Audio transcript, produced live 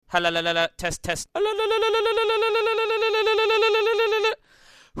Halalala, test, test.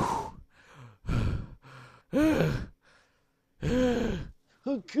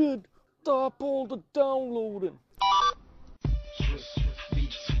 Kid, stop all the downloading.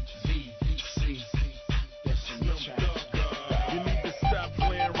 You need to stop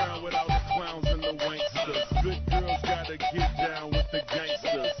playing around with all the clowns and the wanksters. Good girls gotta get down with the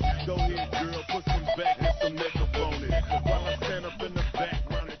gangsters. Go ahead, girl, put some back and some makeup on it. While I stand up in the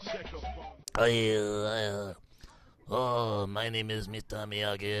background and check up on it. My name is Mr.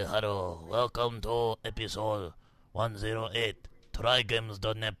 Miyagi Haro. Welcome to episode 108,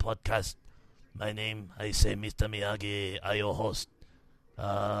 TryGames.net podcast. My name, I say Mr. Miyagi, I your host.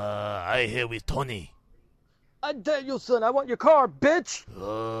 I here with Tony. Danielson, I want your car, bitch.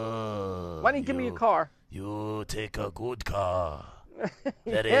 Why didn't you give me your car? You take a good car.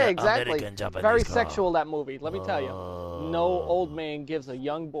 Very Yeah, exactly. American Japanese Very car. sexual, that movie. Let me tell you. No old man gives a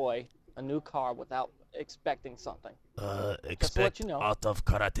young boy a new car without expecting something. Expect you know. out of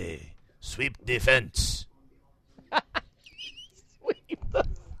karate. Sweep defense.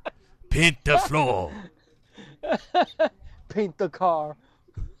 Paint the floor. Paint the car.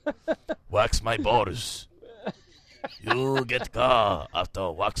 Wax my balls. You get car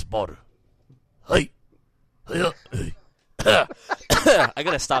after wax ball. Hey. Hey. I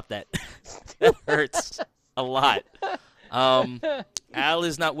gotta stop that. That hurts a lot. Al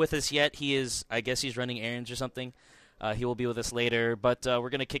is not with us yet. I guess he's running errands or something. He will be with us later, but we're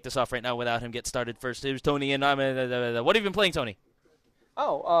going to kick this off right now without him get started first. Here's Tony, and what have you been playing, Tony?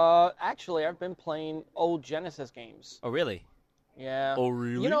 Actually, I've been playing old Genesis games. Oh, really? Yeah. Oh,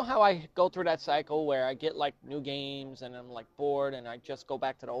 really? You know how I go through that cycle where I get, like, new games, and I'm, like, bored, and I just go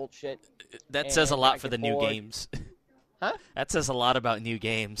back to the old shit? That says a lot for the get new bored. games. Huh? That says a lot about new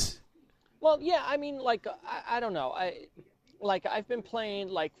games. Well, yeah, I mean, like, I don't know. I've been playing,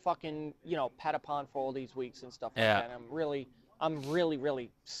 like, fucking, Patapon for all these weeks and stuff like Yeah. that. And I'm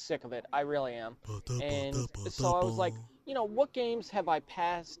really sick of it. I really am. And so I was like, what games have I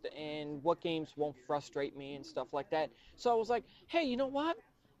passed and what games won't frustrate me and stuff like that. So I was like, hey, you know what?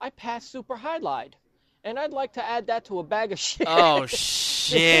 I passed Super Highlight. And I'd like to add that to a bag of shit. Oh,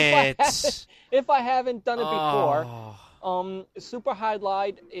 shit. If I haven't done it before. Oh. Super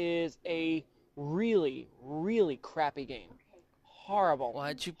Highlight is a really, really crappy game. Horrible.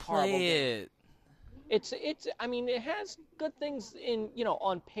 Why'd you Horrible play game. it? I mean, it has good things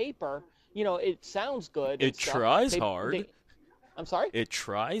on paper. It sounds good. It and stuff. tries hard. I'm sorry? It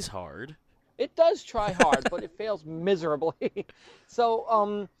tries hard. It does try hard, but it fails miserably.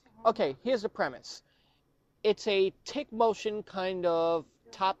 So, okay, here's the premise. It's a tick motion kind of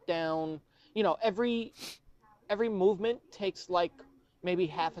top-down, every movement takes like maybe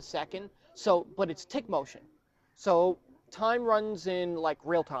half a second. So, but it's tick motion. So, time runs in like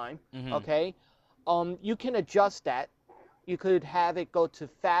real time, okay? You can adjust that. You could have it go to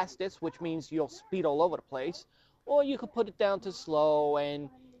fastest, which means you'll speed all over the place, or you could put it down to slow and,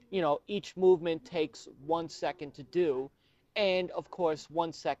 each movement takes 1 second to do, and of course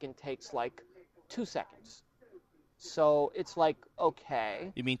 1 second takes like 2 seconds. So it's like,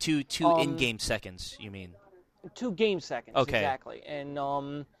 okay. You mean two in-game seconds, you mean? 2 game seconds, Okay. exactly. And,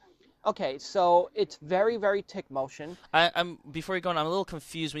 okay, so it's very, very tick motion. I'm before you go on, I'm a little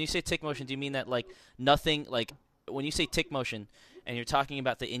confused. When you say tick motion, do you mean that like nothing, like when you say tick motion and you're talking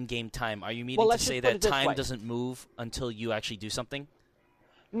about the in-game time, are you meaning to let's say just put that it this time way. doesn't move until you actually do something?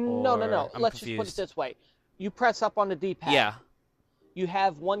 No. I'm Let's just put confused. it this way. You press up on the D-pad. Yeah. You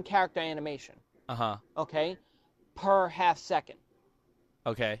have one character animation, Uh-huh. okay, per half second.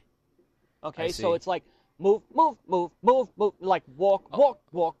 Okay. Okay, see. so it's like move, like walk,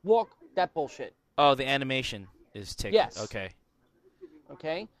 that bullshit. Oh, the animation is tick. Yes. Okay.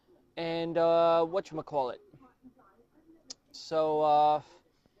 Okay, and whatchamacallit. So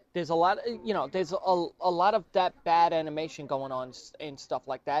there's a lot, there's a lot of that bad animation going on and stuff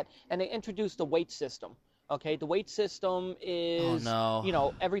like that. And they introduced the weight system. Okay, the weight system is, Oh,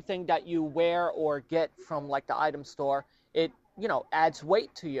 no. everything that you wear or get from like the item store. It, adds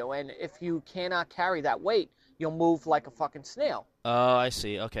weight to you, and if you cannot carry that weight, you'll move like a fucking snail. Oh, I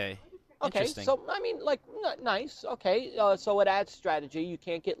see. Okay. Okay, Interesting. so I mean, like, nice. Okay, so it adds strategy. You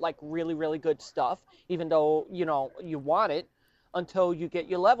can't get like really, really good stuff, even though you want it, until you get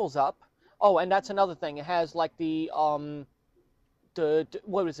your levels up. Oh, and that's another thing. It has like the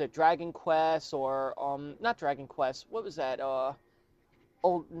what was it, Dragon Quest or not Dragon Quest? What was that?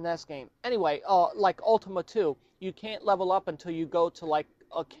 Old NES game. Anyway, like Ultima 2, you can't level up until you go to like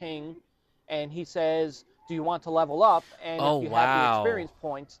a king, and he says, "Do you want to level up?" And Oh, if you have wow. the experience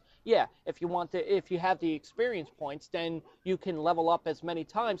points, yeah, if you have the experience points, then you can level up as many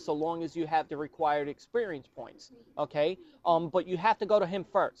times so long as you have the required experience points. Okay, but you have to go to him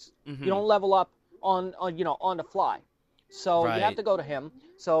first. You don't level up on the fly. So you have Right. to go to him.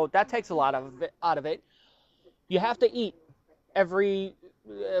 So that takes a lot out of it. You have to eat every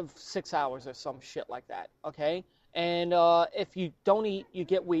 6 hours or some shit like that. Okay, and if you don't eat, you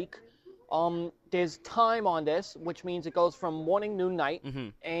get weak. There's time on this, which means it goes from morning, noon, night.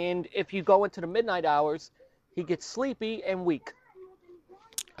 And if you go into the midnight hours, he gets sleepy and weak.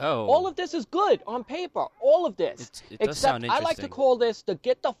 Oh. All of this is good on paper. All of this. It does sound Except I like to interesting. call this the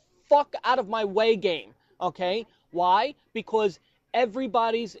get the fuck out of my way game. Okay? Why? Because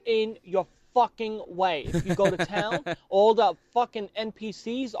everybody's in your fucking way. If you go to town, all the fucking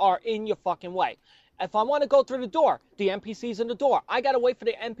NPCs are in your fucking way. If I want to go through the door, the NPC's in the door. I got to wait for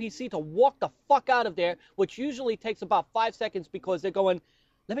the NPC to walk the fuck out of there, which usually takes about 5 seconds because they're going,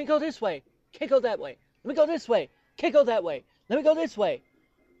 let me go this way, can't go that way. Let me go this way, can't go that way. Let me go this way.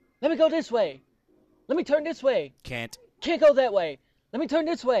 Let me go this way. Let me turn this way. Can't. Can't go that way. Let me turn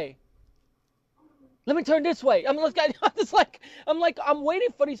this way. Let me turn this way. I'm waiting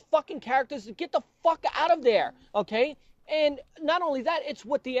for these fucking characters to get the fuck out of there. Okay? And not only that, it's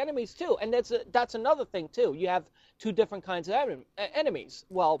with the enemies too. And that's another thing too. You have two different kinds of enemies.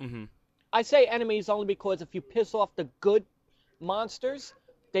 Well, I say enemies only because if you piss off the good monsters,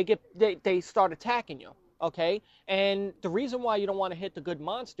 they start attacking you. Okay? And the reason why you don't want to hit the good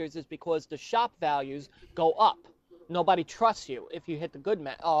monsters is because the shop values go up. Nobody trusts you if you hit the good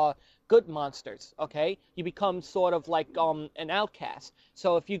monsters. Okay? You become sort of like an outcast.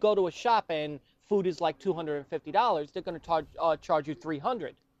 So if you go to a shop and food is like $250, they're going to charge you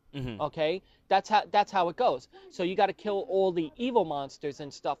 $300. Okay, that's how it goes. So you got to kill all the evil monsters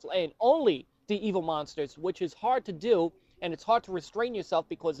and stuff, and only the evil monsters, which is hard to do, and it's hard to restrain yourself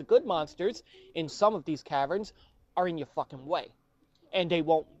because the good monsters in some of these caverns are in your fucking way, and they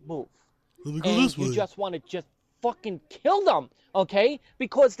won't move. And you just want to just fucking kill them, okay?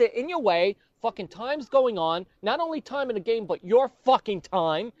 Because they're in your way. Fucking time's going on. Not only time in the game, but your fucking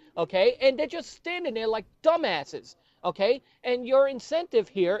time, okay? And they're just standing there like dumbasses, okay? And your incentive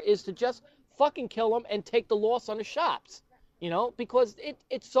here is to just fucking kill them and take the loss on the shops, because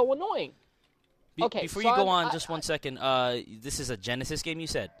it's so annoying. Okay, Before so you go I'm- on, just 1 second. This is a Genesis game, you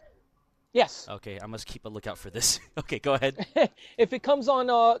said? Yes. Okay, I must keep a lookout for this. Okay, go ahead. If it comes on,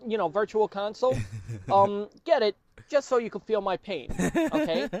 Virtual Console, get it just so you can feel my pain,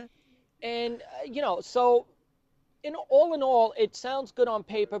 okay? And, so in all, it sounds good on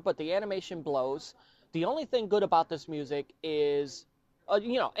paper, but the animation blows. The only thing good about this music is, let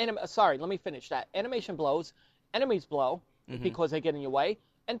me finish that. Animation blows, enemies blow because they get in your way,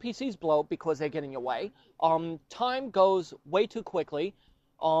 NPCs blow because they get in your way. Time goes way too quickly,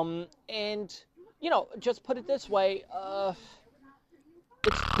 and, just put it this way,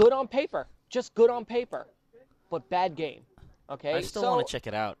 it's good on paper, just good on paper, but bad game. Okay, I still want to check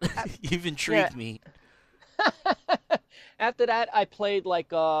it out. You've intrigued me. After that, I played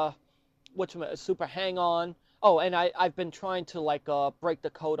Super Hang On. Oh, and I've been trying to break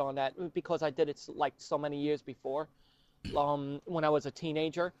the code on that because I did it like so many years before. When I was a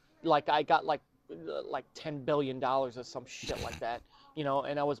teenager, I got like $10 billion or some shit like that,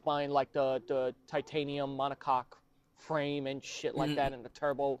 and I was buying like the titanium monocoque frame and shit like that, and the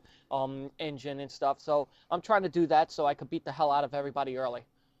turbo engine and stuff. So I'm trying to do that so I could beat the hell out of everybody early.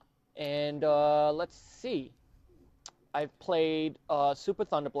 And let's see, I've played Super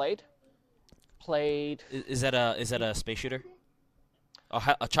Thunderblade. Played. Is that a space shooter?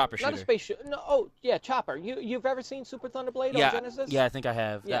 A chopper shooter? Not a space shooter. No. Oh yeah, chopper. You've ever seen Super Thunderblade on Genesis? Yeah, I think I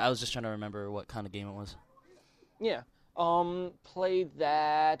have. Yeah. I was just trying to remember what kind of game it was. Yeah. Played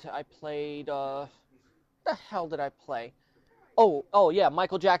that. I played. The hell did I play? Oh yeah,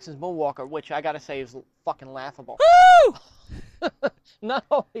 Michael Jackson's Moonwalker, which I gotta say is fucking laughable. Woo! Not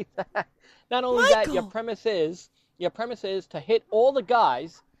only that, your premise is to hit all the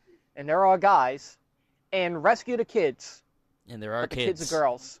guys, and there are guys, and rescue the kids. And there are But the kids kids. are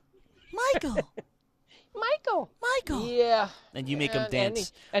girls. Michael. Michael. Yeah. And you make them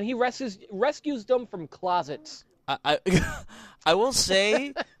dance. And he rescues them from closets. I will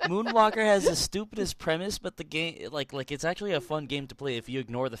say, Moonwalker has the stupidest premise, but the game, like it's actually a fun game to play if you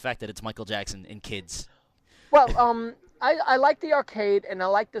ignore the fact that it's Michael Jackson and kids. Well, I like the arcade, and I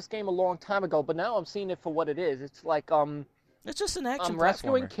liked this game a long time ago, but now I'm seeing it for what it is. It's like It's just an action I'm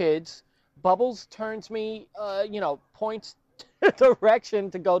rescuing platformer. kids. Bubbles turns me, points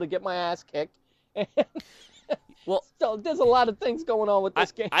direction to go to get my ass kicked. And Well, so there's a lot of things going on with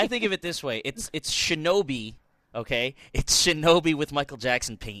this game. I think of it this way: it's Shinobi, okay? It's Shinobi with Michael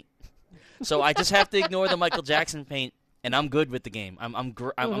Jackson paint. So I just have to ignore the Michael Jackson paint, and I'm good with the game. I'm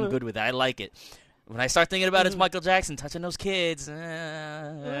good with it. I like it. When I start thinking about it's Michael Jackson touching those kids,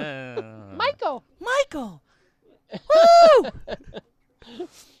 Michael. Woo!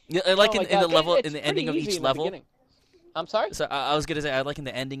 Yeah, I like Oh my in the God. level, It's in the pretty ending of easy each in the level. beginning. I'm sorry? So I was gonna say I like in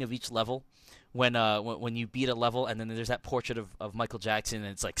the ending of each level when you beat a level and then there's that portrait of Michael Jackson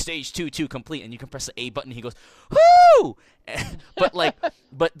and it's like stage 2 complete and you can press the A button and he goes whoo,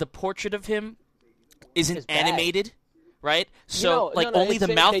 but the portrait of him isn't It's bad. animated, right? So No, only the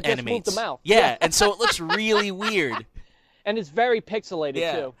mouth they just animates. moved the mouth. Yeah, and so it looks really weird. And it's very pixelated,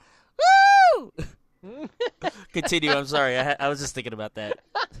 Yeah. too. Woo! Continue. I'm sorry. I was just thinking about that.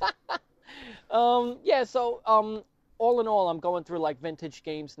 Yeah, so all in all, I'm going through like vintage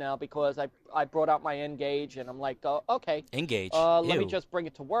games now because I brought out my N-Gage and I'm like, okay, Engage. let me Ew. just bring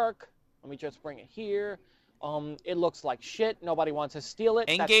it to work. Let me just bring it here. It looks like shit. Nobody wants to steal it.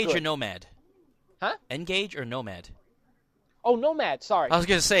 That's Engage or good. Nomad? Huh? Engage or Nomad? Oh, Nomad. Sorry. I was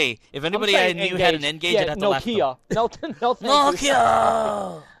gonna say if I'm anybody I saying knew had an Engage, yeah, I'd have to laugh at them. Nokia. No, thank you.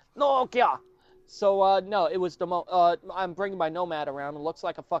 Nokia. Nokia. So no, it was I'm bringing my Nomad around. It looks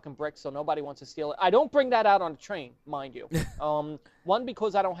like a fucking brick, so nobody wants to steal it. I don't bring that out on the train, mind you. One,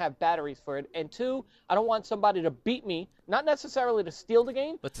 because I don't have batteries for it, and two, I don't want somebody to beat me, not necessarily to steal the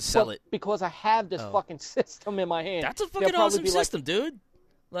game, But to sell it. because I have this Oh. fucking system in my hand. That's a They'll fucking probably awesome be like, system, dude.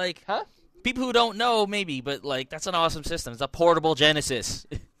 Like, Huh? people who don't know, maybe, but like, that's an awesome system. It's a portable Genesis.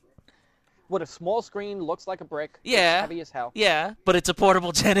 With a small screen, looks like a brick. Yeah. Heavy as hell. Yeah, but it's a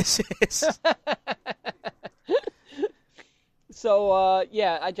portable Genesis. So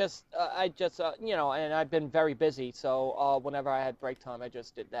yeah, I just you know, and I've been very busy. So whenever I had break time, I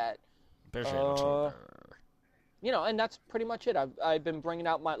just did that. You know, and that's pretty much it. I've been bringing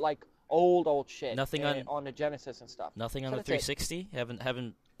out my like old shit. Nothing on the Genesis and stuff. Nothing on So the that's it. 360.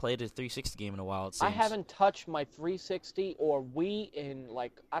 Haven't played a 360 game in a while. It seems. I haven't touched my 360 or Wii in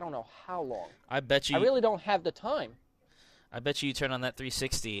like I don't know how long. I bet you. I really don't have the time. I bet you turn on that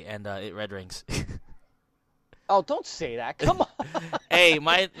 360 and it red rings. Oh, don't say that. Come on. Hey,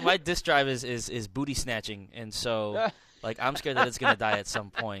 my disk drive is booty snatching, and so like I'm scared that it's gonna die at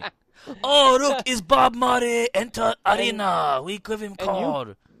some point. Oh, look, it's Bob Marley enter arena. We give him and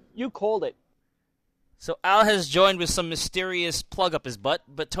call. You called it. So Al has joined with some mysterious plug up his butt,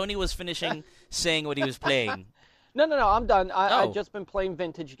 but Tony was finishing saying what he was playing. No, I'm done. Oh. I've just been playing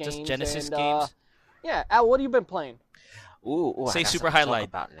vintage games. Just Genesis and, games. Yeah, Al, what have you been playing? Ooh, Say I got super something to talk highlight.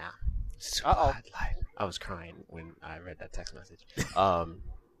 about now. Super Uh-oh. highlight. I was crying when I read that text message.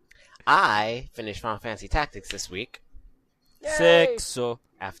 I finished Final Fantasy Tactics this week Yay! So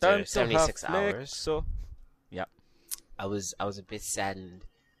after 76 hours. So yeah. I was a bit saddened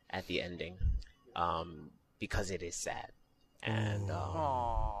at the ending, because it is sad, and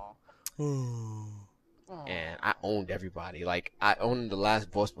Aww. and I owned everybody. Like I owned the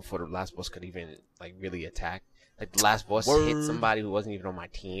last boss before the last boss could even like really attack. Like the last boss hit somebody who wasn't even on my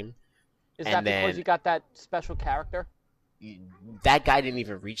team. Is And that because then- you got that special character? That guy didn't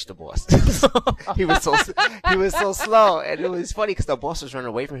even reach the boss. he was so slow, and it was funny because the boss was running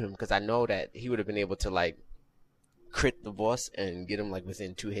away from him. Because I know that he would have been able to like crit the boss and get him like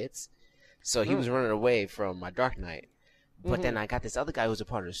within 2 hits. So he was running away from my Dark Knight. But then I got this other guy who's a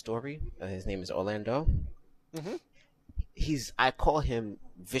part of the story. His name is Orlando. I call him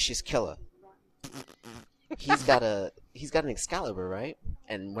Vicious Killer. He's got an Excalibur, right?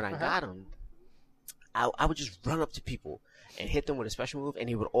 And when I got him, I would just run up to people and hit them with a special move, and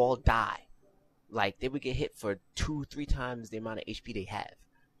they would all die. Like they would get hit for 2-3 times the amount of HP they have.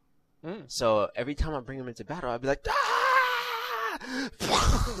 So every time I bring them into battle, I'd be like, ah!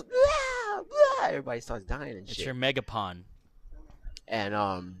 Everybody starts dying and It's shit. your Megapon.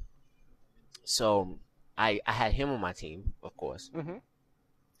 And so I had him on my team, of course,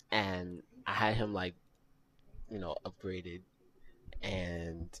 and I had him like, you know, upgraded,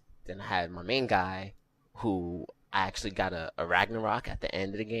 and then I had my main guy, who I actually got a Ragnarok at the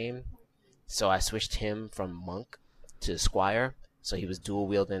end of the game, so I switched him from Monk to Squire, so he was dual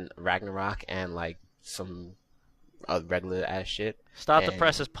wielding Ragnarok and like some regular ass shit. Stop the And-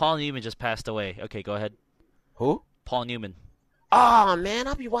 presses. Paul Newman just passed away. Okay, go ahead. Who? Paul Newman. Oh man,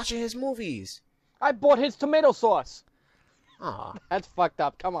 I'll be watching his movies. I bought his tomato sauce. Aw. That's fucked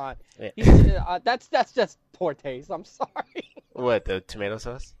up. Come on. Yeah. That's just poor taste. I'm sorry. What, the tomato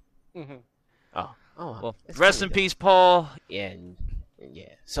sauce? Mhm. Oh, Well, it's rest funny in though. peace, Paul. Yeah, yeah.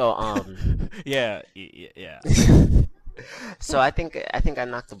 So Yeah. so I think I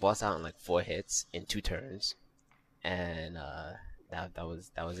knocked the boss out in like 4 hits in 2 turns, and that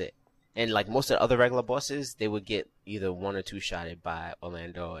was it. And like most of the other regular bosses, they would get either 1 or 2 shotted by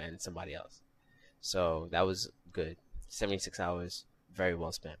Orlando and somebody else. So that was good. 76 hours, very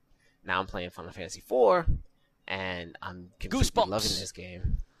well spent. Now I'm playing Final Fantasy IV, and I'm completely Goosebumps. loving this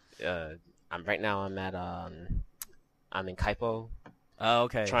game. I'm in Kaipo. Oh,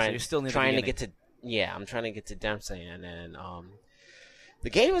 okay. So you're still near the trying to beginning. get to I'm trying to get to Damsayan, and the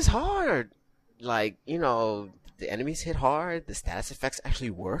game is hard. Like, the enemies hit hard. The status effects actually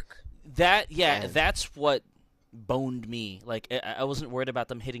work. That's what boned me. Like, I wasn't worried about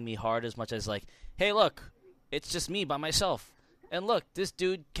them hitting me hard as much as like, hey, look, it's just me by myself, and look, this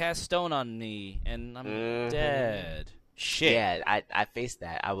dude cast stone on me, and I'm dead. Shit. Yeah, I faced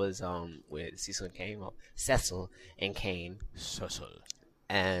that. I was with Cecil and Kane, Cecil and Kane,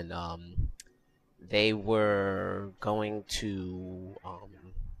 and they were going to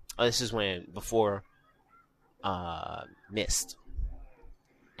this is before Mist,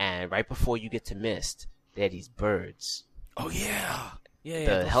 and right before you get to Mist, there are these birds. Oh yeah,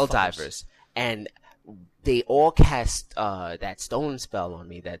 the Helldivers, and they all cast that stone spell on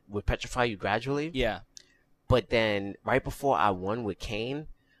me that would petrify you gradually. Yeah. But then, right before I won with Kane,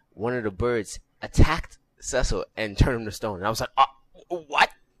 one of the birds attacked Cecil and turned him to stone. And I was like, what?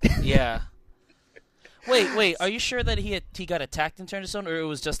 Yeah. Wait, are you sure that he got attacked and turned to stone, or it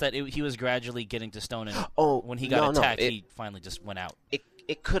was just that he was gradually getting to stone, and when he got attacked, he finally just went out?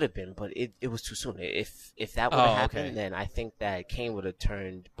 It could have been, but it was too soon. If that would have happened, okay. then I think that Kane would have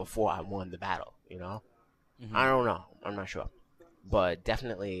turned before I won the battle, Mm-hmm. I don't know. I'm not sure. But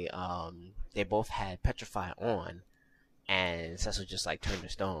definitely, they both had Petrify on, and Cecil just turned to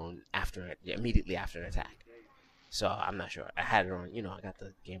stone immediately after an attack. So I'm not sure. I had it on, I got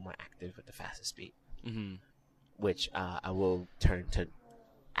the game on active at the fastest speed, which I will turn to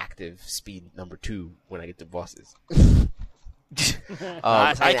active speed number 2 when I get to bosses.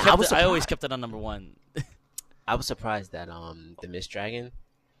 I always kept it on number 1. I was surprised that the Mist Dragon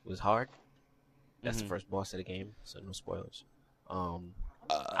was hard. That's the first boss of the game, so no spoilers.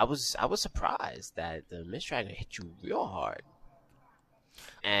 I was surprised that the Mist Dragon hit you real hard.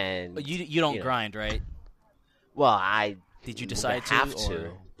 And But you don't grind, right? Well, did you decide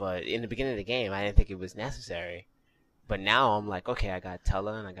to? But in the beginning of the game, I didn't think it was necessary. But now I'm like, okay, I got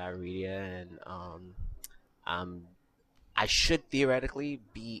Tella and I got Iridia, and I should theoretically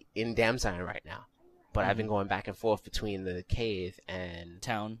be in Damsayan right now. But I've been going back and forth between the cave and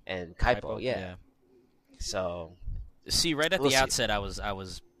town and Kaipo. Yeah. So, see, right at the outset, I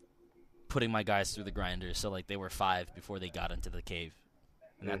was putting my guys through the grinders, so they were 5 before they got into the cave,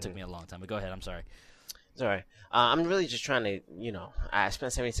 and that took me a long time. But go ahead, I'm sorry. It's all right. I'm really just trying to, I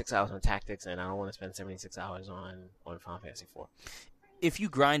spent 76 hours on tactics, and I don't want to spend 76 hours on Final Fantasy IV. If you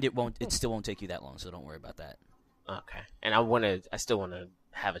grind, it still won't take you that long, so don't worry about that. Okay. And I still want to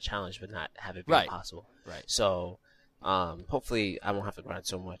have a challenge, but not have it be impossible. Right. So, hopefully I won't have to grind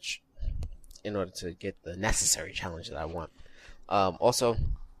so much in order to get the necessary challenge that I want. Also,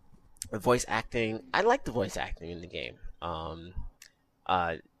 the voice acting, I like the voice acting in the game.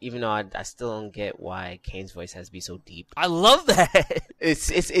 Even though I still don't get why Kane's voice has to be so deep. I love that. It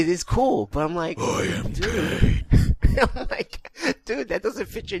is cool, but I'm like, I am Kane. I'm like, dude, that doesn't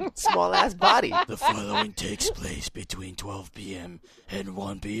fit your small ass body. The following takes place between 12 p.m. and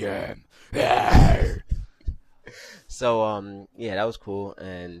 1 p.m. So, yeah, that was cool,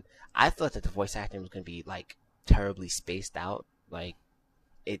 and I thought that the voice acting was going to be, terribly spaced out.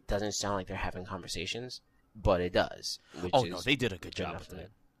 It doesn't sound like they're having conversations, but it does. No, they did a good job with it.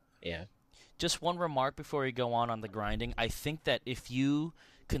 Yeah. Just one remark before we go on the grinding. I think that if you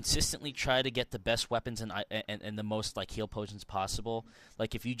consistently try to get the best weapons and the most heal potions possible,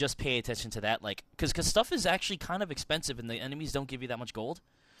 if you just pay attention to that, because stuff is actually kind of expensive and the enemies don't give you that much gold.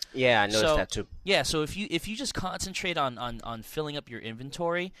 Yeah, I noticed that too. Yeah, so if you just concentrate on filling up your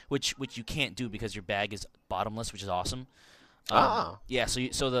inventory, which you can't do because your bag is bottomless, which is awesome. Yeah,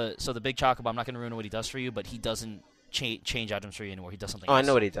 so the big Chocobo, I'm not going to ruin what he does for you, but he doesn't change items for you anymore. He does something else. I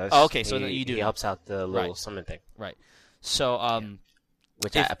know what he does. Oh, okay, so you do. He helps out the little summon thing. Right. So,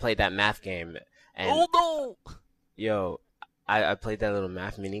 which I played that math game. And, oh, no! Yo, I played that little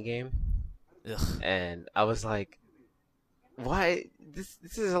math mini game. And I was like, why? This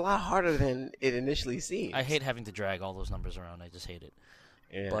is a lot harder than it initially seemed. I hate having to drag all those numbers around. I just hate it.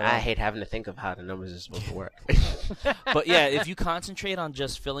 Yeah, but, I hate having to think of how the numbers are supposed to work. But yeah, if you concentrate on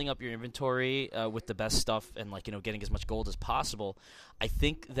just filling up your inventory with the best stuff and getting as much gold as possible, I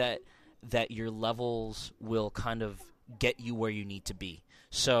think that your levels will kind of get you where you need to be.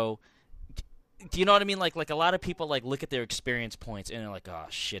 So, do you know what I mean? Like a lot of people look at their experience points and they're like, oh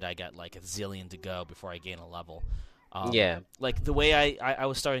shit, I got a zillion to go before I gain a level. Yeah. Like the way I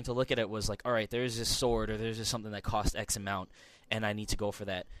was starting to look at it was like, all right, there's this sword or there's just something that costs X amount, and I need to go for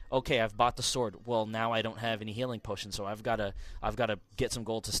that. Okay, I've bought the sword. Well, now I don't have any healing potions, so I've got to get some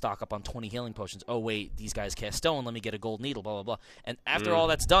gold to stock up on 20 healing potions. Oh wait, these guys cast stone. Let me get a gold needle. Blah blah blah. And after all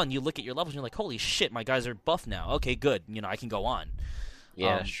that's done, you look at your levels and you're like, holy shit, my guys are buff now. Okay, good. I can go on.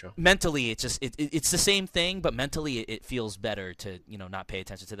 Yeah, that's true. Mentally, it's just it's the same thing, but mentally it feels better to not pay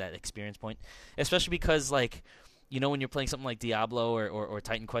attention to that experience point, especially because like. When you're playing something like Diablo or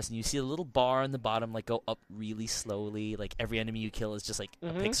Titan Quest, and you see a little bar on the bottom like go up really slowly, like every enemy you kill is just like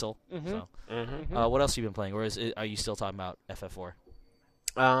a pixel. So, what else have you been playing, or are you still talking about FF4?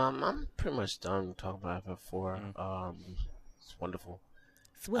 I'm pretty much done talking about FF4. It's wonderful.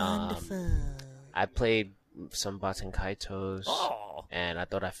 It's wonderful. I played some Baten Kaitos, and I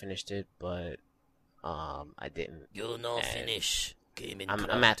thought I finished it, but I didn't. You no finish. Game in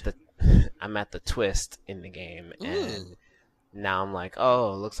I'm at the twist in the game, and now I'm like,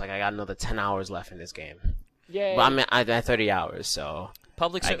 looks like I got another 10 hours left in this game. Yay. But I'm at 30 hours, so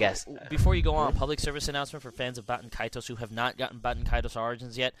I guess. Before you go on, public service announcement for fans of Baten Kaitos who have not gotten Baten Kaitos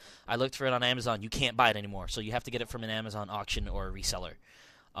Origins yet. I looked for it on Amazon. You can't buy it anymore, so you have to get it from an Amazon auction or a reseller.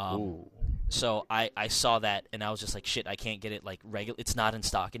 So I saw that, and I was just like, shit, I can't get it like regular. It's not in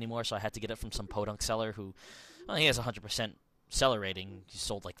stock anymore, so I had to get it from some podunk seller who, he has 100% seller rating. He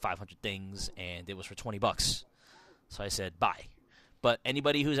sold like 500 things, and it was for $20. So I said, buy. But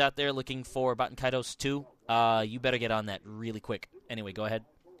anybody who's out there looking for Baten Kaitos 2, you better get on that really quick. Anyway, go ahead.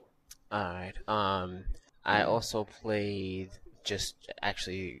 All right. I also played just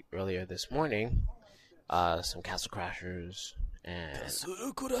actually earlier this morning some Castle Crashers, and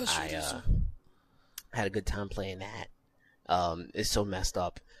I had a good time playing that. It's so messed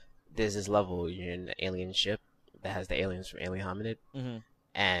up. There's this level, you're in the alien ship that has the aliens from Alien Hominid,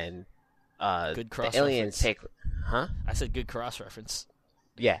 and good cross the aliens reference. I said good cross reference.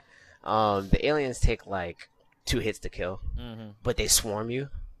 Yeah, the aliens take like 2 hits to kill, but they swarm you.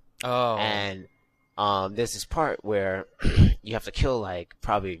 And there's this part where you have to kill like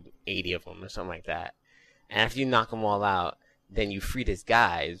probably 80 of them or something like that, and after you knock them all out, then you free this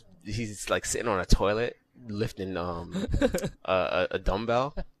guy. He's like sitting on a toilet lifting a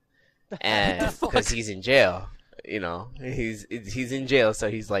dumbbell, and because he's in jail. He's in jail, so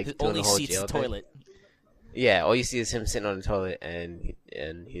he's like doing the whole jail thing. Toilet. Yeah, all you see is him sitting on the toilet, and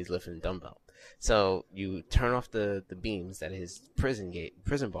he's lifting a dumbbell. So you turn off the beams that his prison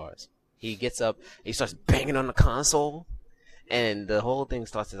bars. He gets up, he starts banging on the console, and the whole thing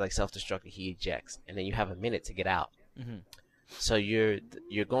starts to like self-destruct. He ejects, and then you have a minute to get out. So you're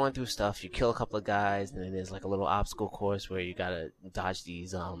going through stuff. You kill a couple of guys, and then there's like a little obstacle course where you gotta dodge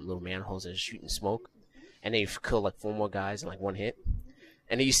these little manholes that are shooting smoke. And then you kill like 4 more guys in like 1 hit.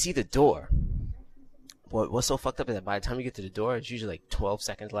 And then you see the door. What's so fucked up is that by the time you get to the door, it's usually like 12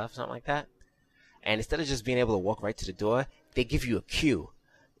 seconds left, something like that. And instead of just being able to walk right to the door, they give you a queue.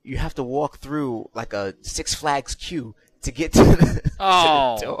 You have to walk through like a Six Flags queue to get to the, to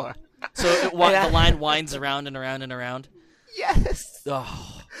the door. So the line winds around and around and around? Yes.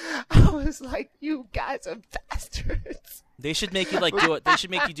 Oh. I was like, you guys are bastards. They should make you like do it. They should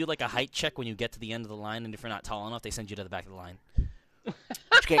make you do like a height check when you get to the end of the line, and if you're not tall enough, they send you to the back of the line. You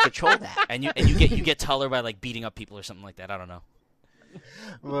can't control that. And you get taller by like beating up people or something like that. I don't know.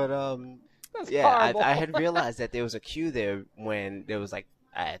 But yeah, I had realized that there was a queue there when there was like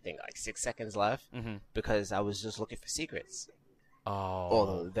I think like 6 seconds left because I was just looking for secrets.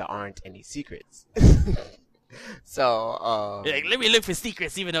 Although there aren't any secrets. So like, let me look for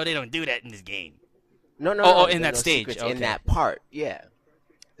secrets, even though they don't do that in this game. No, in that stage. Okay. In that part, yeah.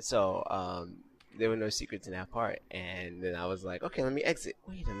 So, there were no secrets in that part, and then I was like, okay, let me exit.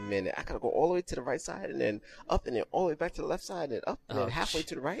 Wait a minute, I gotta go all the way to the right side, and then up, and then all the way back to the left side, and up, and then halfway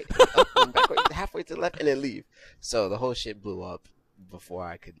to the right, and up, and back halfway to the left, and then leave. So the whole shit blew up before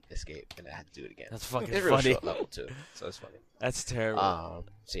I could escape, and I had to do it again. That's fucking it's funny. It's real short level too, so it's funny. That's terrible.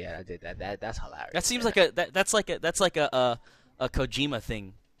 So yeah, I did that. That's hilarious. That seems like that's like a Kojima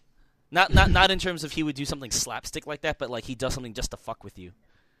thing. Not in terms of he would do something slapstick like that, but like he does something just to fuck with you.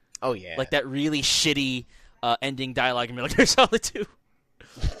 Oh yeah, like that really shitty ending dialogue in Metal Gear Solid 2.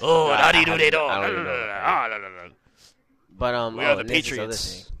 How do you do that? But we are the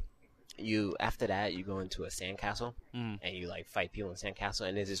Patriots. After that you go into a sandcastle and you like fight people in sandcastle,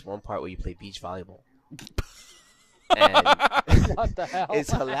 and there's this one part where you play beach volleyball. And what the hell?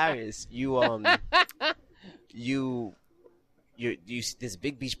 It's hilarious. You this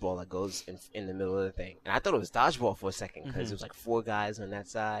big beach ball that goes in the middle of the thing, and I thought it was dodgeball for a second because it was like 4 guys on that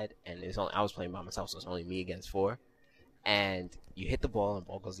side, and I was playing by myself, so it's only me against 4. And you hit the ball, and the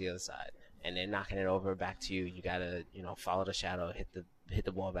ball goes to the other side, and they're knocking it over back to you. You gotta, follow the shadow, hit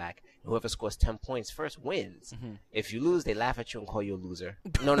the ball back. Whoever scores 10 points first wins. Mm-hmm. If you lose, they laugh at you and call you a loser.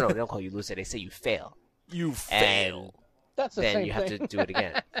 No, they don't call you a loser. They say you fail. You And fail. That's the then same you have thing. to do it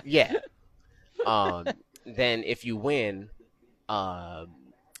again. Yeah. Then if you win, I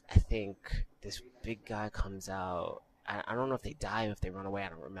think this big guy comes out. I don't know if they die or if they run away. I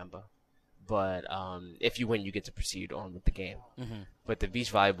don't remember. But if you win, you get to proceed on with the game. Mm-hmm. But the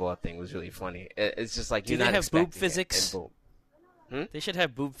beach volleyball thing was really funny. It's just like Do you're they not have boob expecting it, physics? and boom. They should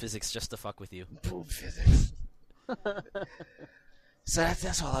have boob physics just to fuck with you. Boob physics. So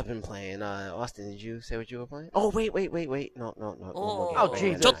that's all I've been playing. Austin, did you say what you were playing? Oh, wait. No. Oh,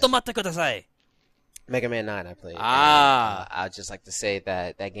 Jesus. ちょっと待ってください. Mega Man 9 I played. Ah. And, I'd just like to say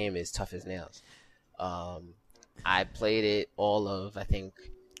that game is tough as nails. I played it all of, I think,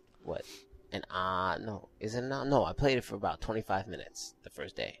 I played it for about 25 minutes the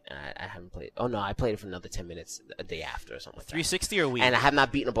first day. And I haven't played, I played it for another 10 minutes a day after or something like that. 360 or Wii? And I have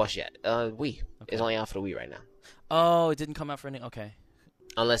not beaten a boss yet. Wii. Okay. It's only out for the Wii right now. Oh, it didn't come out for any. Okay.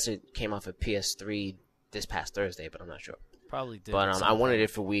 Unless it came out for PS3 this past Thursday, but I'm not sure. Probably did. But I wanted it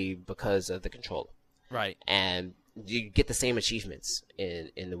for Wii because of the controller. Right. And you get the same achievements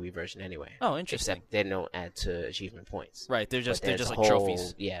in the Wii version anyway. Oh, interesting. Except they don't add to achievement points. Right. They're just But there's like a whole-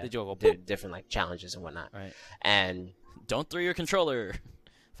 trophies. Yeah. They just go They're boop. different like challenges and whatnot. Right. And Don't throw your controller.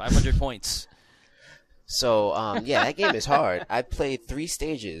 500 points. so that game is hard. I played 3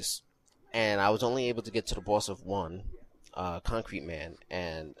 stages, and I was only able to get to the boss of 1, Concrete Man,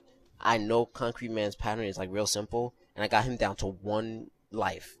 and I know Concrete Man's pattern is like real simple, and I got him down to 1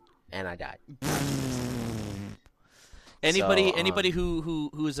 life, and I died. Anybody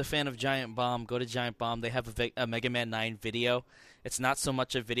who is a fan of Giant Bomb, go to Giant Bomb. They have a Mega Man 9 video. It's not so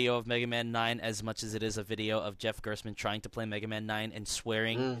much a video of Mega Man 9 as much as it is a video of Jeff Gerstmann trying to play Mega Man 9 and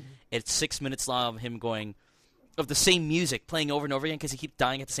swearing. It's 6 minutes long of him going, of the same music playing over and over again because he keeps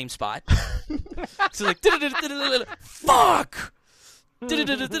dying at the same spot. So like, fuck! Pew,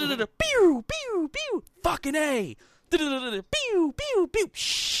 pew, pew, fucking A! Pew, pew, pew,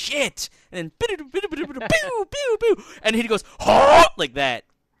 shit! And then pew, pew, pew, and he goes, huh! Like that.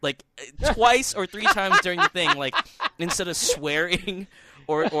 Like, twice or 3 times during the thing, like, instead of swearing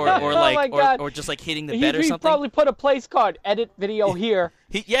or just like hitting the bed or He something. probably put a place card, edit video here.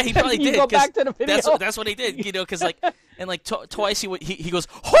 He probably You did. go 'cause back to the video. That's what he did, because like, and like twice he goes,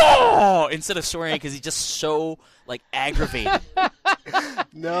 "Oh!" instead of swearing because he's just so like aggravated.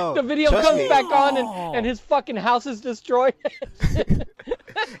 No. The video trust comes me. back on and his fucking house is destroyed.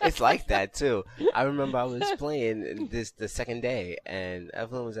 It's like that too. I remember I was playing the second day, and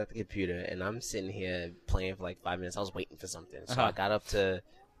Evelyn was at the computer, and I'm sitting here playing for like 5 minutes. I was waiting for something, so I got up to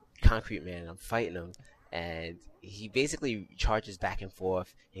Concrete Man. I'm fighting him, and he basically charges back and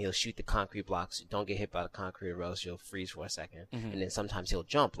forth, and he'll shoot the concrete blocks. Don't get hit by the concrete, or else you'll freeze for a second. And then sometimes he'll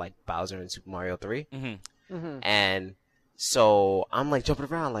jump, like Bowser in Super Mario 3. And so I'm like jumping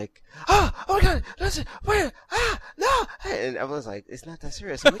around, like, oh my god, listen, wait, no, and everyone's like, it's not that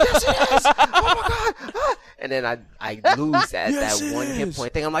serious. I'm like, yes, it is. Oh my god, and then I lose at Yes, that it one hit is.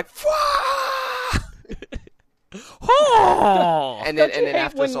 point thing. I'm like, Fuah! Oh! and Don't then you hate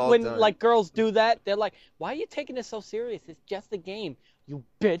after it's all when done, like girls do that? They're like, "Why are you taking this so serious? It's just a game, you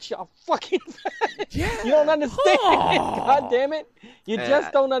bitch! I'll fucking Yeah. You don't understand. Oh. God damn it! You And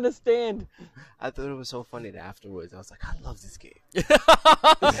just don't understand." I thought it was so funny that afterwards I was like, I love this game. Yeah.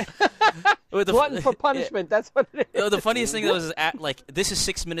 Glutton for punishment. That's what it is. The funniest thing though is like this is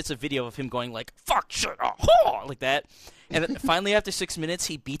 6 minutes of video of him going like fuck shit like that, and then finally after 6 minutes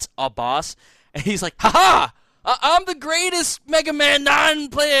he beats a boss and he's like, haha, I'm the greatest Mega Man 9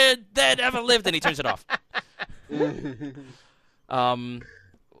 player that ever lived, and he turns it off.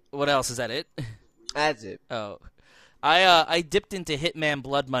 What else? Is that it? That's it. Oh, I dipped into Hitman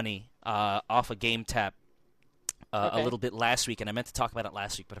Blood Money off of Game Tap a Okay. little bit last week, and I meant to talk about it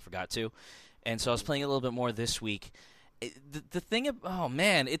last week, but I forgot to. And so I was playing a little bit more this week. The thing, oh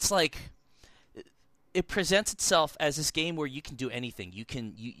man, it's like it presents itself as this game where you can do anything.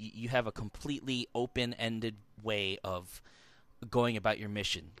 You have a completely open-ended way of going about your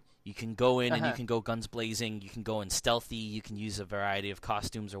mission. You can go in and you can go guns blazing. You can go in stealthy. You can use a variety of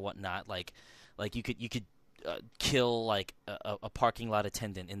costumes or whatnot. Like you could kill like a parking lot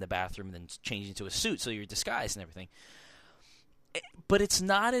attendant in the bathroom and then change into a suit so you're disguised and everything. But it's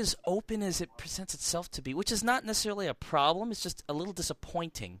not as open as it presents itself to be, which is not necessarily a problem. It's just a little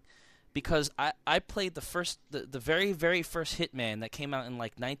disappointing because I played the very, very first Hitman that came out in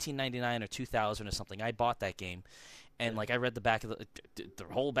like 1999 or 2000 or something. I bought that game. And like I read the back of the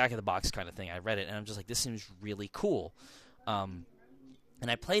whole back of the box kind of thing. I read it and I'm just like, this seems really cool. And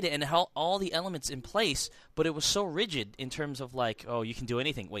I played it, and it had all the elements in place, but it was so rigid in terms of like, oh, you can do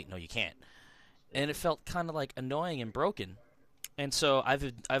anything. Wait, no, you can't. And it felt kind of like annoying and broken. And so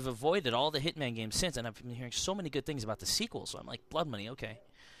I've avoided all the Hitman games since, and I've been hearing so many good things about the sequel. So I'm like, Blood Money, okay.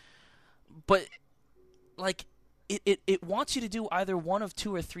 But like, it wants you to do either one of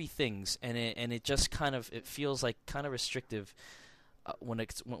 2 or 3 things, and it just kind of it feels like kind of restrictive. When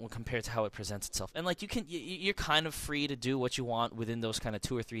compared to how it presents itself, and like you're kind of free to do what you want within those kind of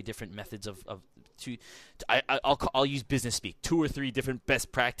 2 or 3 different methods of I'll use business speak, 2 or 3 different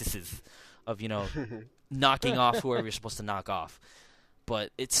best practices of knocking off whoever you're supposed to knock off.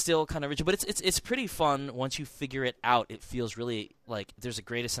 But it's still kind of rigid. But it's pretty fun once you figure it out. It feels really like there's a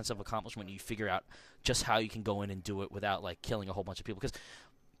greater sense of accomplishment when you figure out just how you can go in and do it without like killing a whole bunch of people. Because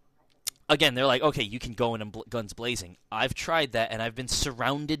again, they're like, okay, you can go in and guns blazing. I've tried that, and I've been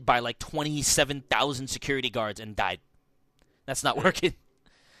surrounded by like 27,000 security guards and died. That's not working.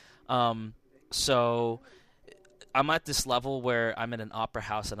 So I'm at this level where I'm in an opera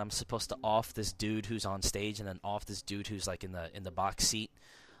house, and I'm supposed to off this dude who's on stage, and then off this dude who's like in the box seat.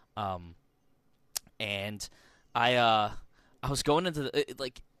 And I was going into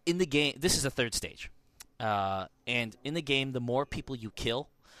like in the game. This is the 3rd stage, and in the game, the more people you kill,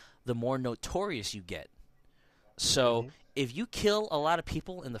 the more notorious you get. So if you kill a lot of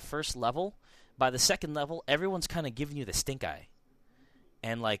people in the first level, by the 2nd level, everyone's kind of giving you the stink eye.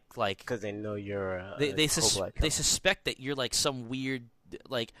 And like because they know you're they suspect that you're like some weird,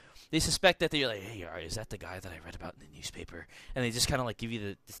 like they suspect that you're like, hey, is that the guy that I read about in the newspaper? And they just kind of like give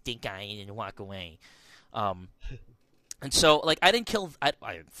you the stink eye and walk away. And so like I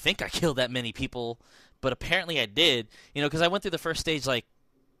think I killed that many people, but apparently I did, because I went through the first stage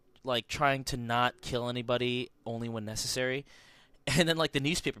like trying to not kill anybody only when necessary. And then like the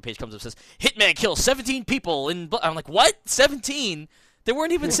newspaper page comes up and says, Hitman kills 17 people I'm like, what? 17? There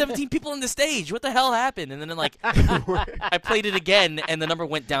weren't even 17 people on the stage. What the hell happened? And then like I played it again, and the number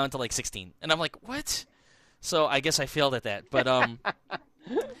went down to like 16. And I'm like, what? So I guess I failed at that. But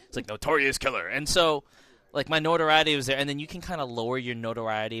it's like notorious killer. And so like my notoriety was there, and then you can kind of lower your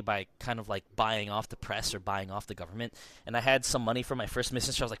notoriety by kind of like buying off the press or buying off the government. And I had some money for my first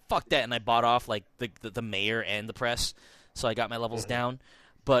mission, so I was like, fuck that, and I bought off like the mayor and the press, so I got my levels down.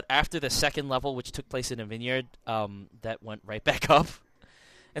 But after the 2nd level, which took place in a vineyard, that went right back up.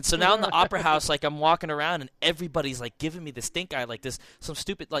 And so now in the opera house, like I'm walking around and everybody's like giving me the stink eye, like this some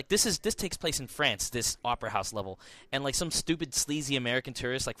stupid like this takes place in France, this opera house level, and like some stupid sleazy American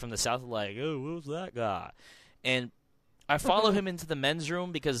tourist like from the south, like, oh, who's that guy? And I follow him into the men's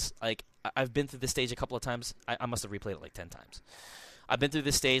room because like I've been through this stage a couple of times. I must have replayed it like 10 times. I've been through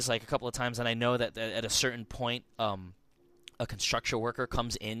this stage like a couple of times, and I know that at a certain point, a construction worker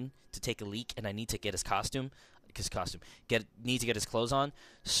comes in to take a leak, and I need to get his costume. Need to get his clothes on.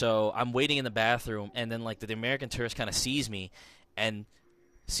 So I'm waiting in the bathroom, and then like the American tourist kind of sees me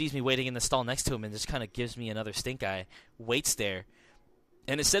waiting in the stall next to him, and just kind of gives me another stink eye, waits there,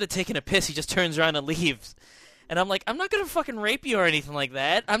 and instead of taking a piss, he just turns around and leaves. And I'm like, I'm not going to fucking rape you or anything like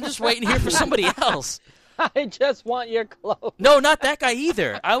that. I'm just waiting here for somebody else. I just want your clothes. No, not that guy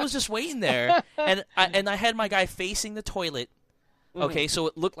either. I was just waiting there, and I had my guy facing the toilet, okay, so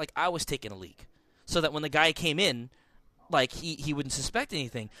it looked like I was taking a leak. So that when the guy came in, like he wouldn't suspect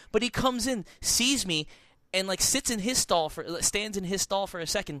anything. But he comes in, sees me, and like stands in his stall for a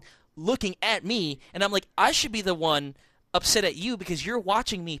second, looking at me, and I'm like, I should be the one upset at you because you're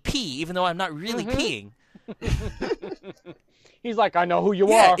watching me pee, even though I'm not really peeing. He's like, I know who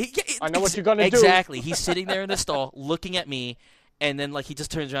you are. I know what you're gonna do. Exactly. He's sitting there in the stall, looking at me, and then like he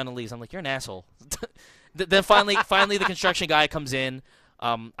just turns around and leaves. I'm like, you're an asshole. Then finally, the construction guy comes in.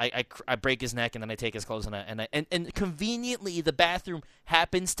 I break his neck, and then I take his clothes, and conveniently the bathroom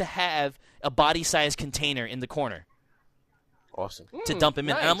happens to have a body-sized container in the corner. Awesome. To dump him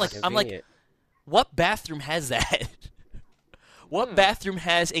in. Nice. And I'm like, what bathroom has that? What bathroom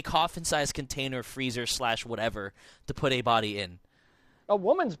has a coffin-sized container, freezer / whatever to put a body in? A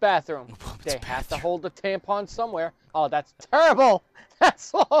woman's bathroom. They have to hold a tampon somewhere. Oh, that's terrible.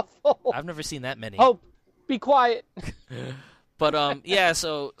 That's awful. I've never seen that many. Oh, be quiet. But yeah,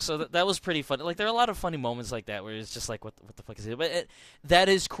 so that was pretty fun. Like there are a lot of funny moments like that where it's just like, what the fuck is it? But that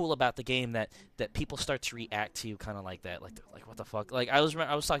is cool about the game that people start to react to you kind of like that, like what the fuck? Like I was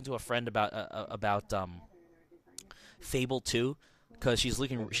talking to a friend about Fable 2 because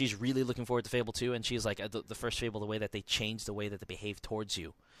she's really looking forward to Fable 2, and she's like the first Fable, the way that they change the way that they behave towards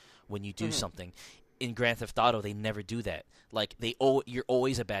you when you do something. In Grand Theft Auto, they never do that. Like you're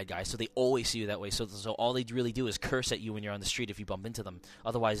always a bad guy, so they always see you that way. So all they really do is curse at you when you're on the street if you bump into them.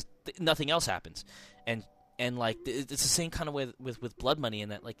 Otherwise, nothing else happens. And And, like, it's the same kind of way with Blood Money in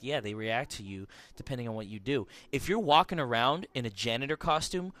that, like, yeah, they react to you depending on what you do. If you're walking around in a janitor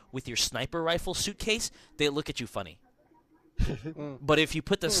costume with your sniper rifle suitcase, they look at you funny. But if you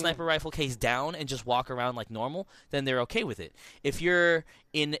put the sniper rifle case down and just walk around like normal, then they're okay with it. If you're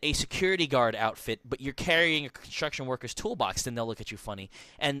in a security guard outfit, but you're carrying a construction worker's toolbox, then they'll look at you funny.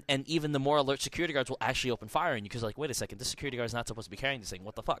 And even the more alert security guards will actually open fire on you because, like, wait a second, this security guard's not supposed to be carrying this thing.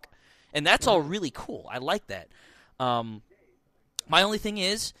 What the fuck? And that's all really cool. I like that. My only thing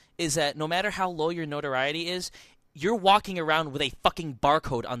is that no matter how low your notoriety is, you're walking around with a fucking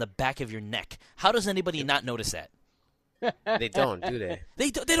barcode on the back of your neck. How does anybody not notice that? They don't, do they?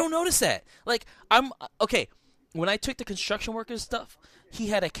 They don't notice that. Like, okay. When I took the construction workers stuff, he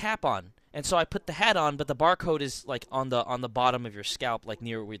had a cap on, and so I put the hat on, but the barcode is like on the bottom of your scalp, like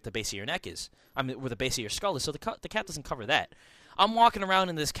near where the base of your neck is. I mean, where the base of your skull is. So the cap doesn't cover that. I'm walking around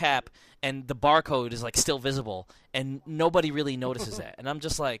in this cap, and the barcode is like still visible, and nobody really notices that. And I'm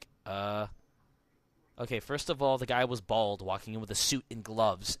just like, okay, first of all, the guy was bald, walking in with a suit and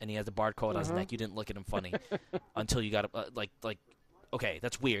gloves, and he had the barcode on his neck. You didn't look at him funny until you got okay,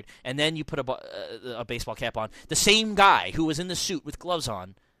 that's weird. And then you put a baseball cap on. The same guy who was in the suit with gloves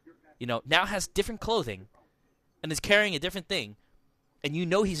on, now has different clothing and is carrying a different thing, and you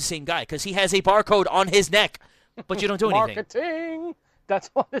know he's the same guy because he has a barcode on his neck, but you don't do anything. Marketing! That's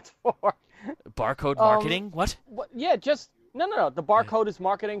what it's for. Barcode marketing? What? Yeah, just... No. The barcode is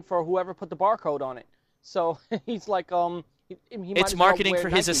marketing for whoever put the barcode on it. So he's like, he might it's as well marketing wear for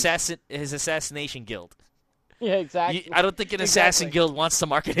Nikes. his assassination guild. Yeah, exactly. I don't think an assassin guild wants to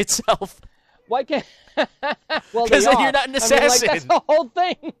market itself. Why can't? Well, because they then are. you're not an assassin. That's the whole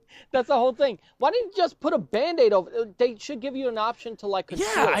thing. That's the whole thing. Why didn't you just put a Band-Aid over? They should give you an option to like conceal.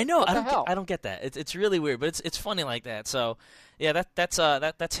 Yeah, I know. What the hell? I don't get that. It's really weird, but it's funny like that. So yeah, that's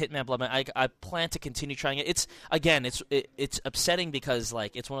Hitman Blood Money. I plan to continue trying it. It's upsetting because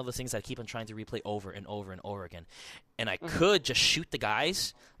like it's one of the things that I keep on trying to replay over and over and over again. And I could just shoot the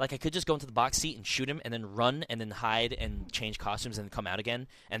guys. Like I could just go into the box seat and shoot him, and then run, and then hide and change costumes, and then come out again,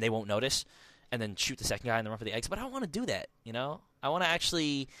 and they won't notice. And then shoot the second guy and then run for the eggs. But I don't want to do that. I want to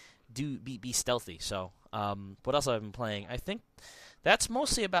actually be stealthy. So what else have I been playing? I think that's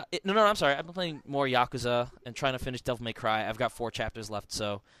mostly about it. No, I'm sorry. I've been playing more Yakuza and trying to finish Devil May Cry. I've got 4 chapters left,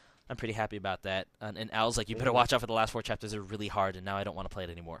 so I'm pretty happy about that. And Al's like, you better watch out for the last 4 chapters. They're really hard, and now I don't want to play it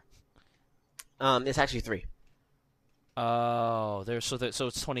anymore. It's actually 3. Oh, so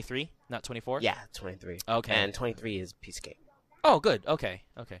it's 23, not 24? Yeah, 23. Okay. And 23 is Peacegate. Oh, good. Okay.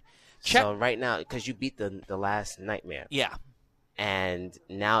 So right now, because you beat the last nightmare. Yeah. And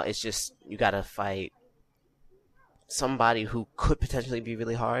now it's just, you gotta fight somebody who could potentially be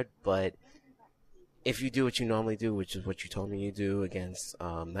really hard, but if you do what you normally do, which is what you told me you do against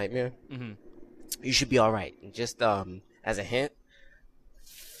Nightmare, you should be alright. Just as a hint,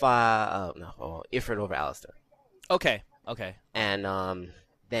 Ifrit over Alistair. Okay. And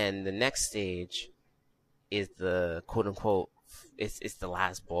then the next stage is the quote-unquote, it's the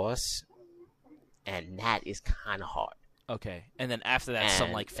last boss, and that is kind of hard. Okay, and then after that,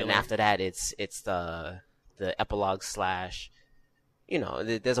 some like filler. And after that, it's the epilogue /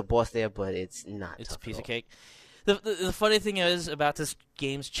 there's a boss there, but it's not. It's a piece of cake. The funny thing is about this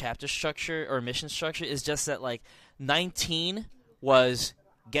game's chapter structure or mission structure is just that like 19 was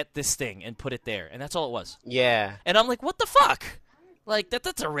get this thing and put it there, and that's all it was. Yeah. And I'm like, what the fuck? Like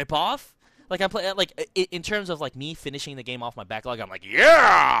that's a ripoff. Like I'm playing like in terms of like me finishing the game off my backlog, I'm like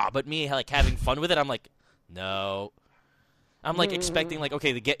yeah, but me like having fun with it, I'm like no. I'm like expecting like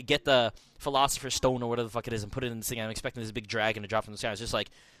okay, get the Philosopher's Stone or whatever the fuck it is and put it in this thing. I'm expecting this big dragon to drop from the sky. It's just like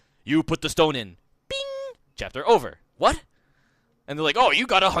you put the stone in, bing, chapter over. What? And they're like, oh, you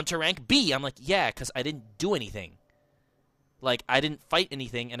got a hunter rank B. I'm like, yeah, because I didn't do anything. Like I didn't fight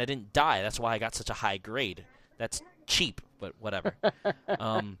anything and I didn't die. That's why I got such a high grade. That's cheap, but whatever.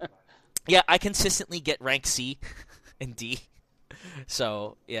 Yeah, I consistently get rank C and D.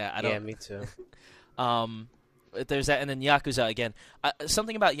 So, yeah, I don't... Yeah, me too. There's that, and then Yakuza again.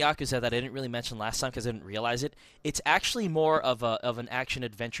 Something about Yakuza that I didn't really mention last time because I didn't realize it. It's actually more of an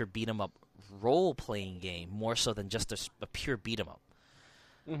action-adventure beat-em-up role-playing game, more so than just a pure beat-em-up.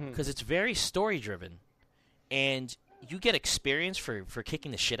 Because it's very story-driven, and you get experience for kicking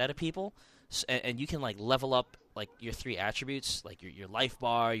the shit out of people, and you can like level up like your 3 attributes, like your life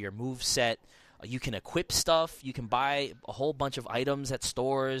bar, your move set. You can equip stuff. You can buy a whole bunch of items at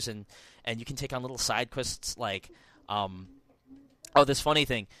stores, and you can take on little side quests like, this funny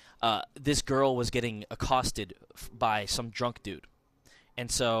thing. This girl was getting accosted by some drunk dude,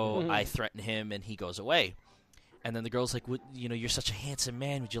 and so I threaten him, and he goes away. And then the girl's like, you're such a handsome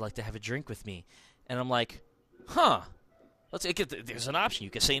man. Would you like to have a drink with me? And I'm like, huh. There's an option. You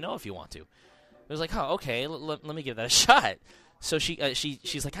can say no if you want to. I was like, oh, okay, let me give that a shot. So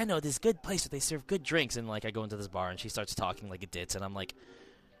she's like, I know this good place where they serve good drinks. And, like, I go into this bar, and she starts talking like a ditz. And I'm like,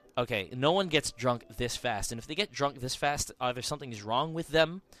 okay, no one gets drunk this fast. And if they get drunk this fast, either something is wrong with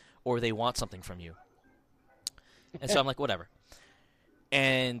them or they want something from you. And so I'm like, whatever.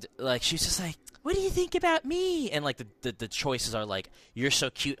 And, like, she's just like, what do you think about me? And, like, the choices are, like, you're so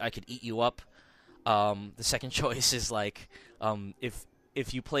cute I could eat you up. The second choice is, like,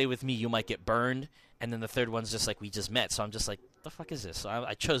 if you play with me, you might get burned. And then the third one's just, like, we just met. So I'm just like, the fuck is this? So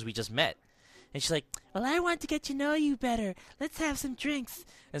I chose we just met. And she's like, well, I want to get to know you better. Let's have some drinks.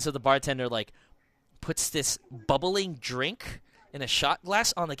 And so the bartender, like, puts this bubbling drink in a shot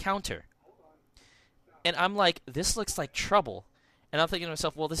glass on the counter. And I'm like, this looks like trouble. And I'm thinking to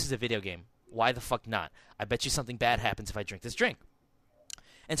myself, well, this is a video game. Why the fuck not? I bet you something bad happens if I drink this drink.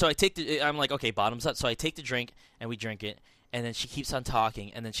 And so I'm like, okay, bottoms up. So I take the drink, and we drink it. And then she keeps on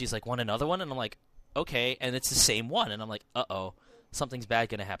talking. And then she's like, want another one? And I'm like, okay. And it's the same one. And I'm like, uh-oh. Something's bad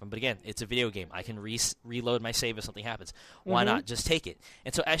going to happen. But again, it's a video game. I can reload my save if something happens. Why not? Just take it.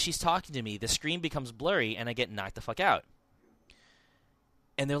 And so as she's talking to me, the screen becomes blurry, and I get knocked the fuck out.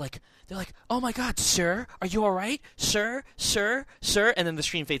 And they're like, oh my God, sir, are you all right? Sir? And then the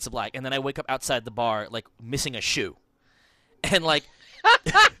screen fades to black. And then I wake up outside the bar, like, missing a shoe. And, like,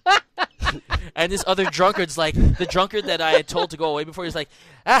 and this other drunkard's like, the drunkard that I had told to go away before, he's like,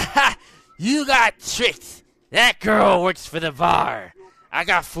 aha, you got tricked. That girl works for the bar. I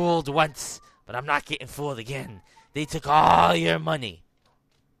got fooled once, but I'm not getting fooled again. They took all your money.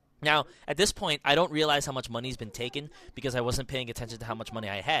 Now, at this point, I don't realize how much money's been taken because I wasn't paying attention to how much money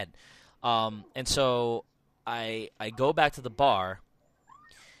I had. And so I go back to the bar,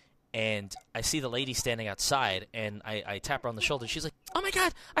 and I see the lady standing outside, and I tap her on the shoulder. She's like, oh, my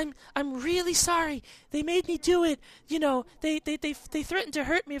God, I'm really sorry. They made me do it. You know, they threatened to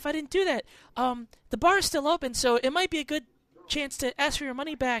hurt me if I didn't do that. The bar is still open, so it might be a good chance to ask for your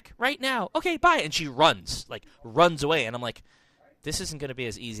money back right now. Okay, bye. And she runs away, and I'm like, this isn't going to be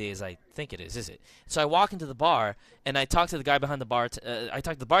as easy as I think it is it? So I walk into the bar, and I talk to the guy behind the bar. I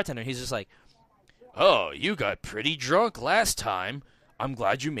talk to the bartender, and he's just like, oh, you got pretty drunk last time. I'm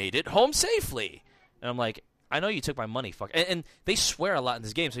glad you made it home safely. And I'm like, I know you took my money, fuck. And they swear a lot in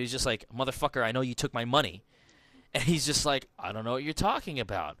this game, so he's just like, motherfucker, I know you took my money. And he's just like, I don't know what you're talking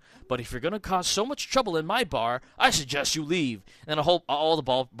about. But if you're going to cause so much trouble in my bar, I suggest you leave. And then all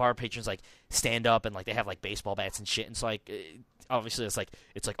the bar patrons, like, stand up, and, like, they have, like, baseball bats and shit. And so, like, obviously it's like,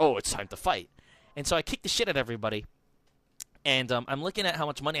 oh, it's time to fight. And so I kick the shit out of everybody. And I'm looking at how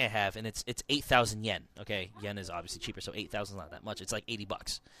much money I have, and it's 8,000 yen. Okay, yen is obviously cheaper, so 8,000 is not that much. It's like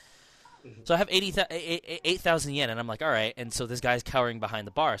 $80. So I have 8,000 yen, and I'm like, all right. And so this guy's cowering behind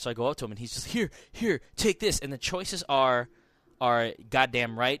the bar. So I go up to him, and he's just, here, take this. And the choices are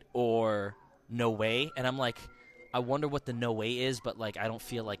goddamn right or no way. And I'm like, I wonder what the no way is, but, like, I don't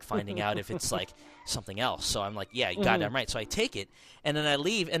feel like finding out if it's, like, something else. So I'm like, yeah, goddamn right. So I take it, and then I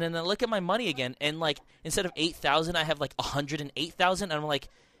leave, and then I look at my money again, and, like, instead of 8,000, I have, like, 108,000, and I'm like,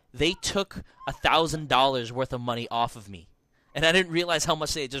 they took $1,000 worth of money off of me. And I didn't realize how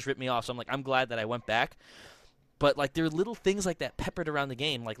much they had just ripped me off, so I'm like, I'm glad that I went back. But, like, there are little things like that peppered around the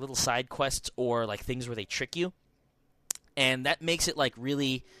game, like little side quests or, like, things where they trick you. And that makes it, like,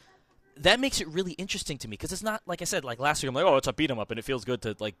 really interesting to me, because it's not, like I said, like last week, I'm like, oh, it's a beat 'em up, and it feels good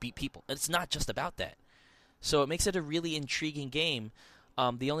to, like, beat people. It's not just about that. So it makes it a really intriguing game.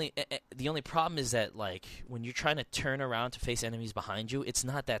 The only problem is that, like, when you're trying to turn around to face enemies behind you, it's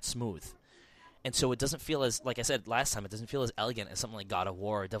not that smooth. And so it doesn't feel as, like I said last time, it doesn't feel as elegant as something like God of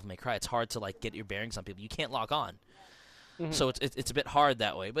War or Devil May Cry. It's hard to, like, get your bearings on people. You can't lock on. Mm-hmm. So it's a bit hard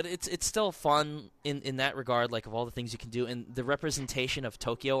that way. But it's still fun in that regard, like, of all the things you can do. And the representation of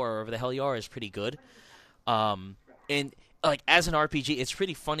Tokyo, or wherever the hell you are, is pretty good. And, like, as an RPG, it's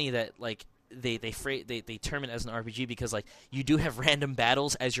pretty funny that, like, they term it as an RPG because, like, you do have random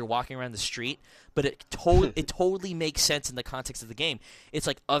battles as you're walking around the street, but it totally makes sense in the context of the game. It's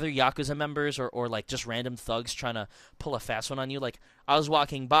like other Yakuza members or like just random thugs trying to pull a fast one on you. Like, I was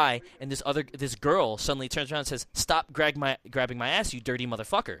walking by, and this girl suddenly turns around and says, "Stop grabbing my ass, you dirty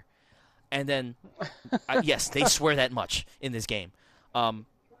motherfucker." And then yes, they swear that much in this game.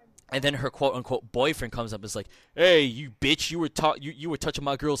 And then her quote-unquote boyfriend comes up and is like, "Hey, you bitch, you were touching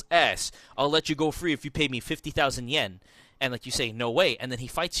my girl's ass. I'll let you go free if you pay me 50,000 yen. And, like, you say, no way, and then he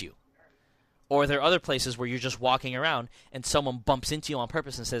fights you. Or there are other places where you're just walking around and someone bumps into you on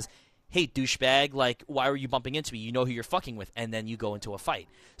purpose and says, "Hey, douchebag, like, why were you bumping into me? You know who you're fucking with." And then you go into a fight.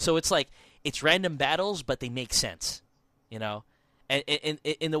 So it's like, it's random battles, but they make sense, you know? and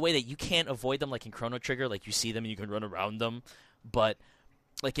in the way that you can't avoid them, like in Chrono Trigger, like you see them and you can run around them, but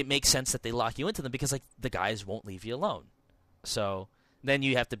like it makes sense that they lock you into them because like the guys won't leave you alone. So then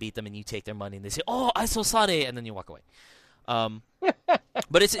you have to beat them and you take their money and they say, "Oh, I so sorry," and then you walk away.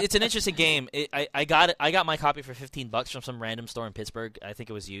 But it's an interesting game. I got my copy for $15 from some random store in Pittsburgh. I think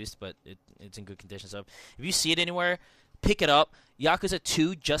it was used, but it's in good condition. So if you see it anywhere, pick it up. Yakuza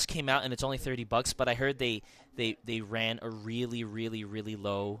 2 just came out and it's only $30, but I heard they ran a really, really, really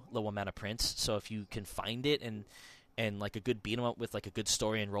low amount of prints. So if you can find it and like a good beat 'em up with like a good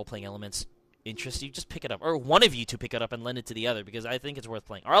story and role playing elements interest you, just pick it up. Or one of you to pick it up and lend it to the other because I think it's worth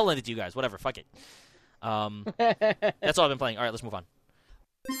playing. Or I'll lend it to you guys. Whatever. Fuck it. That's all I've been playing. All right, let's move on.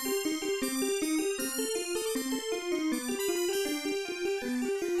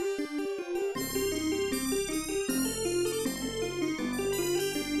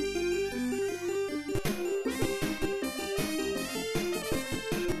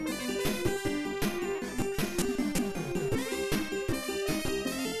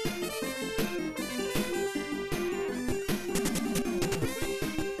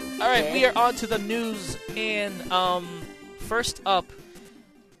 All right, we are on to the news, and first up,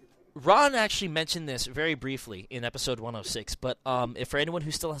 Ron actually mentioned this very briefly in episode 106, but if for anyone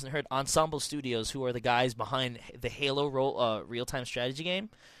who still hasn't heard, Ensemble Studios, who are the guys behind the Halo real-time strategy game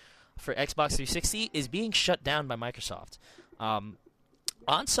for Xbox 360, is being shut down by Microsoft.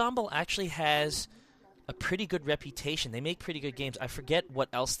 Ensemble actually has a pretty good reputation. They make pretty good games. I forget what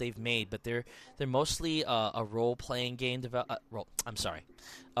else they've made, but they're mostly a role-playing game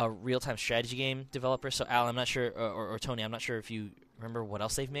a real-time strategy game developer. So Al, I'm not sure, or Tony, I'm not sure if you remember what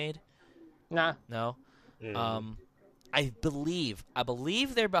else they've made. Nah. No. I believe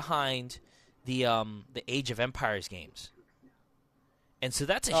they're behind the Age of Empires games. And so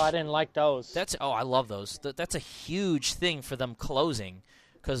that's I didn't like those. I love those. That's a huge thing for them closing.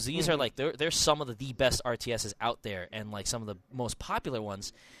 Because these are like they're some of the best RTSs out there, and like some of the most popular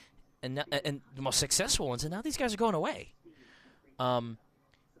ones, and the most successful ones. And now these guys are going away.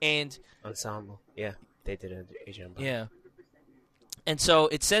 And Ensemble, yeah, they did an Asian Empire. Yeah. And so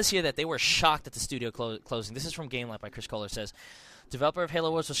it says here that they were shocked at the studio closing. This is from GameLight by Chris Kohler. It says, developer of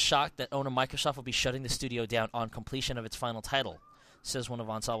Halo Wars was shocked that owner Microsoft will be shutting the studio down on completion of its final title, says one of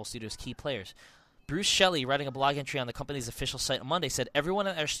Ensemble Studios' key players. Bruce Shelley, writing a blog entry on the company's official site on Monday, said, everyone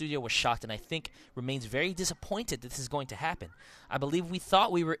at our studio was shocked and I think remains very disappointed that this is going to happen. I believe we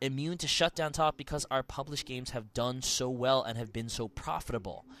thought we were immune to shutdown talk because our published games have done so well and have been so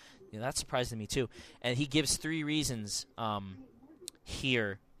profitable. That surprised me too. And he gives 3 reasons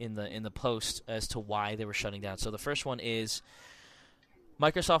here in the post as to why they were shutting down. So the first one is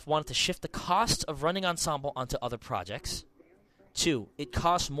Microsoft wanted to shift the cost of running Ensemble onto other projects. 2, it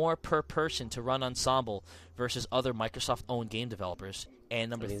costs more per person to run Ensemble versus other Microsoft-owned game developers. And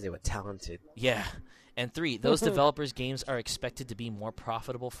number That means they were talented. Yeah. And 3, those developers' games are expected to be more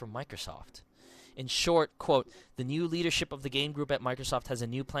profitable for Microsoft. In short, quote, the new leadership of the game group at Microsoft has a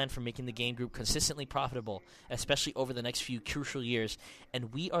new plan for making the game group consistently profitable, especially over the next few crucial years,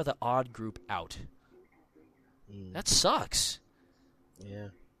 and we are the odd group out. That sucks. Yeah.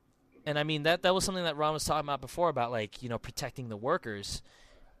 And I mean that was something that Ron was talking about before about like, protecting the workers,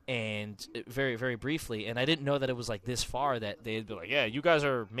 and very, very briefly, and I didn't know that it was like this far that they'd be like, yeah, you guys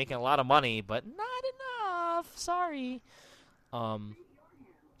are making a lot of money, but not enough. Sorry.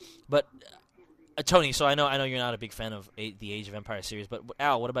 But Tony, so I know you're not a big fan of the Age of Empires series, but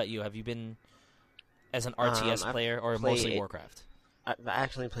Al, what about you? Have you been as an RTS player or mostly Warcraft? I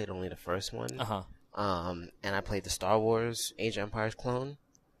actually played only the first one. Uh-huh. And I played the Star Wars Age of Empires clone,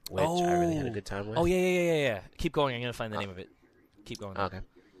 which I really had a good time with. Oh, yeah. Keep going. I'm going to find the name of it. Keep going. Okay.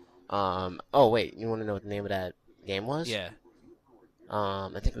 Oh, wait. You want to know what the name of that game was? Yeah. I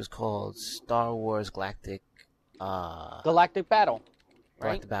think it was called Star Wars Galactic... Galactic Battle, right?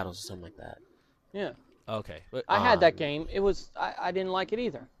 Galactic Battles or something like that. Yeah. Okay. I had that game. It was... I didn't like it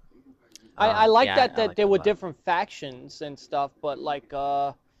either. I liked that there were different factions and stuff, but like...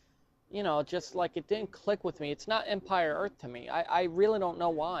 just like it didn't click with me. It's not Empire Earth to me. I really don't know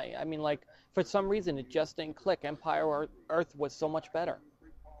why. I mean, like, for some reason, it just didn't click. Empire Earth was so much better.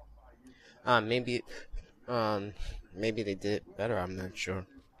 Maybe they did it better. I'm not sure,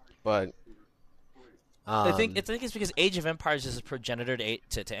 but I think it's because Age of Empires is a progenitor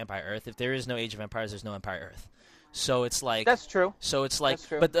to Empire Earth. If there is no Age of Empires, there's no Empire Earth. So it's like that's true. So it's like,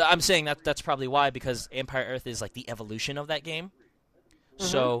 but I'm saying that's probably why, because Empire Earth is like the evolution of that game.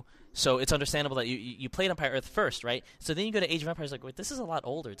 Mm-hmm. So it's understandable that you played Empire Earth first, right? So then you go to Age of Empires, like, wait, this is a lot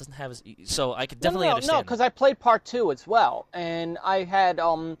older. It doesn't have as... So I could definitely understand. No, because I played Part 2 as well. And I had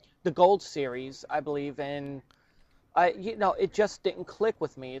the Gold Series, I believe, and It just didn't click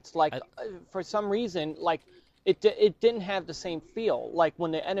with me. It's like for some reason, like it didn't have the same feel. Like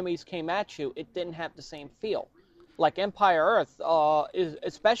when the enemies came at you, it didn't have the same feel. Like Empire Earth,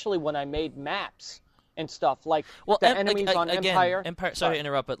 especially when I made maps and stuff. Like the enemies on Empire. Sorry to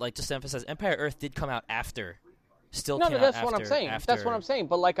interrupt, but like just to emphasize, Empire Earth did come out after. Still came out that's after, what I'm saying. After, that's what I'm saying.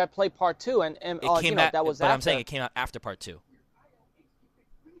 But like I played part 2, and it came out. that was but after. I'm saying it came out after part 2.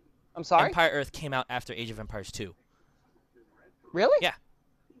 I'm sorry. Empire Earth came out after Age of Empires 2. Really? Yeah.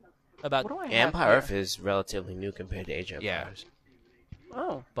 About what do I have Empire here? Earth is relatively new compared to Age of Empires.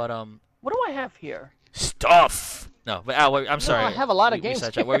 Oh. But What do I have here? stuff. No, but Al, I'm sorry. I have a lot of We games.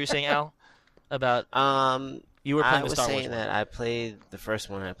 sidetracked. What were you saying, Al? About you were playing I the was Star Wars saying one. that I played the first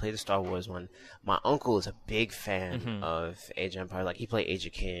one. I played the Star Wars one. My uncle is a big fan Mm-hmm. of Age of Empires. Like he played Age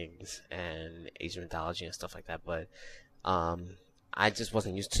of Kings and Age of Mythology and stuff like that. But I just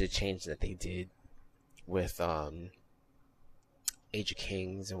wasn't used to the change that they did with Age of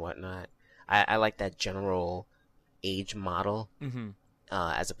Kings and whatnot. I like that general age model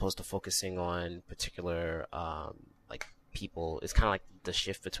as opposed to focusing on particular like people. It's kind of like the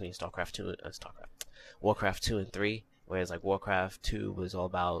shift between Warcraft 2 and 3, whereas like Warcraft 2 was all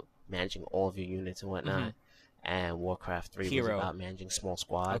about managing all of your units and whatnot, and Warcraft 3 was about managing small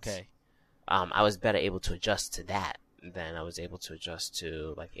squads. Okay. I was better able to adjust to that than I was able to adjust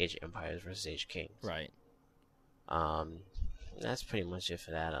to like Age of Empires versus Age of Kings. Right. That's pretty much it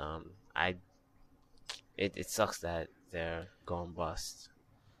for that. It sucks that they're going bust.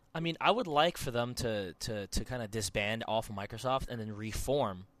 I mean, I would like for them to kind of disband off of Microsoft and then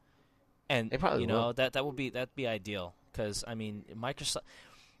reform, and They probably will. that'd be ideal, because I mean Microsoft,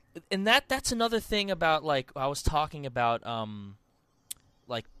 and that's another thing about, like I was talking about,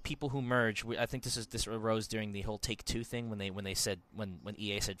 like people who merge. I think this arose during the whole Take-Two thing when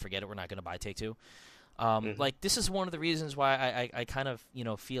EA said forget it, we're not going to buy Take-Two. Like this is one of the reasons why I kind of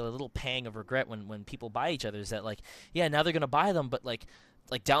feel a little pang of regret when people buy each other, is that like, yeah, now they're gonna buy them, but like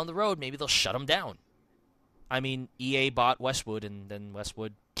down the road maybe they'll shut them down. I mean, EA bought Westwood, and then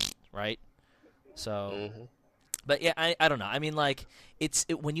Westwood, right? So, but yeah, I don't know. I mean, like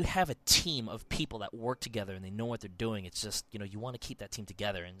when you have a team of people that work together and they know what they're doing, it's just you want to keep that team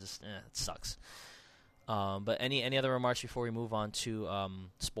together, and just it sucks. But any other remarks before we move on to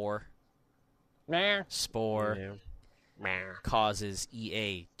Spore? Nah. Spore Yeah. causes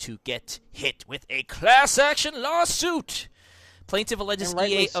EA to get hit with a class action lawsuit. Plaintiff alleges And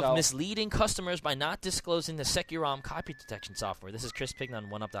rightly EA so. of misleading customers by not disclosing the Securom copy detection software. This is Chris Pignon on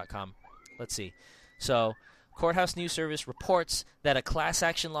OneUp.com. Let's see. So, Courthouse News Service reports that a class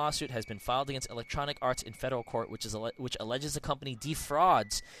action lawsuit has been filed against Electronic Arts in federal court, which alleges the company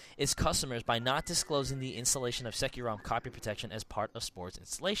defrauds its customers by not disclosing the installation of Securom copy protection as part of Spore's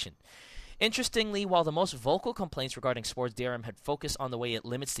installation. Interestingly, while the most vocal complaints regarding Spore's DRM had focused on the way it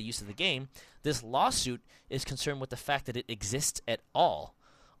limits the use of the game, this lawsuit is concerned with the fact that it exists at all.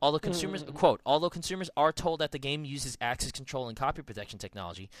 Although consumers, quote, although consumers are told that the game uses access control and copy protection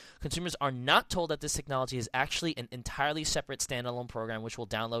technology, consumers are not told that this technology is actually an entirely separate standalone program which will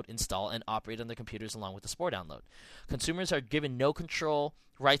download, install, and operate on their computers along with the Spore download. Consumers are given no control,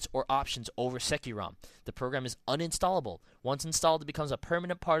 rights, or options over Securom. The program is uninstallable. Once installed, it becomes a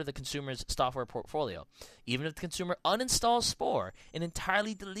permanent part of the consumer's software portfolio. Even if the consumer uninstalls Spore and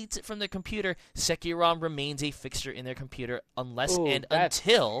entirely deletes it from their computer, Securom remains a fixture in their computer unless and that's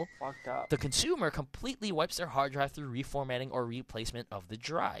until fucked up. the consumer completely wipes their hard drive through reformatting or replacement of the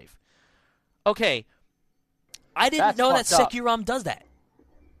drive. Okay, I didn't That's know that fucked up. Securom does that.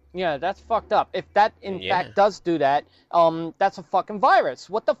 Yeah, that's fucked up. If that in Yeah. fact does do that, that's a fucking virus.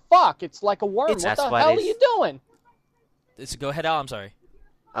 What the fuck? It's like a worm. What That's the why hell are they- you doing? Go ahead, Al. I'm sorry.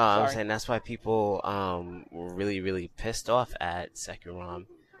 I'm Sorry. saying that's why people were really, really pissed off at Securom.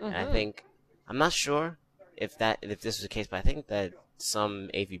 And I think, I'm not sure if this was the case, but I think that some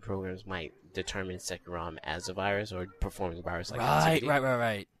AV programs might determine Securom as a virus or performing virus-like activity.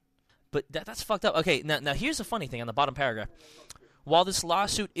 Right. But that's fucked up. Okay, now here's the funny thing on the bottom paragraph. While this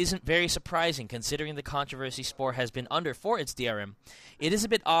lawsuit isn't very surprising considering the controversy Spore has been under for its DRM, it is a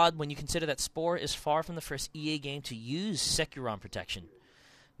bit odd when you consider that Spore is far from the first EA game to use Securom protection.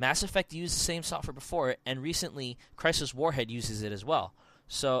 Mass Effect used the same software before it, and recently Crisis Warhead uses it as well.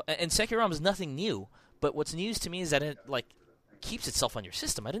 So, and Securom is nothing new, but what's news to me is that it keeps itself on your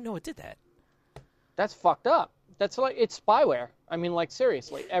system. I didn't know it did that. That's fucked up. That's like it's spyware. I mean, like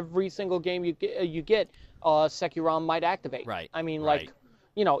seriously, every single game you get, Securom might activate. Right, I mean, right.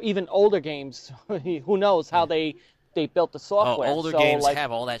 like even older games. Who knows how they built the software? Older So, games like,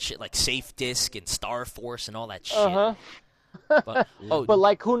 have all that shit, like Safe Disk and Star Force and all that shit. Uh-huh. But, But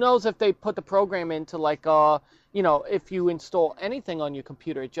like, who knows if they put the program into like if you install anything on your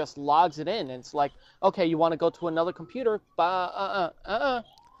computer, it just logs it in, and it's like, okay, you want to go to another computer? Now,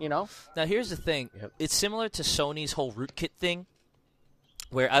 here's the thing. Yep. It's similar to Sony's whole rootkit thing,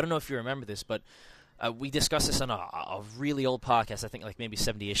 where I don't know if you remember this, but we discussed this on a really old podcast, I think like maybe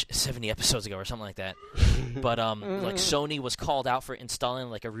 70 episodes ago or something like that. But like Sony was called out for installing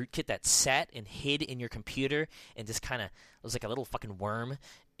like a rootkit that sat and hid in your computer and just kind of was like a little fucking worm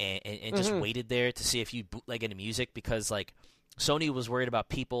and just waited there to see if you bootleg any music, because like Sony was worried about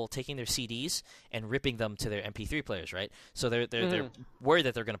people taking their CDs and ripping them to their MP3 players, right? So they're worried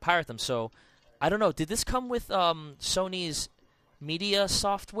that they're going to pirate them. So I don't know. Did this come with Sony's media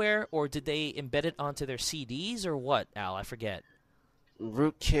software, or did they embed it onto their CDs, or what, Al? I forget.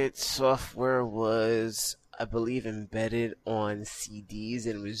 Rootkit software was, I believe, embedded on CDs,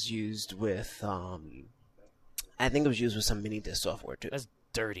 and was used with, I think it was used with some mini disc software too. That's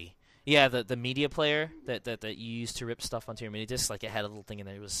dirty. Yeah, the media player that you use to rip stuff onto your mini disc, like it had a little thing in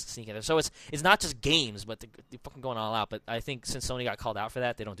there, it was sneaking there. So it's not just games, but they're fucking going all out. But I think since Sony got called out for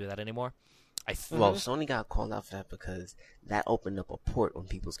that, they don't do that anymore. Well, Sony got called out for that because that opened up a port on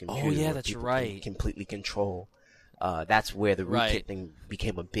people's computers. Oh yeah, where that's people right. can completely control. That's where the rootkit thing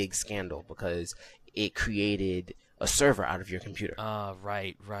became a big scandal, because it created a server out of your computer.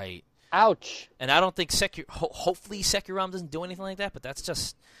 Right. Ouch. And I don't think hopefully Securom doesn't do anything like that, but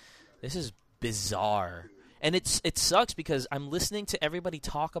this is bizarre. And it sucks because I'm listening to everybody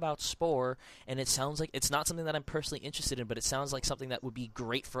talk about Spore, and it sounds like it's not something that I'm personally interested in, but it sounds like something that would be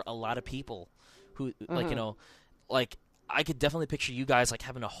great for a lot of people who, like I could definitely picture you guys like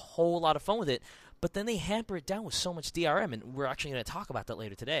having a whole lot of fun with it, but then they hamper it down with so much DRM, and we're actually going to talk about that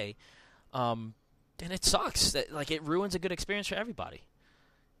later today. And it sucks. Like, it ruins a good experience for everybody,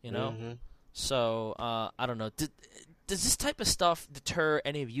 So, I don't know. Does this type of stuff deter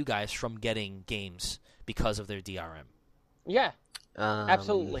any of you guys from getting games because of their DRM? Yeah,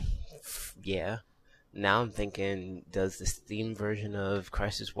 absolutely. Yeah. Now I'm thinking, does the Steam version of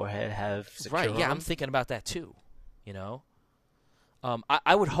Crisis Warhead have secure Right, yeah, ROM? I'm thinking about that too,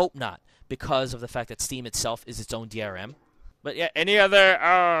 I would hope not, because of the fact that Steam itself is its own DRM. But yeah, any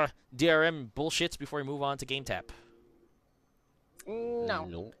other DRM bullshits before we move on to GameTap? No.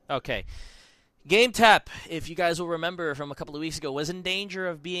 Nope. Okay. GameTap, if you guys will remember from a couple of weeks ago, was in danger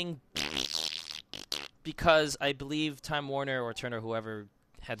of being, because I believe Time Warner or Turner, whoever,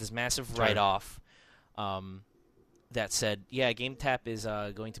 had this massive write-off that said, yeah, GameTap is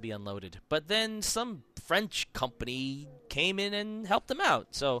going to be unloaded. But then some French company came in and helped them out.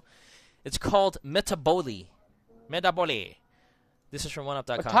 So it's called Metaboli. This is from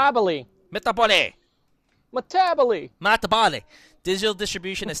OneUp.com. Metaboli. Digital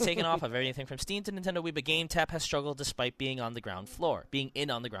distribution has taken off of everything from Steam to Nintendo Wii, but GameTap has struggled despite being on the ground floor.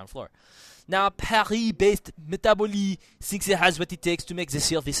 Now, Paris-based Metaboli thinks it has what it takes to make the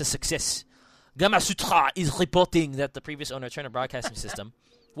service a success. Gamasutra is reporting that the previous owner, Turner Broadcasting System,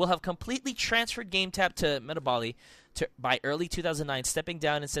 will have completely transferred GameTap to Metaboli by early 2009, stepping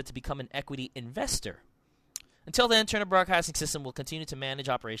down instead to become an equity investor. Until then, Turner Broadcasting System will continue to manage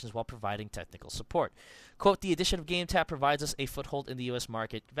operations while providing technical support. Quote, the addition of GameTap provides us a foothold in the U.S.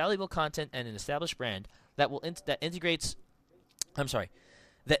 market, valuable content, and an established brand that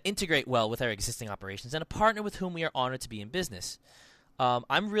integrate well with our existing operations, and a partner with whom we are honored to be in business.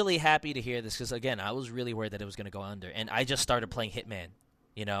 I'm really happy to hear this because, again, I was really worried that it was going to go under, and I just started playing Hitman,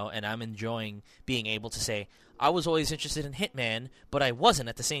 and I'm enjoying being able to say, I was always interested in Hitman, but I wasn't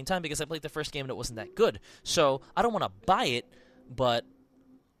at the same time because I played the first game and it wasn't that good. So I don't want to buy it, but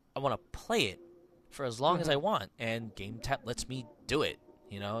I want to play it for as long as I want, and GameTap lets me do it.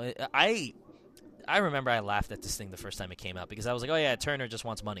 I remember I laughed at this thing the first time it came out because I was like, oh yeah, Turner just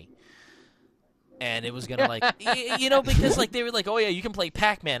wants money. And it was going to because like they were like, oh yeah, you can play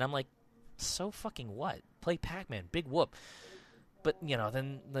Pac-Man. I'm like, so fucking what? Play Pac-Man, big whoop. But,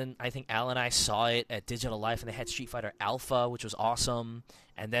 then I think Al and I saw it at Digital Life, and they had Street Fighter Alpha, which was awesome.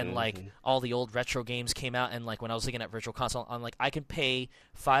 And then, all the old retro games came out, and, when I was looking at Virtual Console, I'm like, I can pay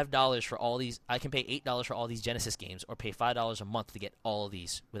 $5 for all these. I can pay $8 for all these Genesis games, or pay $5 a month to get all of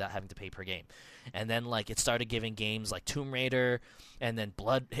these without having to pay per game. And then, it started giving games like Tomb Raider, and then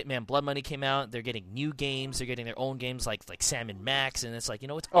Hitman Blood Money came out. They're getting new games. They're getting their own games like Sam and Max, and it's like,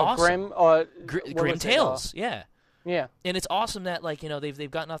 it's awesome. Grim Tales, yeah. Yeah, and it's awesome that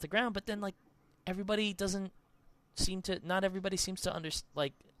they've gotten off the ground, but then not everybody seems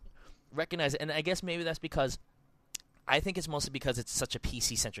to recognize it, and I guess maybe that's because I think it's mostly because it's such a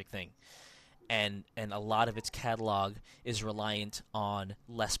PC centric thing, and a lot of its catalog is reliant on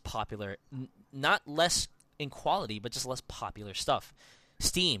less popular, not less in quality, but just less popular stuff.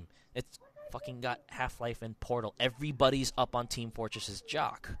 Steam, it's fucking got Half-Life and Portal. Everybody's up on Team Fortress's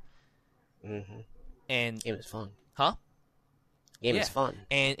jock. Mm-hmm. And Game is fun. huh? Game is fun.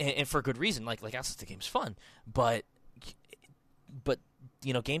 And for good reason. Like I said, the game's fun, but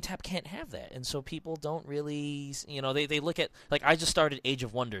GameTap can't have that, and so people don't really, they look at, like, I just started Age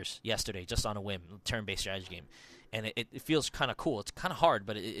of Wonders yesterday, just on a whim, turn-based strategy game, and it feels kind of cool. It's kind of hard,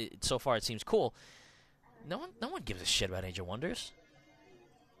 but so far it seems cool. No one gives a shit about Age of Wonders.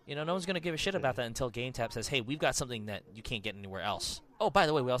 No one's gonna give a shit about that until GameTap says, "Hey, we've got something that you can't get anywhere else." Oh, by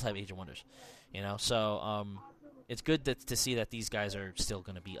the way, we also have Age of Wonders. So it's good to see that these guys are still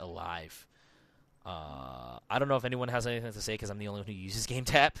gonna be alive. I don't know if anyone has anything to say because I'm the only one who uses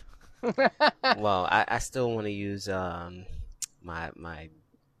GameTap. Well, I still want to use my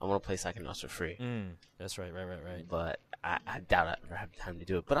I want to play Psychonauts for free. That's right. But I doubt I ever have time to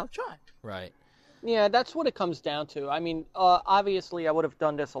do it. But I'll try. Right. Yeah, that's what it comes down to. I mean, obviously, I would have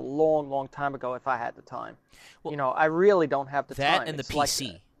done this a long, long time ago if I had the time. Well, I really don't have the time. That and the It's like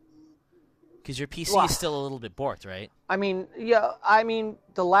PC. Because your PC is still a little bit borked, right? I mean, yeah. I mean,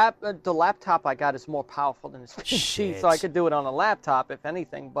 the laptop I got is more powerful than this PC, Shit. so I could do it on a laptop if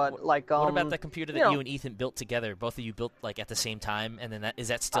anything. But what about that computer that you and Ethan built together? Both of you built like at the same time, and then is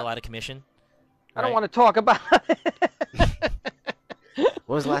that still out of commission? I don't want to talk about it.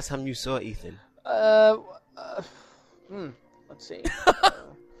 When was the last time you saw Ethan? Let's see.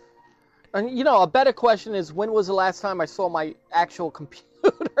 And a better question is, when was the last time I saw my actual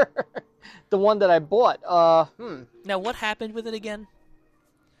computer? The one that I bought. Now, what happened with it again?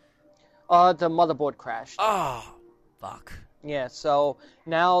 The motherboard crashed. Oh, fuck. Yeah, so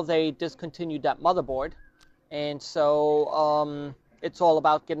now they discontinued that motherboard, and so it's all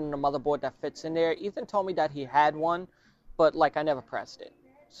about getting a motherboard that fits in there. Ethan told me that he had one, but I never pressed it.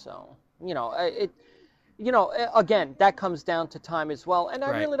 So again, that comes down to time as well, and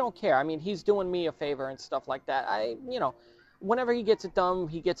I really don't care. I mean, he's doing me a favor and stuff like that. Whenever he gets it done,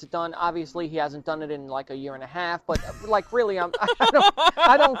 he gets it done. Obviously, he hasn't done it in a year and a half, but really, I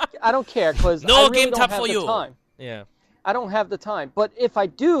don't care because no I really game don't top have for the you. time. Yeah. I don't have the time. But if I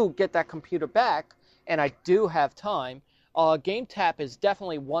do get that computer back, and I do have time, GameTap is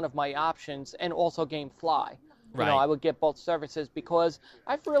definitely one of my options, and also GameFly. Right. I would get both services because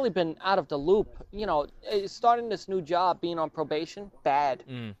I've really been out of the loop. Starting this new job, being on probation, bad.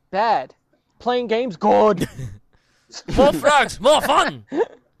 Bad. Playing games, good. More frogs, more fun.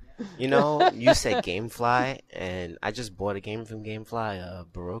 You said GameFly, and I just bought a game from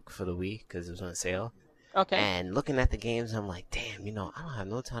GameFly, Baroque, for the Wii because it was on sale. Okay. And looking at the games, I'm like, damn, I don't have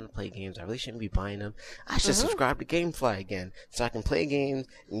no time to play games. I really shouldn't be buying them. I should subscribe to GameFly again so I can play games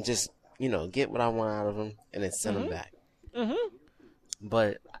and just, get what I want out of them and then send them back.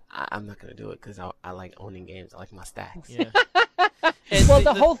 But I'm not going to do it because I like owning games. I like my stacks. Yeah. Well,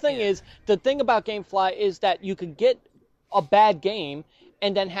 the whole thing is, the thing about GameFly is that you could get a bad game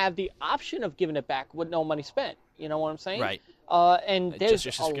and then have the option of giving it back with no money spent. You know what I'm saying? Right. And there's your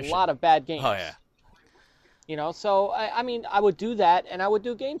a subscription. lot of bad games. Oh, yeah. So, I mean, I would do that, and I would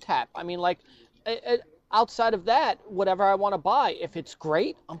do GameTap. I mean, outside of that, whatever I want to buy, if it's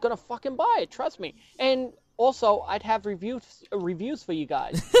great, I'm going to fucking buy it. Trust me. And also, I'd have reviews for you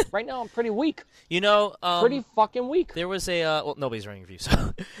guys. Right now, I'm pretty weak. Pretty fucking weak. There was nobody's running reviews.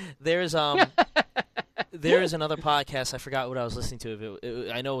 So there's there is another podcast. I forgot what I was listening to.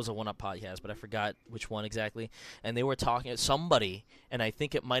 I know it was a one-up podcast, but I forgot which one exactly. And they were talking to somebody, and I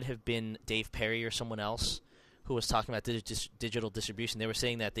think it might have been Dave Perry or someone else who was talking about digital distribution. They were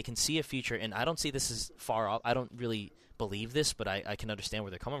saying that they can see a future, and I don't see this as far off. I don't really believe this, but I can understand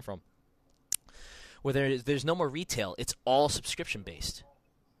where they're coming from. Where there's no more retail. It's all subscription-based.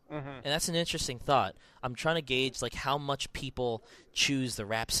 And that's an interesting thought. I'm trying to gauge how much people choose the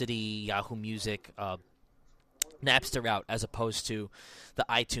Rhapsody, Yahoo Music, Napster route as opposed to the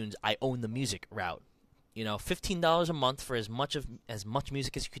iTunes I own the music route. $15 a month for as much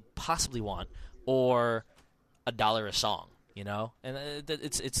music as you could possibly want, or $1 a song. And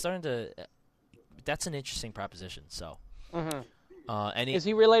it's starting to. That's an interesting proposition. So, is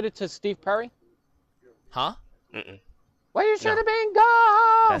he related to Steve Perry? Huh? Mm-mm. Well, you should have been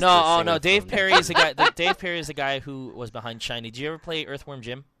gone. No. Dave Perry is the guy. Dave Perry is the guy who was behind Shiny. Did you ever play Earthworm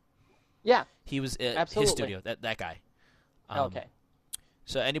Jim? Yeah. He was absolutely. His studio. That guy. Okay.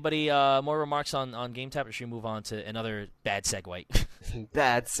 So, anybody more remarks on GameTap, or should we move on to another bad segue?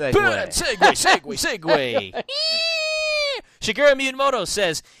 Bad segue. Bad segue. Shigeru Miyamoto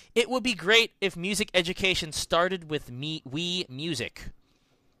says, it would be great if music education started with Wii Music.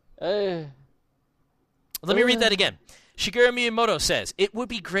 Let me read that again. Shigeru Miyamoto says, it would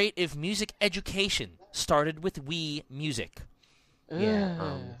be great if music education started with Wii Music.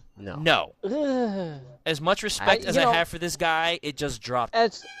 Yeah. No. No. Ugh. As much respect as I have for this guy, it just dropped.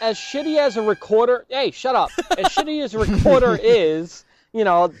 As shitty as a recorder. Hey, shut up. As shitty as a recorder is,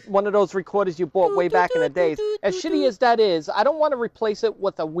 one of those recorders you bought way back in the days. As shitty as that is, I don't want to replace it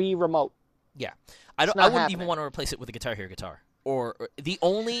with a Wii remote. Yeah, I wouldn't even want to replace it with a Guitar Hero guitar. Or the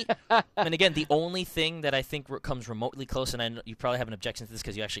only, and again, the only thing that I think comes remotely close, and I know you probably have an objection to this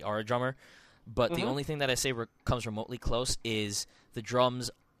because you actually are a drummer, but the only thing that I say comes remotely close is the drums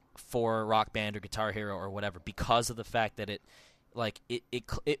for Rock Band or Guitar Hero or whatever, because of the fact that it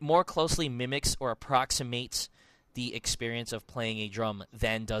more closely mimics or approximates the experience of playing a drum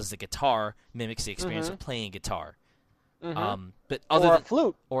than does the guitar mimics the experience of playing a guitar. But or a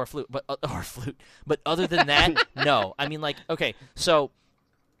flute. But other than that, no. I mean, okay, so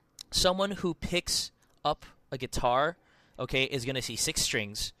someone who picks up a guitar, okay, is going to see 6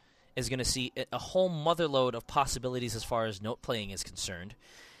 strings, is going to see a whole motherload of possibilities as far as note playing is concerned,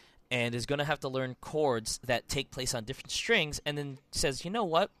 and is going to have to learn chords that take place on different strings, and then says, you know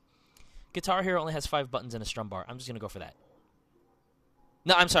what? Guitar Hero only has 5 buttons and a strum bar. I'm just going to go for that.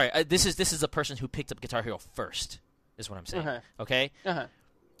 No, I'm sorry. This is the person who picked up Guitar Hero first, is what I'm saying. Okay?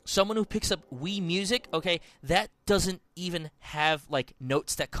 Someone who picks up Wii Music, okay, that doesn't even have,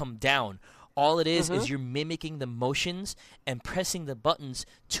 notes that come down. All it is you're mimicking the motions and pressing the buttons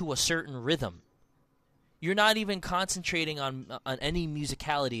to a certain rhythm. You're not even concentrating on any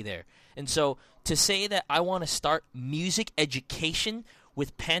musicality there. And so to say that I want to start music education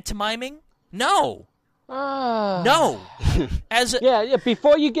with pantomiming, no. No.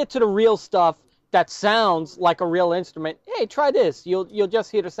 Before you get to the real stuff that sounds like a real instrument, hey, try this. You'll just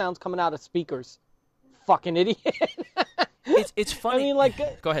hear the sounds coming out of speakers. Fucking idiot. It's funny. I mean,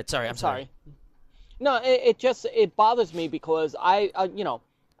 go ahead. Sorry, I'm sorry. No, it bothers me because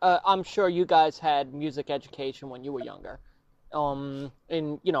I'm sure you guys had music education when you were younger,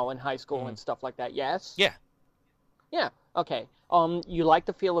 in high school and stuff like that. Yes. Yeah. Yeah. Okay. You like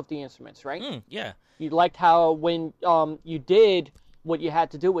the feel of the instruments, right? Yeah. You liked how when you did what you had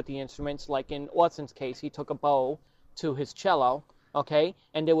to do with the instruments, like in Ortson's case, he took a bow to his cello, okay,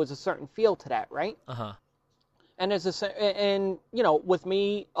 and there was a certain feel to that, right? And with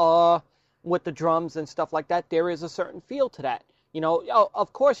me, with the drums and stuff like that, there is a certain feel to that.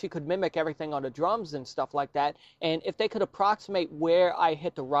 Of course you could mimic everything on the drums and stuff like that, and if they could approximate where I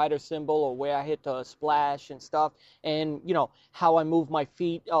hit the rider cymbal or where I hit the splash and stuff, and, how I move my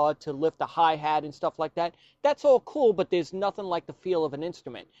feet to lift the hi-hat and stuff like that, that's all cool, but there's nothing like the feel of an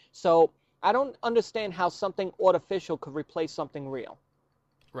instrument. So I don't understand how something artificial could replace something real.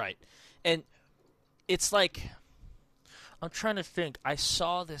 Right. And it's like, I'm trying to think, I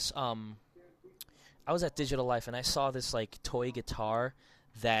saw this, I was at Digital Life and I saw this toy guitar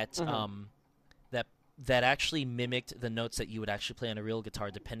that that actually mimicked the notes that you would actually play on a real guitar,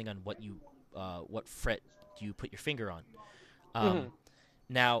 depending on what fret you put your finger on.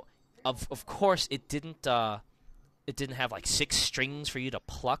 Now, of course, it didn't have 6 strings for you to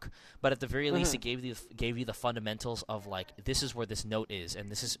pluck, but at the very least, it gave you the fundamentals of this is where this note is, and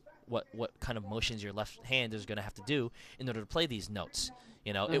this is what kind of motions your left hand is going to have to do in order to play these notes.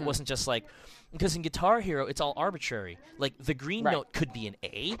 It wasn't just because in Guitar Hero, it's all arbitrary. The green note could be an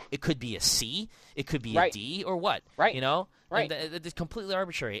A, it could be a C, it could be a D, or what. Right. And it's completely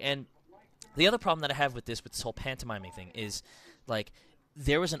arbitrary. And the other problem that I have with this whole pantomiming thing is,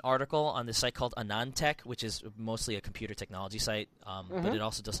 there was an article on this site called AnandTech, which is mostly a computer technology site, but it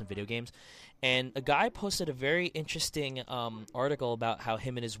also does some video games. And a guy posted a very interesting article about how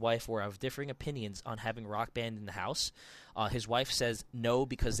him and his wife were of differing opinions on having Rock Band in the house. His wife says no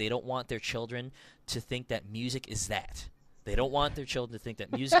because they don't want their children to think that music is that. They don't want their children to think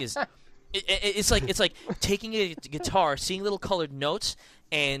that music is... It's like taking a guitar, seeing little colored notes,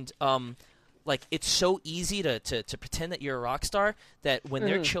 and... it's so easy to pretend that you're a rock star that when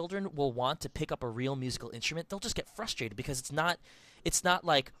their children will want to pick up a real musical instrument, they'll just get frustrated because it's not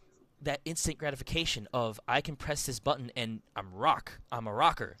like that instant gratification of I can press this button and I'm a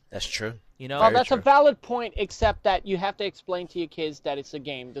rocker. That's true. Well, that's a valid point, except that you have to explain to your kids that it's a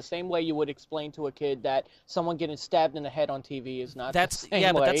game. The same way you would explain to a kid that someone getting stabbed in the head on TV is not the same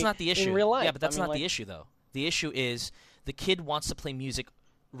way but that's not the issue. In real life. Yeah, but that's not the issue, though. The issue is the kid wants to play music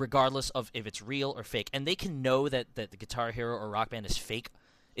regardless of if it's real or fake. And they can know that the Guitar Hero or Rock Band is fake.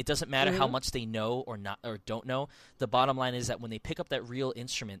 It doesn't matter how much they know or not or don't know. The bottom line is that when they pick up that real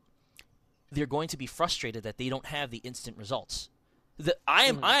instrument, they're going to be frustrated that they don't have the instant results. I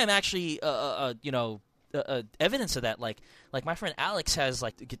am actually evidence of that. Like my friend Alex has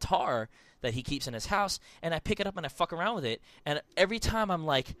like a guitar that he keeps in his house, and I pick it up and I fuck around with it, and every time I'm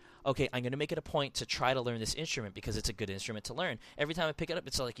like, okay, I'm going to make it a point to try to learn this instrument because it's a good instrument to learn. Every time I pick it up,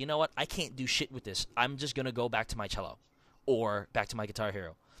 it's like, you know what? I can't do shit with this. I'm just going to go back to my cello or back to my Guitar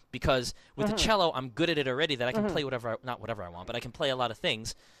Hero. Because with the cello, I'm good at it already that I can play not whatever I want, but I can play a lot of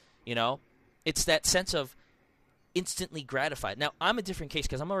things, you know? It's that sense of instantly gratified. Now, I'm a different case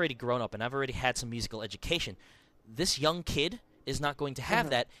because I'm already grown up and I've already had some musical education. This young kid is not going to have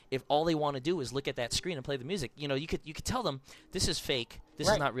that if all they want to do is look at that screen and play the music. You know, you could tell them, this is fake, this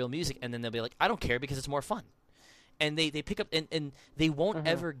is not real music, and then they'll be like, I don't care because it's more fun. And they pick up, and they won't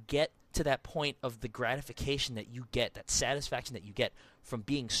ever get to that point of the gratification that you get, that satisfaction that you get from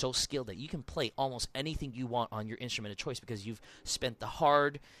being so skilled that you can play almost anything you want on your instrument of choice because you've spent the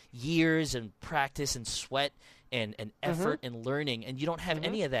hard years and practice and sweat and effort and learning, and you don't have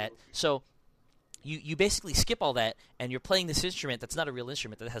any of that. So you basically skip all that, and you're playing this instrument that's not a real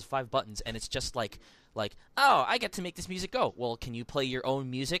instrument that has 5 buttons, and it's just like, oh, I get to make this music go. Well, can you play your own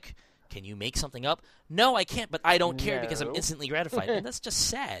music? Can you make something up? No, I can't, but I don't care because I'm instantly gratified. And that's just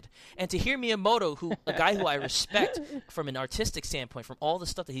sad. And to hear Miyamoto, a guy who I respect from an artistic standpoint, from all the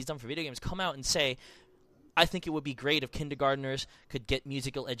stuff that he's done for video games, come out and say, I think it would be great if kindergartners could get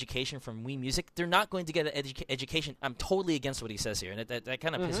musical education from Wii Music. They're not going to get an education. I'm totally against what he says here, and that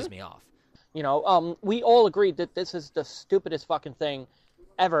kind of pisses me off. You know, we all agreed that this is the stupidest fucking thing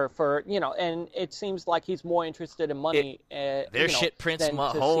ever for, you know, and it seems like he's more interested in money. Their shit prints a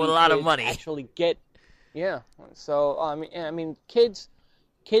whole lot of money. Actually get, So, I mean, kids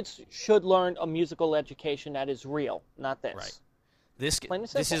should learn a musical education that is real, not this. Right.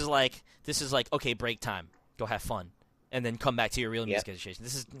 This is like, okay, break time. Go have fun. And then come back to your real music education.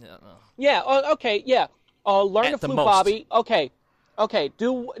 This is... okay, yeah. Learn the flute, Bobby. Okay,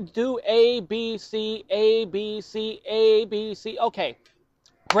 do A, B, C, A, B, C, A, B, C. Okay.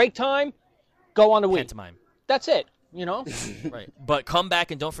 Break time, go on the Wii. Pantomime. That's it, you know? Right. But come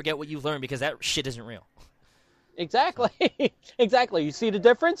back and don't forget what you've learned because that shit isn't real. Exactly. Exactly. You see the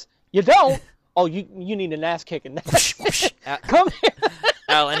difference? You don't. Oh, you need an ass kicking. Come here.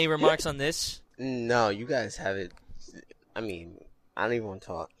 Al, any remarks on this? No, you guys have it. I mean, I don't even want to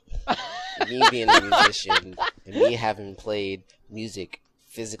talk. Me being a musician and me having played music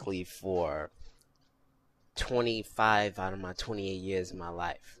physically for 25 out of my 28 years of my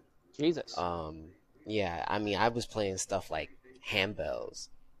life. Jesus. Yeah, I mean, I was playing stuff like handbells,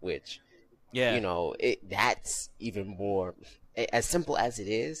 which, you know, that's even more, as simple as it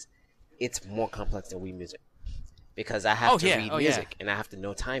is, it's more complex than Wii Music. Because I have to read music, and I have to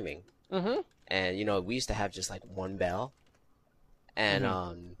know timing. And, you know, we used to have just like one bell.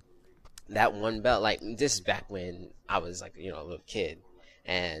 And, that one bell, like, this is back when I was like, you know, a little kid.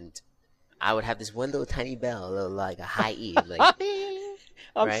 And I would have this one little tiny bell, like a high E, like.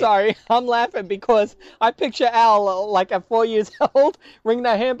 I'm sorry, I'm laughing because I picture Al like at 4 years old, ringing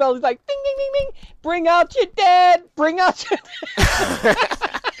that handbell. He's like, ding, ding, ding, ding, bring out your dad, bring out your dad.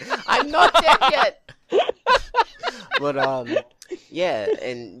 I'm not dead yet. But yeah,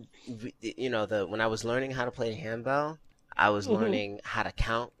 and you know, when I was learning how to play handbell, I was learning how to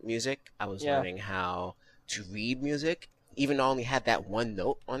count music. I was learning how to read music. Even though I only had that one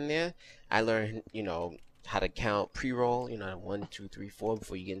note on there, I learned, you know, how to count pre-roll, you know, 1, 2, 3, 4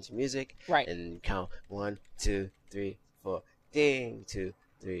 before you get into music. Right. And count 1, 2, 3, 4, ding, 2,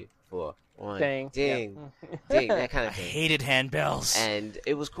 3, 4, 1, ding, ding, ding, that kind of thing. I hated handbells. And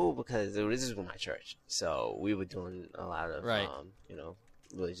it was cool because this is with my church. So we were doing a lot of, you know,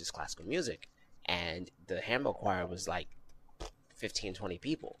 religious classical music. And the handbell choir was like 15, 20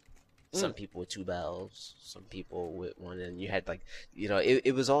 people. Some people with 2 bells, some people with 1, and you had like, you know,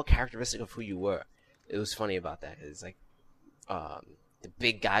 it was all characteristic of who you were. It was funny about that. It's like, the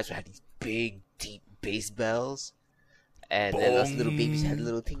big guys would have these big, deep bass bells, and then us little babies had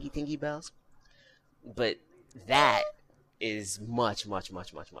little tinky bells. But that is much, much,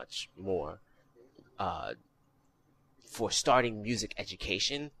 much, much, much more, for starting music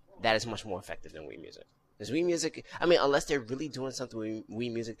education. That is much more effective than Wii Music. Because Wii Music, I mean, unless they're really doing something with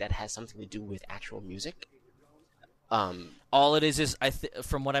Wii Music that has something to do with actual music. All it is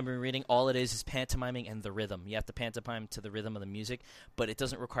from what I've been reading, all it is pantomiming and the rhythm. You have to pantomime to the rhythm of the music, but it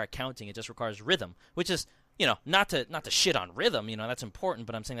doesn't require counting. It just requires rhythm, which is, you know, not to shit on rhythm. You know, that's important,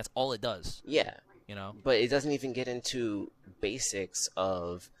 but I'm saying that's all it does. Yeah. You know, but it doesn't even get into basics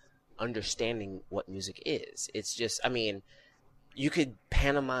of understanding what music is. It's just, I mean, you could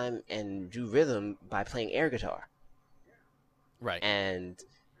pantomime and do rhythm by playing air guitar. Right. And,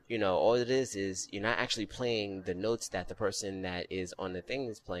 all it is you're not actually playing the notes that the person that is on the thing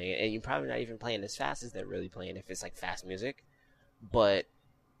is playing, and you're probably not even playing as fast as they're really playing if it's like fast music. But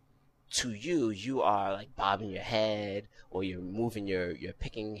to you are like bobbing your head, or you're moving your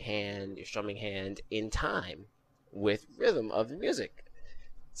picking hand, your strumming hand in time with rhythm of the music.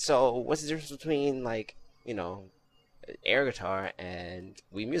 So what's the difference between like, air guitar and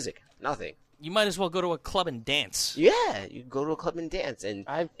Wii Music? Nothing. You might as well go to a club and dance. Yeah, you go to a club and dance, and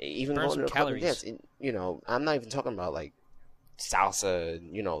even burn going some to a club and calories. dance. And, I'm not even talking about like salsa,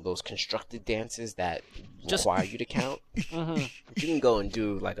 those constructed dances that require you to count. Mhm. You can go and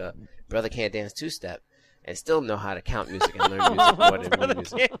do like a Brother Can't Dance 2-step and still know how to count music and learn music more than Wii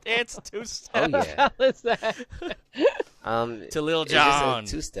music. Can't dance Oh two-step. yeah, What's that? To Lil it's Jon.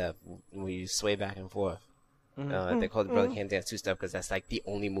 just a 2-step when you sway back and forth. Mm-hmm. They call it the Brother Can't Dance 2-step because that's like the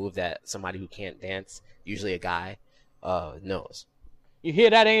only move that somebody who can't dance, usually a guy, knows. You hear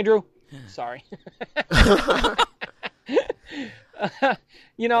that, Andrew? Sorry. I've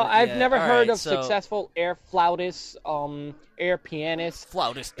yeah, never all heard right, of so- successful air flautists, air pianists,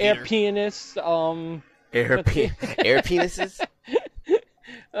 Flautist air theater. pianists, Air penises?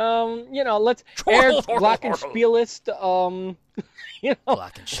 let's air glockenspielist,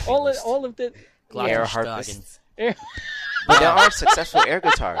 Glockenspielist. all of the Air Glockenstagen. harpists. air, But there are successful air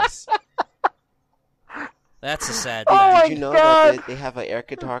guitarists. That's a sad Oh fact. my Did you know God. that they have an air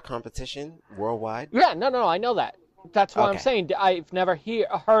guitar competition worldwide? yeah, no, I know that. That's what I'm Okay. saying. I've never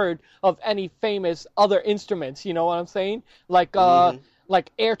heard of any famous other instruments. You know what I'm saying? Like like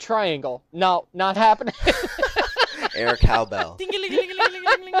air triangle. No, not happening. Air cowbell.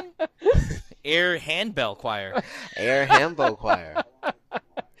 Air handbell choir. Air hambo choir.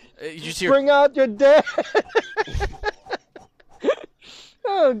 You just hear, Bring out your dead.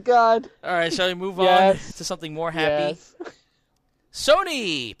 Oh God. all right, shall we move Yes. on to something more happy? Yes.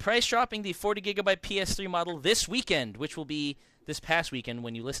 Sony price dropping the 40GB PS3 model this weekend, which will be this past weekend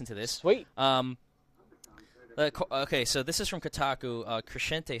when you listen to this. Sweet. Okay, so this is from Kotaku.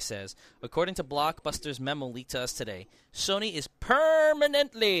 Crescente says, according to Blockbuster's memo leaked to us today, Sony is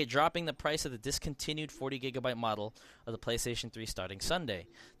permanently dropping the price of the discontinued 40GB model of the PlayStation 3 starting Sunday.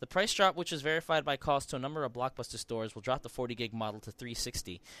 The price drop, which was verified by calls to a number of Blockbuster stores, will drop the 40GB model to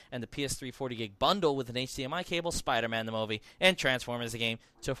 $360 and the PS3 40GB bundle with an HDMI cable, Spider-Man the movie, and Transformers the game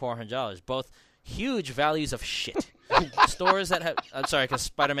to $400. Both huge values of shit. Stores that have... I'm sorry, because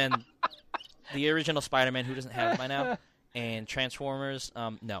Spider-Man... The original Spider-Man, who doesn't have it by now, and Transformers,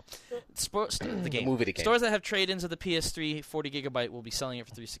 no. The game. movie, the game. Stores that have trade-ins of the PS3 40GB will be selling it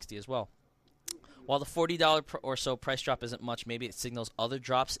for $360 as well. While the $40 or so price drop isn't much, maybe it signals other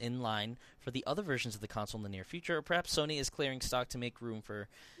drops in line for the other versions of the console in the near future, or perhaps Sony is clearing stock to make room for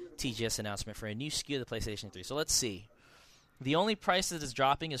TGS announcement for a new SKU of the PlayStation 3. So let's see. The only price that is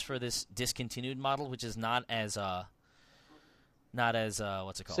dropping is for this discontinued model, which is not as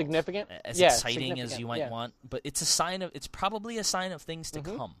what's it called? Significant? As Yeah, exciting as significant, you might yeah. want, but it's probably a sign of things to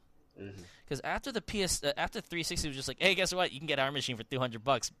come. Because after the after 360 was just like, hey, guess what? You can get our machine for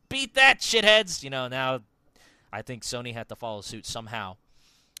 $200. Beat that, shitheads! Now I think Sony had to follow suit somehow.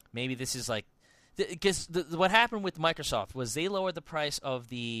 Maybe this is like, because what happened with Microsoft was they lowered the price of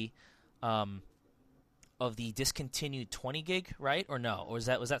the discontinued 20 gig, right? Or no? Or was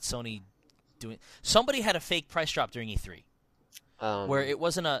that Sony doing? Somebody had a fake price drop during E3. Where it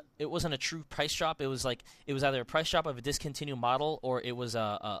wasn't a true price drop. It was either a price drop of a discontinued model, or it was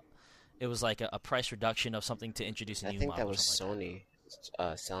like a price reduction of something to introduce a new model. I think that was or something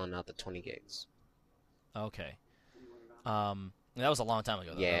Sony selling out the 20 gigs. like that. Okay. That was a long time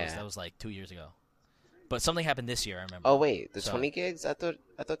ago, though. Yeah. That was like 2 years ago. But something happened this year, I remember. Oh wait, the So- 20 gigs? I thought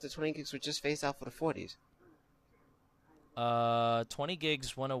the 20 gigs were just phased out for the 40s. 20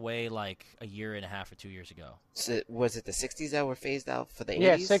 gigs went away like a year and a half or 2 years ago. So was it the 60s that were phased out for the 80s?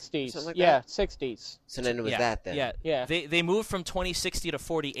 Yeah, Something 60s. like Yeah, that? 60s. So then it was yeah, that then. Yeah, Yeah. They moved from 2060 to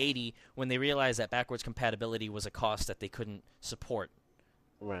 4080 when they realized that backwards compatibility was a cost that they couldn't support.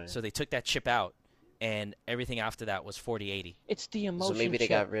 Right. So they took that chip out, and everything after that was 4080. It's the emotion So maybe they chip.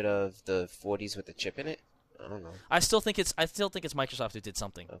 got rid of the 40s with the chip in it? I don't know. I still think it's Microsoft who did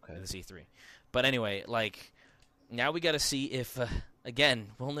something Okay. with the C3. But anyway, like now we got to see if again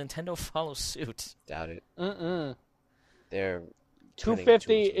will Nintendo follow suit. Doubt it. Mm-mm. They're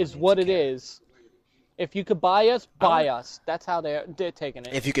 250 is what it is. If you could buy us, buy us. That's how they're taking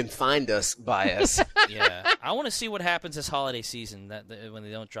it. If you can find us, buy us. Yeah, I want to see what happens this holiday season when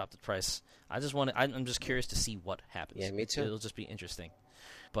they don't drop the price. I'm just curious to see what happens. Yeah, me too. It'll just be interesting.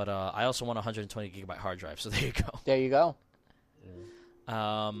 But I also want a 120 gigabyte hard drive, so there you go. There you go.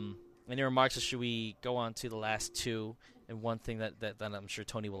 Any remarks, or should we go on to the last two? and one thing that I'm sure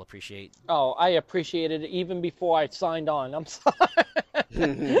Tony will appreciate. Oh, I appreciated it even before I signed on. I'm sorry.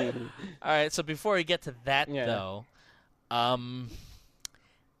 All right, so before we get to that, Yeah. though,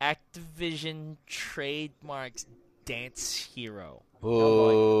 Activision trademarks Dance Hero.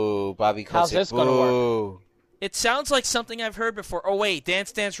 Boo, Bobby Kotick. How's this gonna work? Boo. It sounds like something I've heard before. Oh, wait,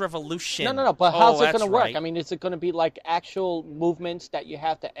 Dance Dance Revolution. No. But how's it that's going to work? right. I mean, is it going to be like actual movements that you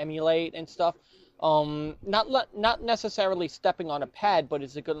have to emulate and stuff? Not necessarily stepping on a pad, but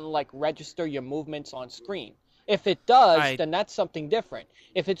is it going to like register your movements on screen? If it does, then that's something different.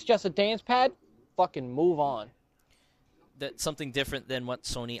 If it's just a dance pad, fucking move on. That's something different than what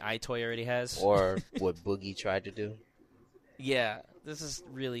Sony iToy already has. Or what Boogie tried to do. Yeah, this is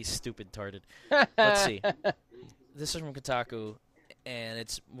really stupid tarded. Let's see. This is from Kotaku, and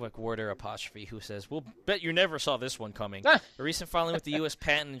it's Warder apostrophe who says, "We'll bet you never saw this one coming." A recent filing with the U.S.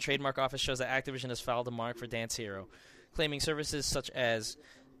 Patent and Trademark Office shows that Activision has filed a mark for Dance Hero, claiming services such as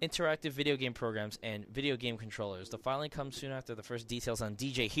interactive video game programs and video game controllers. The filing comes soon after the first details on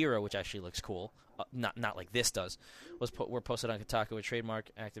DJ Hero, which actually looks cool, not like this does, were posted on Kotaku with trademark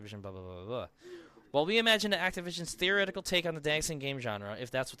Activision, blah, blah, blah, blah. While we imagine that Activision's theoretical take on the dancing game genre,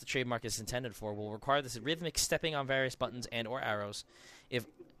 if that's what the trademark is intended for, will require this rhythmic stepping on various buttons and or arrows. If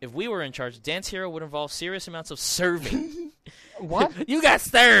we were in charge, Dance Hero would involve serious amounts of serving. What? You got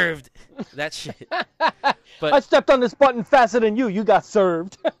served! That shit. But I stepped on this button faster than you. You got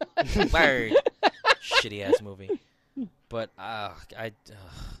served. Word. Shitty-ass movie. But,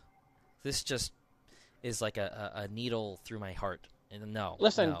 this just is like a needle through my heart. And no,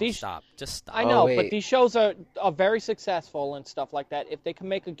 stop. Just stop. I know, wait. but these shows are very successful and stuff like that. If they can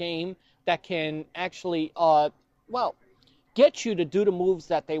make a game that can actually, get you to do the moves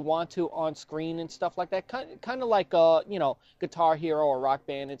that they want to on screen and stuff like that, kind of like, Guitar Hero or Rock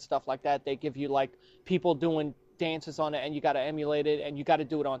Band and stuff like that. They give you, like, people doing dances on it, and you got to emulate it, and you got to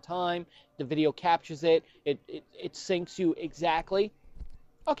do it on time. The video captures it. It syncs you exactly.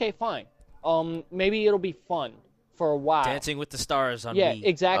 Okay, fine. Maybe it'll be fun for a while. Dancing with the Stars on Yeah, Wii.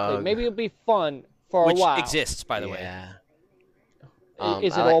 exactly. Maybe it'll be fun for Which a while. exists, by the way. Yeah.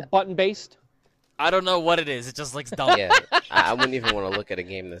 Is it all button-based? I don't know what it is. It just looks dumb. Yeah. I wouldn't even want to look at a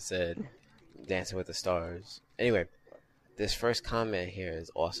game that said Dancing with the Stars. Anyway, this first comment here is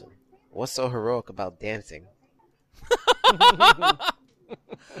awesome. What's so heroic about dancing?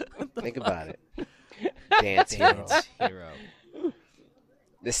 Think about it. Dance Hero.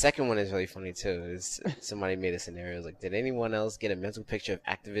 The second one is really funny too. Somebody made a scenario. It's like, did anyone else get a mental picture of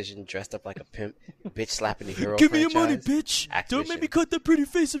Activision dressed up like a pimp, bitch slapping the Hero Give franchise? me your money, bitch. Don't make me cut that pretty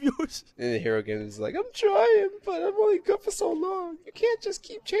face of yours. And the Hero game is like, I'm trying, but I'm only good for so long. You can't just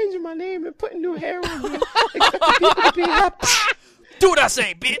keep changing my name and putting new hair on me. Expect people to be happy. Do what I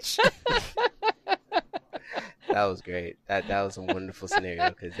say, bitch. That was great. That was a wonderful scenario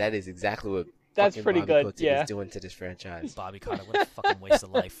because that is exactly what That's fucking pretty Bobby good, Kotick yeah. is doing to this franchise. Bobby Kotick, what a fucking waste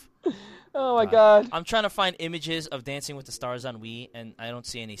of life. Oh my god. I'm trying to find images of Dancing with the Stars on Wii, and I don't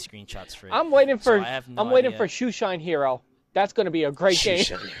see any screenshots for it. I'm waiting So for I have no I'm waiting idea. for Shoeshine Hero. That's going to be a great game.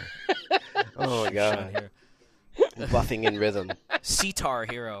 Oh my Sean god. here. Buffing in rhythm. Sitar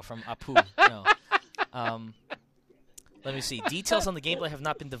Hero from Apu. No. Let me see. Details on the gameplay have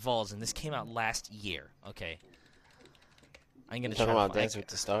not been divulged, and this came out last year. Okay. I'm gonna Talking try about to Dance with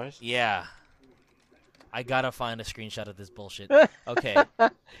the Stars? Yeah. I gotta find a screenshot of this bullshit. Okay.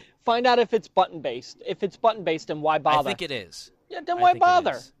 Find out if it's button based. If it's button based, then why bother? I think it is. Yeah, then I why think it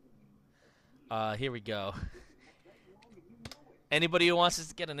bother? is. Here we go. Anybody who wants us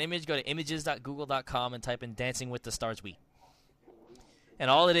to get an image, go to images.google.com and type in Dancing with the Stars Wii. And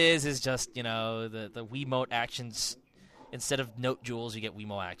all it is just, the Wiimote actions. Instead of note jewels, you get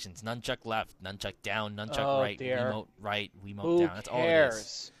Wiimote actions. Nunchuck left, nunchuck down, nunchuck right, dear. Wiimote right, Wiimote Who down. That's all it is.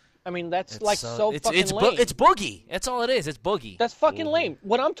 cares? I mean, that's It's like so so it's, fucking it's lame. It's boogie. That's all it is. It's boogie. That's fucking lame.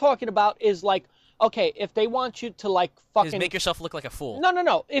 What I'm talking about is like, okay, if they want you to like Is fucking make yourself look like a fool.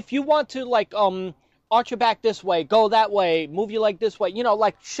 No. If you want to like arch your back this way, go that way, move your leg this way,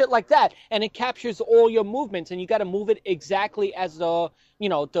 like shit like that, and it captures all your movements, and you got to move it exactly as the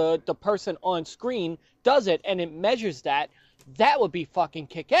person on screen does it, and it measures that. That would be fucking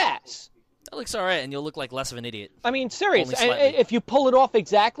kick-ass. That looks all right, and you'll look like less of an idiot. I mean, serious. Only slightly. If you pull it off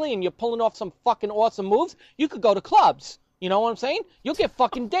exactly and you're pulling off some fucking awesome moves, you could go to clubs. You know what I'm saying? You'll get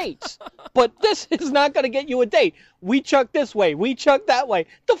fucking dates. But this is not going to get you a date. We chuck this way. We chuck that way.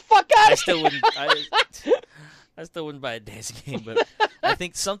 The fuck out I of still here. wouldn't. I still wouldn't buy a dancing game, but I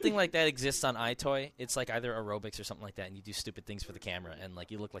think something like that exists on iToy. It's like either aerobics or something like that, and you do stupid things for the camera, and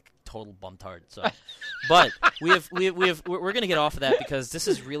like you look like a total bumtard. So, but we're gonna get off of that because this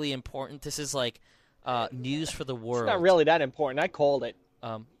is really important. This is like news for the world. It's not really that important. I called it.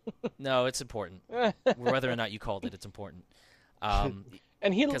 No, it's important. Whether or not you called it, it's important. And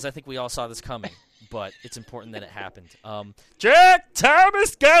because I think we all saw this coming, but it's important that it happened. Jack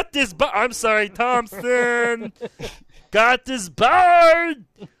Thomas got this. I'm sorry, Thompson got this barred.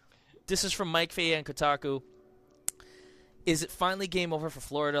 This is from Mike Fahey and Kotaku. Is it finally game over for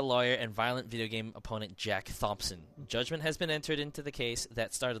Florida lawyer and violent video game opponent Jack Thompson? Judgment has been entered into the case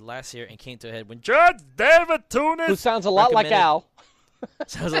that started last year and came to a head when Judge David Tunis, who sounds a lot like Al.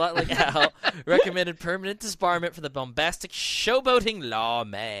 Sounds a lot like Al. Recommended permanent disbarment for the bombastic showboating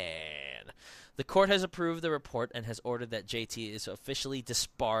lawman. The court has approved the report and has ordered that JT is officially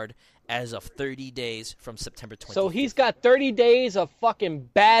disbarred as of 30 days from September 20th. So he's got 30 days of fucking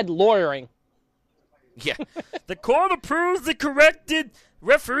bad lawyering. Yeah. The court approves the corrected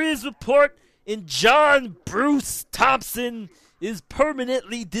referee's report, and John Bruce Thompson is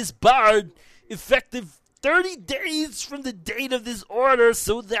permanently disbarred, effective 30 days from the date of this order,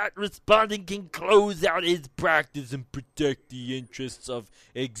 so that respondent can close out his practice and protect the interests of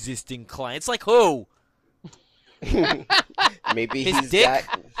existing clients. Like who? Maybe His he's dick?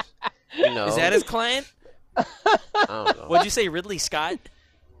 got, you know. Is that his client? I don't know. What'd you say, Ridley Scott?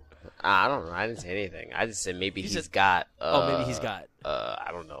 I don't know. I didn't say anything. I just said maybe You he's said- got. maybe he's got. I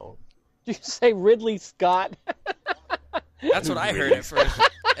don't know. Did you say Ridley Scott? That's what I heard at first.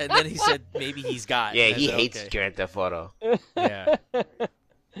 And then he said maybe he's got. Yeah, And I he said, hates okay. Grand Theft Auto. Yeah.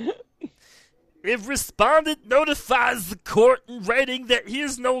 If respondent notifies the court in writing that he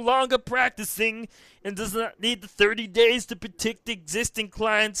is no longer practicing and does not need the 30 days to protect existing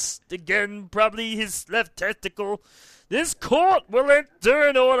clients, again, probably his left testicle, this court will enter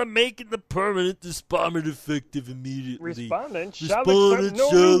an order making the permanent disbarment effective immediately. Respondent Respondent shall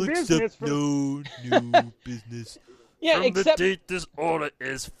shall accept accept no no new business Yeah, from except the date this order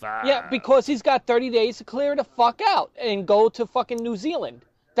is filed. yeah, because he's got 30 days to clear the fuck out and go to fucking New Zealand.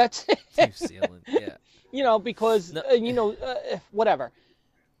 That's it. New Zealand, yeah. You know, because No. whatever.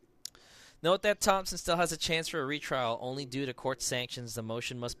 Note that Thompson still has a chance for a retrial only due to court sanctions. The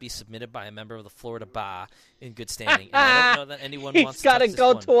motion must be submitted by a member of the Florida Bar in good standing. And I don't know that anyone wants He's to got to touch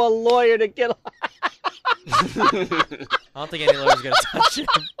go this to one. a lawyer to get. I don't think any lawyer's going to touch him.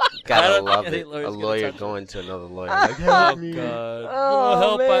 I Gotta don't love think any it. lawyer's A gonna lawyer touch going to another lawyer. him. Oh, God. Oh,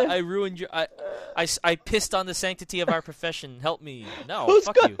 help. man. I ruined your... I pissed on the sanctity of our profession. Help me. No, Who's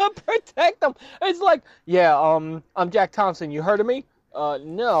fuck gonna you. protect them? It's like, yeah, I'm Jack Thompson. You heard of me?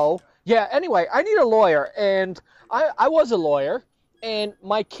 No. Yeah. Anyway, I need a lawyer, and I was a lawyer, and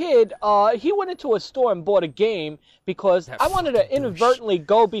my kid, he went into a store and bought a game because That I wanted to fucking douche. inadvertently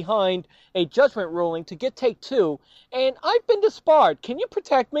go behind a judgment ruling to get Take-Two, and I've been disbarred. Can you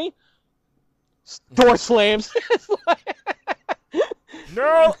protect me? Door slams. It's like-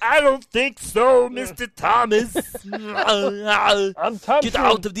 No, I don't think so, Mr. Thomas. I'm Thompson. Get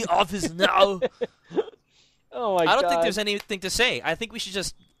out of the office now. oh my I don't God. think there's anything to say. I think we should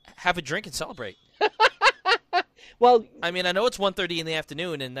just have a drink and celebrate. Well, I mean, I know it's 1:30 in the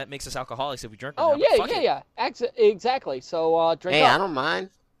afternoon, and that makes us alcoholics if we drink. oh right now, but fuck yeah. Exactly. So drink Hey, up. I don't mind.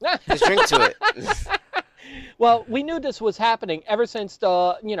 Just drink to it. Well, we knew this was happening ever since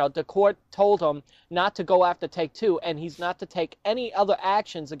the court told him not to go after Take-Two, and he's not to take any other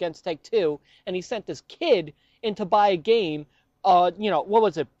actions against Take-Two, and he sent this kid in to buy a game. What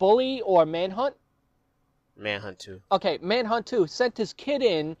was it, Bully or Manhunt? Manhunt 2. Okay, Manhunt 2 sent his kid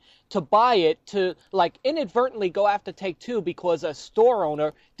in to buy it to, like, inadvertently go after Take-Two because a store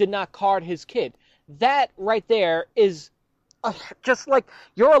owner did not card his kid. That right there is just like,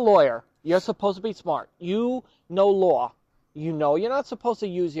 you're a lawyer. You're supposed to be smart. You know law. You know you're not supposed to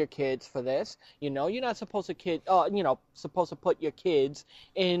use your kids for this. You know you're not supposed to supposed to put your kids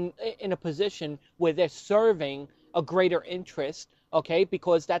in a position where they're serving a greater interest, okay?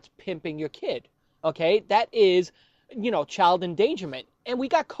 Because that's pimping your kid. Okay? That is, child endangerment. And we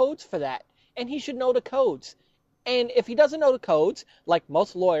got codes for that. And he should know the codes. And if he doesn't know the codes, like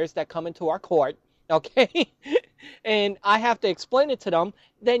most lawyers that come into our court, okay, and I have to explain it to them,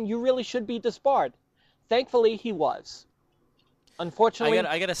 then you really should be disbarred. Thankfully, he was. Unfortunately,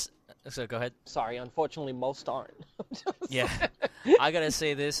 I gotta. So go ahead. sorry, unfortunately, most aren't. Yeah, I gotta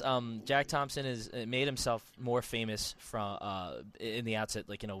say this. Jack Thompson has made himself more famous from in the outset,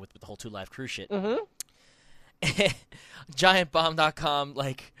 with the whole 2 Live Crew shit. Mm-hmm. GiantBomb.com,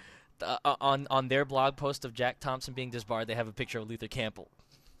 on their blog post of Jack Thompson being disbarred, they have a picture of Luther Campbell,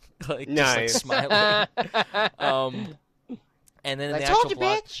 Nice. smiling. And then in I the told actual you,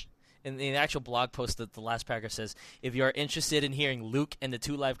 blog, bitch. in the actual blog post, the last paragraph says, if you are interested in hearing Luke and the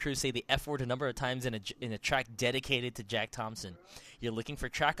Two Live Crew say the F word a number of times in a track dedicated to Jack Thompson, you're looking for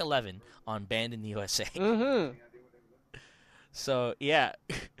track 11 on Banned in the USA. Mm-hmm. So, yeah.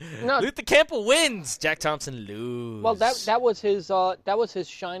 No. Luther Campbell wins. Jack Thompson loses. Well, that was his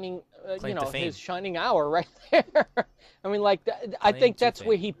shining, Claim to fame. his shining hour right there. I mean, like, I think to that's fame.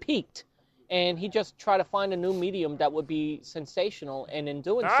 where he peaked. And he just tried to find a new medium that would be sensational, and in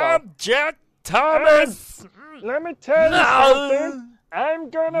doing so... I'm Jack Thomas. Let me tell you something. I'm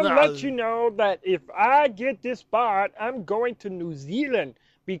gonna let you know that if I get this spot, I'm going to New Zealand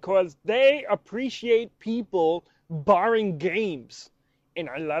because they appreciate people barring games, and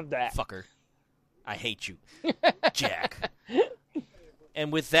I love that. Fucker. I hate you, Jack.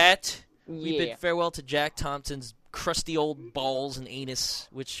 And with that, we bid farewell to Jack Thompson's crusty old balls and anus,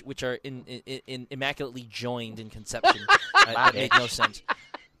 which are in immaculately joined in conception. That made no sense.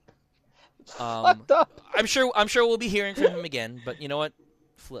 Fucked up. I'm sure we'll be hearing from him again, but you know what?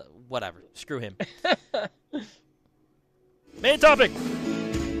 Whatever. Screw him. Main topic.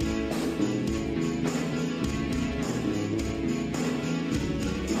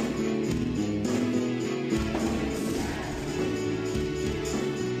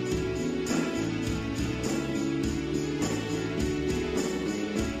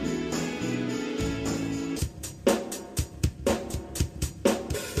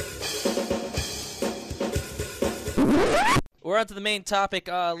 We're on to the main topic.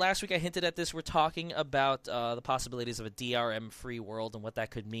 Last week I hinted at this. We're talking about the possibilities of a DRM-free world and what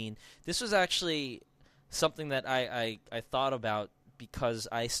that could mean. This was actually something that I thought about because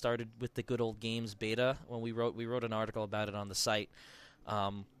I started with the Good Old Games beta when we wrote an article about it on the site.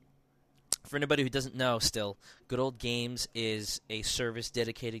 For anybody who doesn't know still, Good Old Games is a service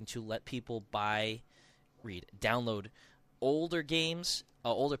dedicating to let people download older games,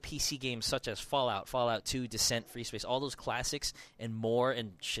 older PC games such as Fallout, Fallout 2, Descent, Free Space, all those classics and more,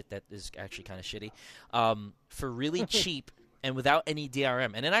 and shit that is actually kind of shitty, for really cheap and without any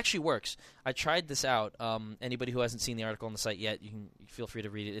DRM. And it actually works. I tried this out. Anybody who hasn't seen the article on the site yet, you can feel free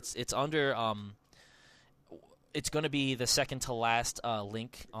to read it. It's under... it's going to be the second to last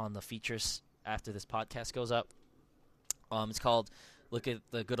link on the features after this podcast goes up. It's called Look at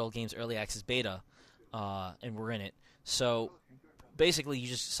the Good Old Games Early Access Beta, and we're in it. So basically, you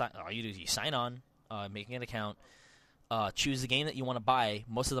just sign on, make an account, choose the game that you want to buy.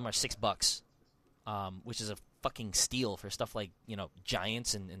 Most of them are $6, which is a fucking steal for stuff like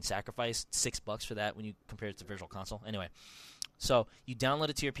Giants and Sacrifice. $6 for that when you compare it to Virtual Console. Anyway, so you download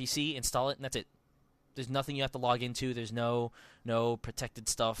it to your PC, install it, and that's it. There's nothing you have to log into. There's no protected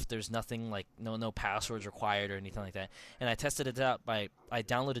stuff. There's nothing like no passwords required or anything like that. And I tested it out I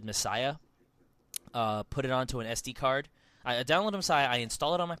downloaded Messiah, put it onto an SD card. I downloaded Messiah. I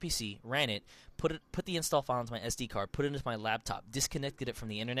installed it on my PC, ran it, put the install file into my SD card, put it into my laptop, disconnected it from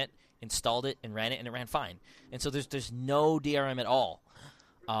the internet, installed it, and ran it, and it ran fine. And so there's no DRM at all.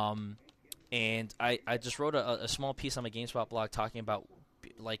 And I just wrote a small piece on my GameSpot blog talking about,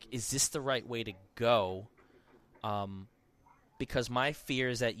 like, is this the right way to go? Because my fear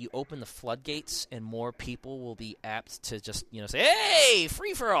is that you open the floodgates and more people will be apt to just, say, hey,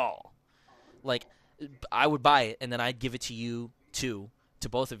 free for all. Like, I would buy it, and then I'd give it to you, to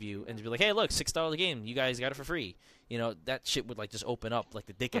both of you, and be like, hey, look, $6 a game. You guys got it for free. That shit would, like, just open up like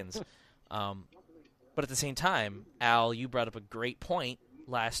the Dickens. But at the same time, Al, you brought up a great point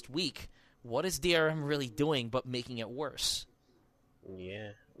last week. What is DRM really doing but making it worse? Yeah,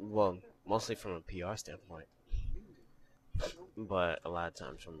 well, mostly from a PR standpoint, but a lot of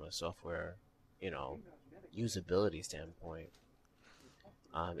times from a software, usability standpoint,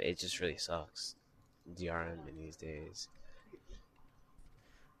 it just really sucks. DRM in these days.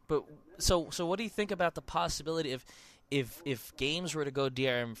 But so what do you think about the possibility if games were to go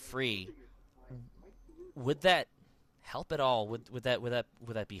DRM free? Would that help at all? Would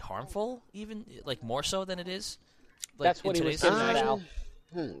that be harmful? Even like more so than it is? Like, that's what he was getting at, Al.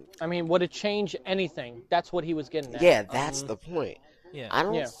 I mean, would it change anything? That's what he was getting at. Yeah, that's the point. Yeah. I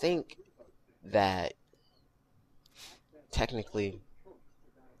don't think that technically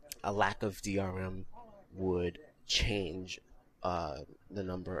a lack of DRM would change the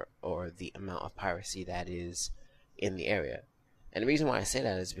number or the amount of piracy that is in the area. And the reason why I say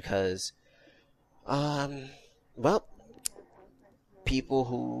that is because, people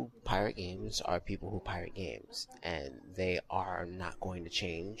who pirate games are people who pirate games, and they are not going to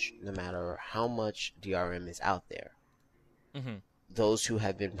change no matter how much DRM is out there. Mm-hmm. Those who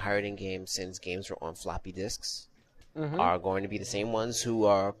have been pirating games since games were on floppy disks are going to be the same ones who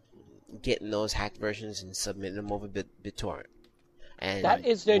are getting those hacked versions and submitting them over BitTorrent. And That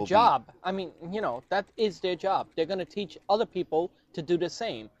is their we'll be- job. I mean, that is their job. They're going to teach other people to do the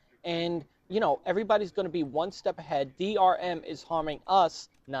same. And, everybody's going to be one step ahead. DRM is harming us,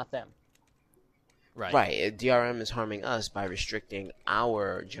 not them. Right. DRM is harming us by restricting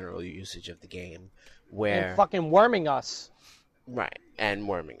our general usage of the game, where And fucking worming us. right, and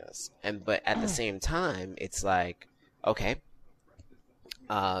worming us. But at the same time, it's like, okay,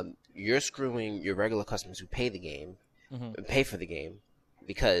 you're screwing your regular customers who pay the game, pay for the game,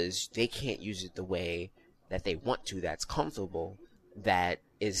 because they can't use it the way that they want to. That's comfortable. That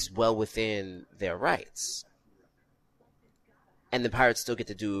is well within their rights. And the pirates still get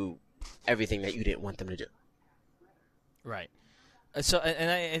to do everything that you didn't want them to do. Right. So, and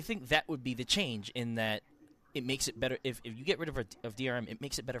I think that would be the change in that it makes it better. If you get rid of DRM, it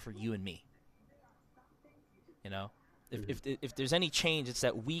makes it better for you and me. If there's any change, it's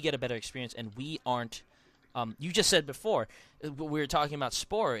that we get a better experience and we aren't. You just said before, we were talking about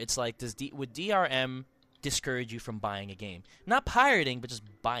Spore. It's like, would DRM discourage you from buying a game? Not pirating, but just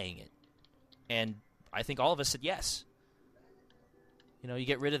buying it. And I think all of us said yes. You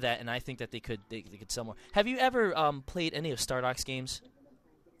get rid of that, and I think that they could sell more. Have you ever played any of Stardock's games?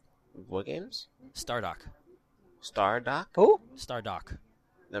 What games? Stardock. Stardock? Who? Stardock.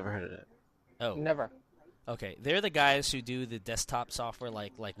 Never heard of that. Oh. Never. Okay, they're the guys who do the desktop software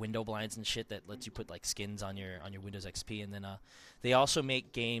like window blinds and shit that lets you put like skins on your Windows XP, and then they also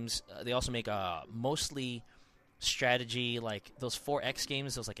make games. They also make mostly strategy, like those 4X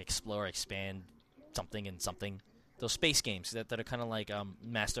games, those like Explore, Expand, something and something. Those space games that are kind of like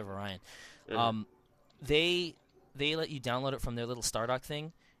Master of Orion. They let you download it from their little Stardock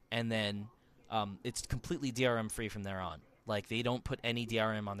thing, and then it's completely DRM free from there on. Like, they don't put any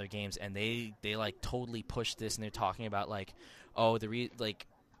DRM on their games, and they like totally push this, and they're talking about like, oh,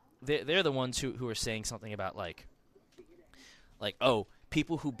 they're the ones who are saying something about like oh,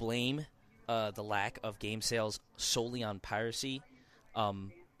 people who blame the lack of game sales solely on piracy.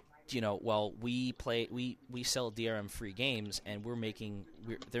 Well, we sell DRM-free games, and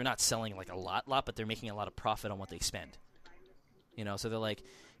they're not selling like a lot, but they're making a lot of profit on what they spend. So they're like,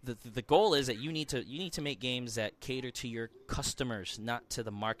 the goal is that you need to make games that cater to your customers, not to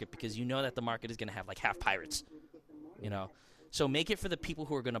the market, because you know that the market is going to have like half pirates. So make it for the people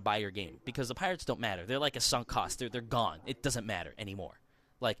who are going to buy your game, because the pirates don't matter. They're like a sunk cost. They're gone. It doesn't matter anymore.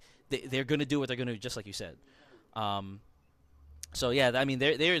 Like they're going to do what they're going to do, just like you said. So yeah, I mean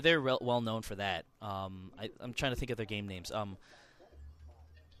they're well known for that. I'm trying to think of their game names.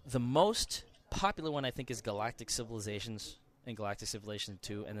 The most popular one I think is Galactic Civilizations and Galactic Civilization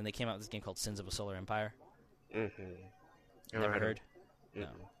 2, and then they came out with this game called Sins of a Solar Empire. Never heard?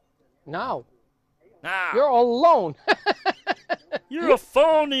 No. Ah, You're all alone. you're a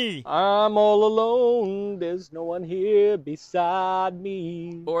phony. I'm all alone. There's no one here beside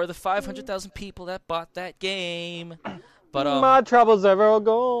me. Or the 500,000 people that bought that game. But my troubles are all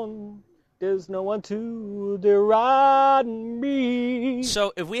gone. There's no one to deride me.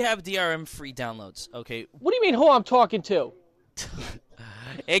 So if we have DRM-free downloads, okay. What do you mean who I'm talking to?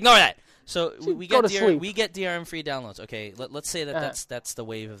 Ignore that. So we Go get to sleep. we get DRM-free downloads. Okay, let's say that's the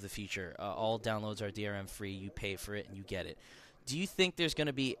wave of the future. All downloads are DRM-free. You pay for it and you get it. Do you think there's going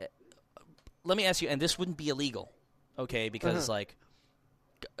to be? Let me ask you, and this wouldn't be illegal, okay? Because like,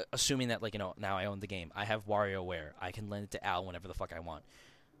 assuming that like now I own the game, I have WarioWare. I can lend it to Al whenever the fuck I want.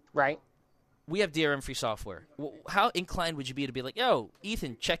 Right. We have DRM-free software. How inclined would you be to be like, yo,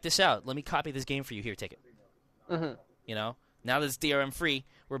 Ethan, check this out. Let me copy this game for you. Here, take it. Now that it's DRM-free,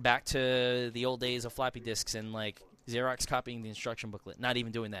 we're back to the old days of floppy disks and like Xerox copying the instruction booklet. Not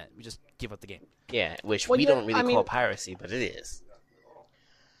even doing that. We just give up the game. Yeah, which Well, we yeah, don't really I mean- call piracy, but it is.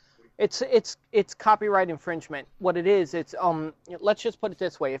 It's copyright infringement. What it is, it's let's just put it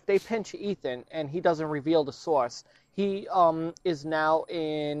this way: if they pinch Ethan and he doesn't reveal the source, he is now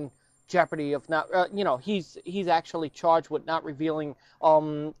in jeopardy of not. He's actually charged with not revealing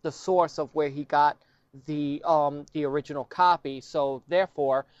the source of where he got the original copy. So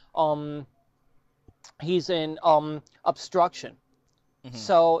therefore, he's in obstruction.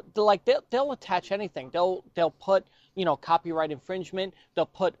 So like they'll attach anything. They'll put copyright infringement. They'll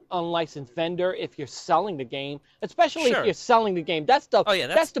put unlicensed vendor if you're selling the game, especially Sure. if you're selling the game. That's the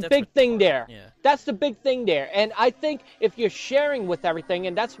that's the big thing there. Yeah. That's the big thing there. And I think if you're sharing with everything,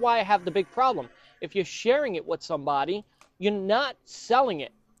 and that's why I have the big problem. If you're sharing it with somebody, you're not selling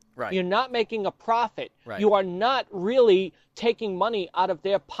it. Right. You're not making a profit. Right. You are not really taking money out of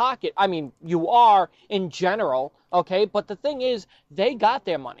their pocket. I mean, you are in general, okay? But the thing is, they got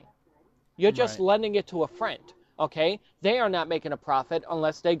their money. You're just Right. lending it to a friend. Okay, they are not making a profit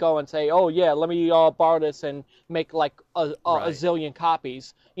unless they go and say, "Oh yeah, let me borrow this and make like a zillion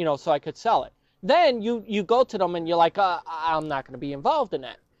copies, so I could sell it." Then you go to them and you're like, "I'm not going to be involved in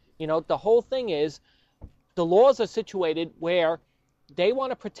that." The whole thing is, the laws are situated where they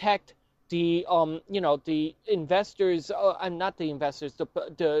want to protect the the investors, not the investors,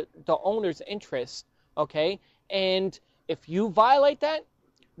 the owner's interest. Okay, and if you violate that,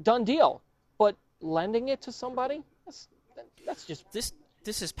 done deal. But lending it to somebody, that's just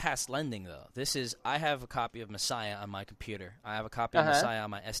This is past lending, though. This is, I have a copy of Messiah on my computer. I have a copy of Messiah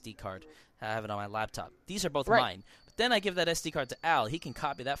on my SD card. I have it on my laptop. These are both mine. But then I give that SD card to Al. He can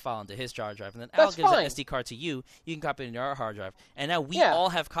copy that file into his hard drive. And then Al gives that SD card to you. You can copy it into our hard drive. And now we all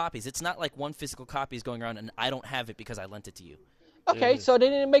have copies. It's not like one physical copy is going around and I don't have it because I lent it to you. Okay, so they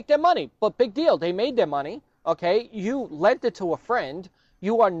didn't make their money. But big deal. They made their money. Okay, you lent it to a friend.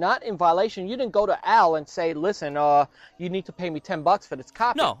 You are not in violation. You didn't go to Al and say, "Listen, you need to pay me $10 for this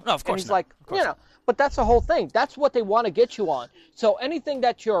copy." No, of course and he's not. like, but that's the whole thing. That's what they want to get you on. So anything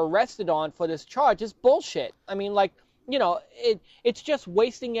that you're arrested on for this charge is bullshit. I mean, like, it's just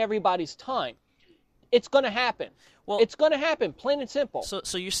wasting everybody's time. It's going to happen. Well, it's going to happen, plain and simple.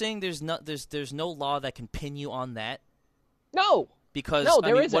 So you're saying there's no law that can pin you on that? No. Because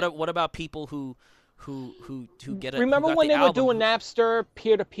there isn't. What about people who get it? Remember when they were doing Napster,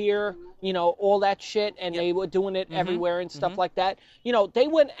 peer-to-peer, all that shit, and they were doing it everywhere and stuff like that? They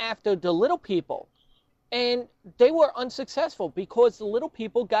went after the little people, and they were unsuccessful because the little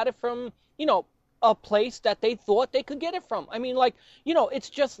people got it from, a place that they thought they could get it from. I mean, like, it's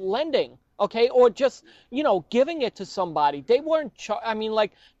just lending, okay, or just, giving it to somebody. They weren't, I mean,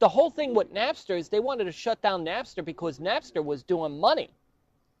 like, the whole thing with Napster is they wanted to shut down Napster because Napster was doing money.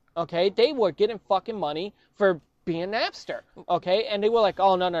 Okay, they were getting fucking money for being Napster. Okay, and they were like,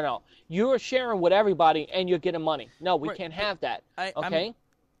 "Oh no, you're sharing with everybody and you're getting money. No, we can't have that." Okay.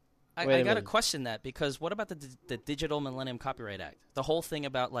 I gotta question that, because what about the Digital Millennium Copyright Act? The whole thing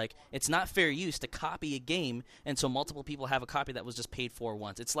about, like, it's not fair use to copy a game and so multiple people have a copy that was just paid for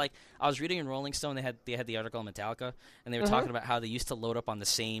once. It's like, I was reading in Rolling Stone, they had the article on Metallica, and they were talking about how they used to load up on the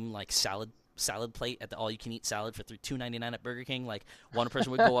same, like, salad plate at the all-you-can-eat salad for $2.99 at Burger King. Like, one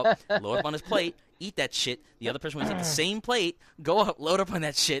person would go up, load up on his plate, eat that shit. The other person would eat the same plate, go up, load up on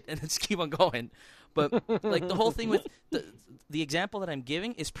that shit, and then just keep on going. But, like, the whole thing with the example that I'm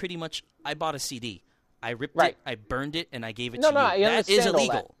giving is pretty much, I bought a CD. I ripped it, I burned it, and I gave it to you. That is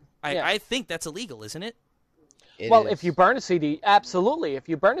illegal. I think that's illegal, isn't it? Well, if you burn a CD, absolutely. If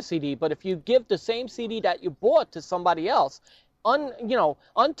you burn a CD, but if you give the same CD that you bought to somebody else,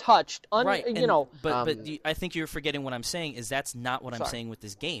 untouched, right. But I think you're forgetting what I'm saying is that's not what I'm saying with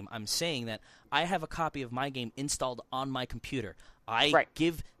this game. I'm saying that I have a copy of my game installed on my computer. I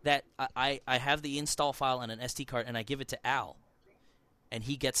give that I have the install file on an SD card, and I give it to Al, and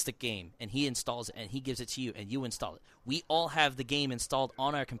he gets the game, and he installs it, and he gives it to you, and you install it. We all have the game installed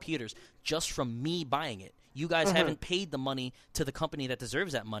on our computers just from me buying it. You guys haven't paid the money to the company that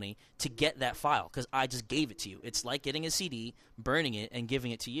deserves that money to get that file, because I just gave it to you. It's like getting a CD, burning it, and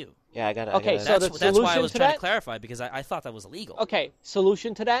giving it to you. Yeah, I got it. Okay, so that's why I was trying to clarify, because I thought that was illegal. Okay,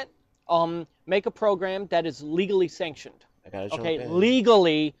 solution to that, make a program that is legally sanctioned. I got it. Okay,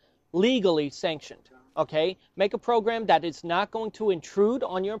 legally sanctioned. Okay, make a program that is not going to intrude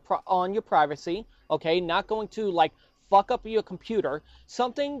on your privacy. Okay, not going to, like, fuck up your computer.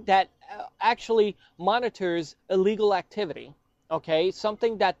 Something that actually monitors illegal activity. Okay,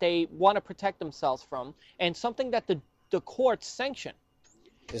 something that they want to protect themselves from, and something that the courts sanction.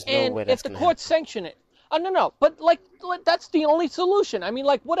 There's no way that's if the courts sanction it, no, but like that's the only solution. I mean,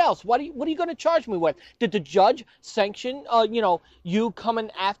 like, what else? What are you going to charge me with? Did the judge sanction, you coming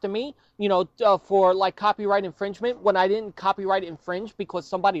after me, for like copyright infringement when I didn't copyright infringe because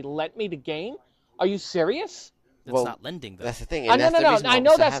somebody lent me the game? Are you serious? That's not lending, though. That's the thing. No. I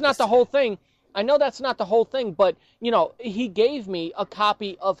know that's not the whole thing. I know that's not the whole thing, but he gave me a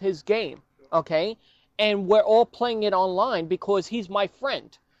copy of his game, okay, and we're all playing it online because he's my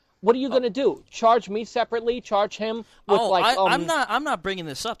friend. What are you going to do? Charge me separately? Charge him with I'm not bringing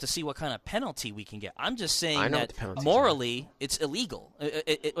this up to see what kind of penalty we can get. I'm just saying that morally it's illegal.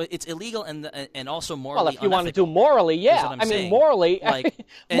 It's illegal and also morally. Well, if you want to do morally, yeah. I mean, morally, like,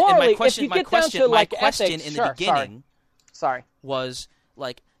 morally. And my question in the beginning was,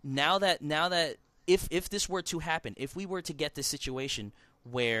 like, now that if this were to happen, if we were to get this situation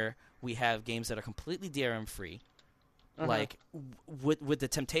where we have games that are completely DRM free. Like, would the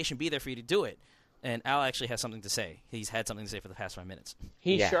temptation be there for you to do it? And Al actually has something to say. He's had something to say for the past 5 minutes.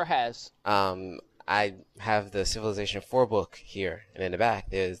 He sure has. I I have the Civilization 4 book here, and in the back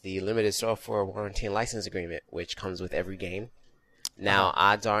there's the limited software warranty and license agreement, which comes with every game. Now,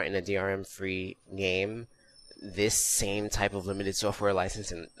 odds are in a DRM-free game, this same type of limited software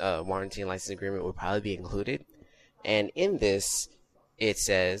license and warranty and license agreement would probably be included. And in this, it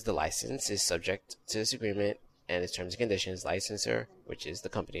says the license is subject to this agreement and its terms and conditions. Licensor, which is the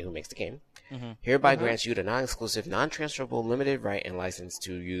company who makes the game, hereby grants you the non-exclusive, non-transferable, limited right and license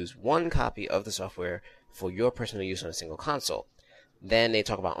to use one copy of the software for your personal use on a single console. Then they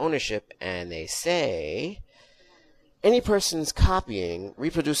talk about ownership, and they say, any persons copying,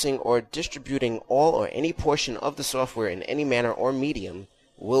 reproducing, or distributing all or any portion of the software in any manner or medium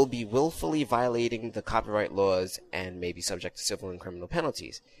will be willfully violating the copyright laws and may be subject to civil and criminal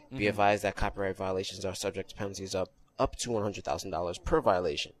penalties. Be advised that copyright violations are subject to penalties up to $100,000 per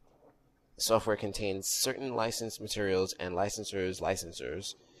violation. The software contains certain licensed materials, and licensors,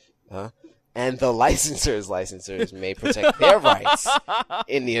 and the licensors may protect their rights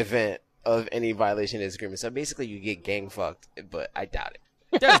in the event of any violation of this agreement. So basically, you get gang fucked, but I doubt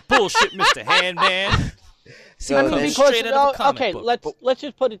it. That's bullshit, Mr. Handman. So I mean, then, because, straight out of the comic okay, book. let's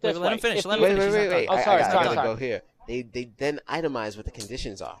just put it this Wait, way. let him finish. If Let you- him finish. wait. Oh, I sorry. gotta go here. They then itemize what the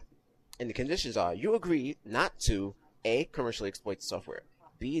conditions are. And the conditions are, you agree not to A, commercially exploit the software,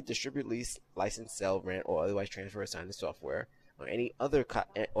 B, distribute, lease, license, sell, rent, or otherwise transfer or sign the software, or any other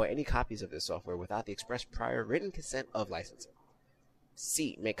any copies of this software without the express prior written consent of licensor.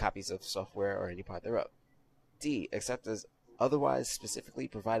 C, make copies of software or any part thereof. D, except as otherwise specifically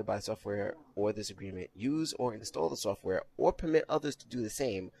provided by software or this agreement, use or install the software or permit others to do the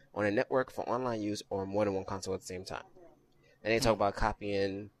same on a network for online use or more than one console at the same time. And they talk about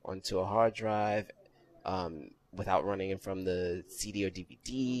copying onto a hard drive without running it from the CD or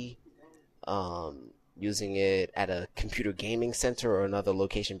DVD, using it at a computer gaming center or another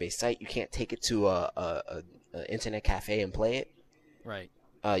location-based site. You can't take it to a internet cafe and play it. Right.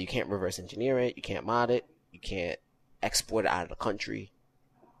 You can't reverse engineer it. You can't mod it. You can't export it out of the country.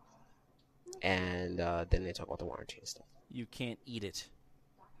 And then they talk about the warranty and stuff. You can't eat it.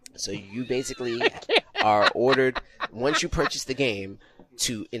 So you basically are ordered, once you purchase the game,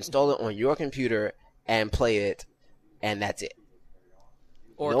 to install it on your computer and play it, and that's it.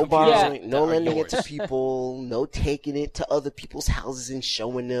 Or No computers borrowing, that no are lending it to yours. people, no taking it to other people's houses and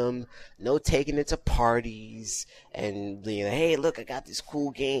showing them, no taking it to parties and being like, hey, look, I got this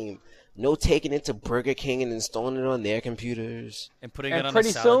cool game. No taking it to Burger King and installing it on their computers. And putting And it on a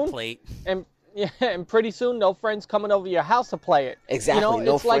pretty salad soon- plate. and pretty soon, no friends coming over your house to play it. Exactly. You know,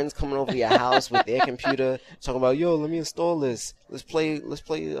 No it's like- friends coming over your house with their computer talking about, yo, let me install this. Let's play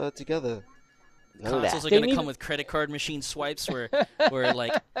together. None of Consoles that. are They going to need- come with credit card machine swipes where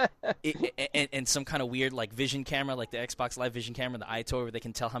like, and some kind of weird like vision camera, like the Xbox Live Vision camera, the iToy, where they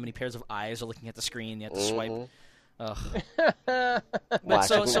can tell how many pairs of eyes are looking at the screen. You have to swipe. Mhm. Ugh. Watch,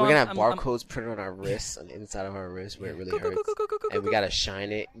 so- we're so gonna have I'm- barcodes printed on our wrists, on the inside of our wrists where it really hurts. And we gotta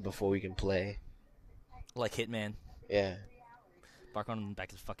shine it before we can play. Like Hitman. Yeah. Bark on the back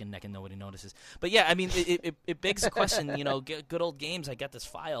of his fucking neck and nobody notices. But yeah, I mean, it begs the question, you know, good old games, I got this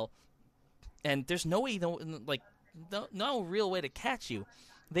file, and there's no way, no real way to catch you.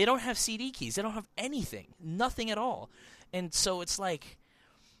 They don't have CD keys. They don't have anything. Nothing at all. And so it's like,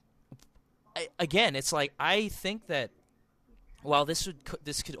 I think that while this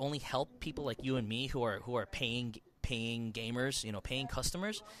could only help people like you and me who are paying gamers, you know, paying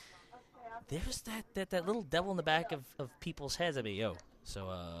customers, there's that little devil in the back of people's heads. I mean, yo, so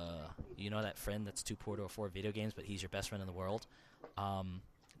you know that friend that's too poor to afford video games, but he's your best friend in the world.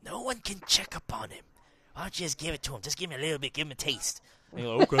 No one can check up on him. Why don't you just give it to him? Just give him a little bit. Give him a taste. And you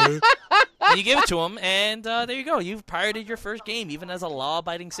go, okay. And you give it to him, and there you go. You've pirated your first game, even as a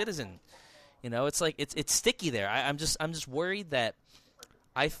law-abiding citizen. You know, it's like it's sticky there. I'm just worried that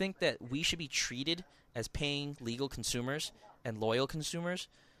I think that we should be treated as paying legal consumers and loyal consumers.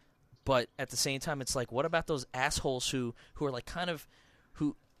 But at the same time, it's like, what about those assholes who are like kind of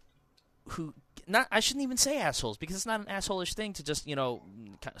who not, I shouldn't even say assholes, because it's not an asshole-ish thing to just, you know,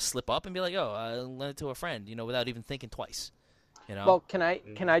 kind of slip up and be like, oh, I lent it to a friend, you know, without even thinking twice. You know? Well, can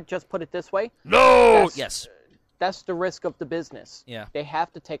I just put it this way? No. Yes. That's the risk of the business. Yeah. They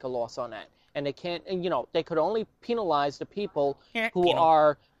have to take a loss on that. And they can't, and, you know, they could only penalize the people who Penal.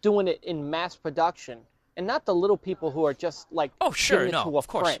 are doing it in mass production, and not the little people who are just like, Oh, sure. giving it No. to a Of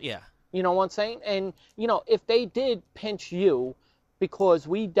course. friend. Yeah. You know what I'm saying? And, you know, if they did pinch you because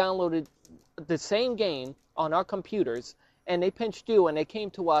we downloaded the same game on our computers and they pinched you, and they came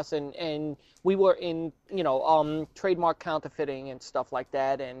to us, and we were in, trademark counterfeiting and stuff like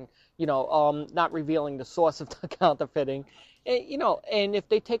that, and, not revealing the source of the counterfeiting, and if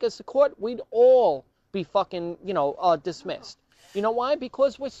they take us to court, we'd all be fucking, dismissed. You know why?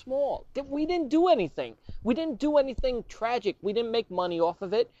 Because we're small. We didn't do anything. We didn't do anything tragic. We didn't make money off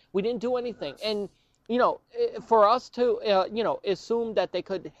of it. We didn't do anything. And, for us to, assume that they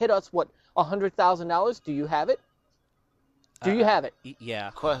could hit us, $100,000, do you have it? Do you have it? Yeah.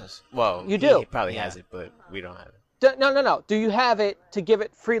 Of course. Well, You do. He probably Yeah. has it, but we don't have it. No. Do you have it to give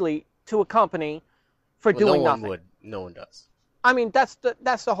it freely to a company for Well, doing no one nothing? would. No one does. I mean, that's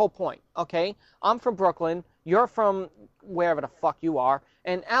the whole point, okay? I'm from Brooklyn. You're from wherever the fuck you are.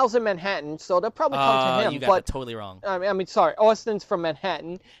 And Al's in Manhattan, so they'll probably come to him. You got But that totally wrong. I mean, sorry, Austin's from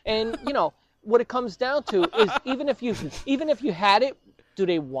Manhattan. And, what it comes down to is even if you had it, do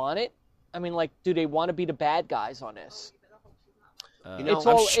they want it? I mean, like, do they want to be the bad guys on this? It's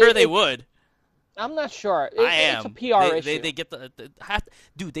I'm all- sure they would. I'm not sure. I am. It's a PR issue. They get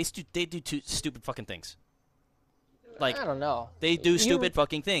dude. They do two stupid fucking things. Like I don't know. they do You- stupid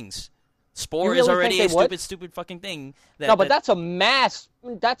fucking things. Spore You is really already think a they would? stupid fucking thing. No, but that's a mass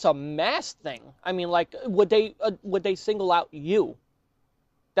thing. I mean, like, would they single out you?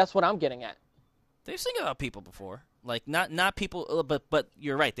 That's what I'm getting at. they've singled out people before. Like not people, but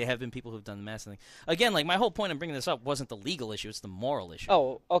you're right. They have been people who've done the mass thing. Again, like my whole point in bringing this up wasn't the legal issue; it's the moral issue.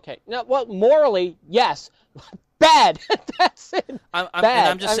 Oh, okay. No, well, morally, yes, bad. That's it. I'm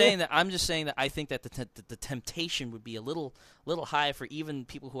Bad. just I saying mean- that. I'm just saying that I think that the temptation would be a little high for even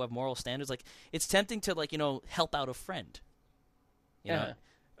people who have moral standards. Like it's tempting to help out a friend. You know,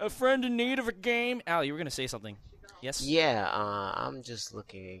 a friend in need of a game. Al, you were gonna say something. Yes. Yeah, I'm just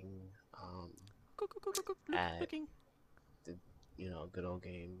looking at Looking. the good old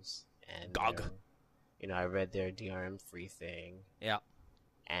games and GOG. I read their DRM free thing, Yeah.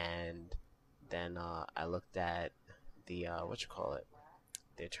 and then I looked at the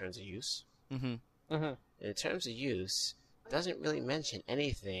their terms of use. Mm-hmm. Mhm. The terms of use doesn't really mention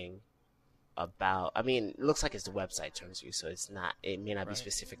anything about. I mean, it looks like it's the website terms of use, so it may not be Right.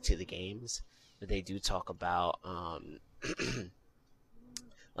 specific to the games, but they do talk about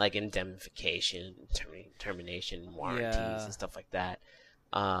like indemnification, termination warranties, Yeah. and stuff like that,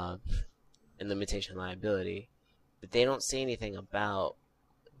 and limitation liability. But they don't say anything about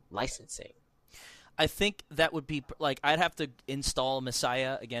licensing. I think that would be like I'd have to install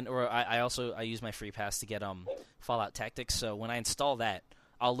Messiah again, or I use my free pass to get Fallout Tactics. So when I install that,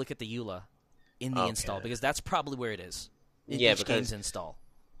 I'll look at the EULA in the Okay. install because that's probably where it is. In Yeah, each because- game's install.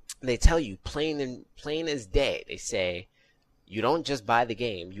 They tell you plain as day. They say you don't just buy the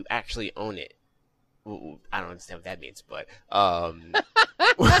game; you actually own it. Well, I don't understand what that means, but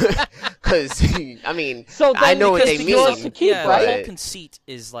because I mean, So then I know what because they it's yours mean. to keep, Yeah, right? the whole but- conceit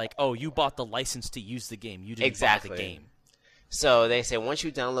is like, oh, you bought the license to use the game. You didn't Exactly. buy the game. So they say once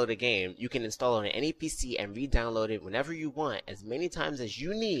you download a game, you can install it on any PC and re-download it whenever you want, as many times as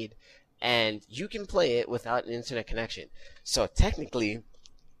you need, and you can play it without an internet connection. So technically,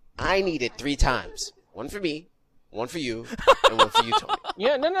 I need it 3 times. One for me, one for you, and one for you, Tony.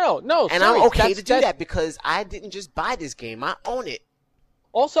 Yeah, no. And sorry, I'm okay that's- to do that's- that because I didn't just buy this game; I own it.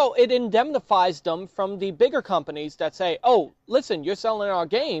 Also, it indemnifies them from the bigger companies that say, "Oh, listen, you're selling our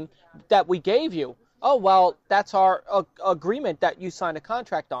game that we gave you. Oh, well, that's our agreement that you signed a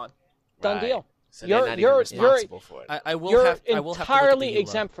contract on. Done Right. deal. So You're- they're not you're- even responsible for it. I will You're have to look at entirely the EULA.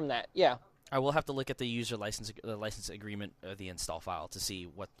 exempt from that." Yeah. I will have to look at the user license agreement, the install file, to see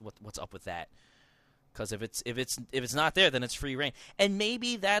what's up with that. Because if it's not there, then it's free reign. And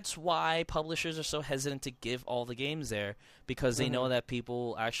maybe that's why publishers are so hesitant to give all the games there, because they know that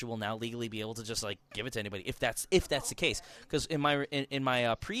people actually will now legally be able to just like give it to anybody if that's the case. Because in my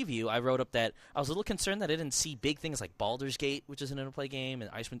preview, I wrote up that I was a little concerned that I didn't see big things like Baldur's Gate, which is an interplay game,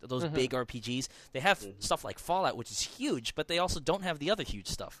 and Icewind, those big RPGs. They have stuff like Fallout, which is huge, but they also don't have the other huge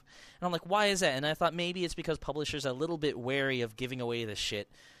stuff. And I'm like, why is that? And I thought maybe it's because publishers are a little bit wary of giving away this shit,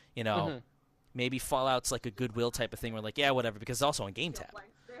 you know. Maybe Fallout's like a Goodwill type of thing. We're like, yeah, whatever, because it's also on GameTap.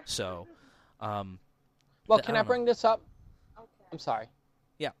 So, Well, I can don't I know. bring this up? I'm sorry.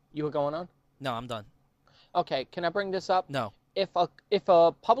 Yeah. You were going on? no, I'm done. Okay, can I bring this up? No. If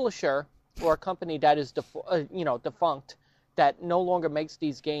a publisher or a company that is defunct, that no longer makes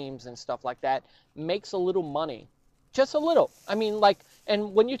these games and stuff like that, makes a little money, just a little. I mean, like,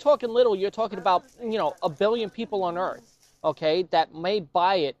 and when you're talking little, you're talking about 1 billion people on Earth, okay, that may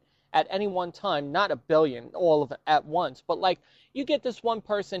buy it at any one time, not a billion, all of it at once, but like you get this one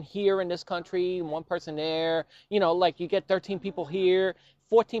person here in this country, and one person there, like you get 13 people here,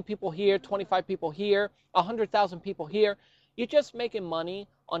 14 people here, 25 people here, 100,000 people here. You're just making money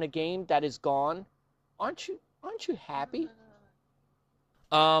on a game that is gone. Aren't you happy?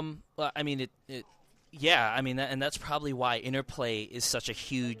 Well, I mean, yeah, I mean, and that's probably why Interplay is such a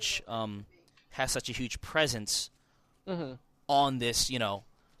huge, has such a huge presence on this,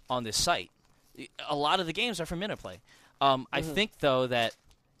 on this site. A lot of the games are from Interplay. I think though that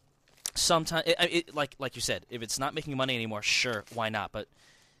sometimes, like you said, if it's not making money anymore, sure, why not? But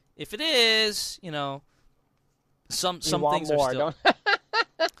if it is, some things are still.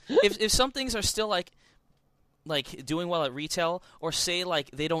 if some things are still like doing well at retail, or say like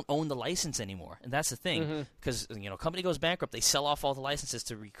they don't own the license anymore, and that's the thing, because company goes bankrupt, they sell off all the licenses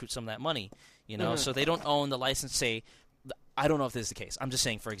to recoup some of that money, so they don't own the license. Say, I don't know if this is the case. I'm just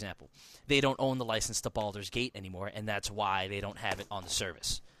saying, for example, they don't own the license to Baldur's Gate anymore, and that's why they don't have it on the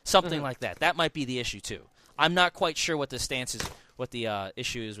service. Something like that. That might be the issue too. I'm not quite sure what the stance is, what the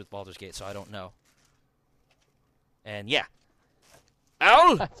issue is with Baldur's Gate, so I don't know. And yeah,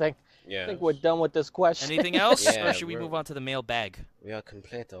 Al. I think we're done with this question. Anything else, Yeah, or should we move on to the mailbag? We are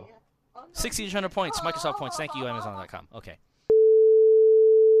completo. 1,600 points, Microsoft points. Thank you, Amazon.com. Okay.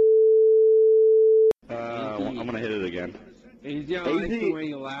 I'm gonna hit it again. Easy, I like the way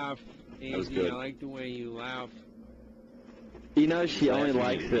you laugh. That was Easy, good. I like the way you laugh. She only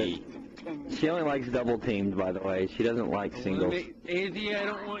likes it. She only likes double teamed, by the way. She doesn't like singles. Easy, I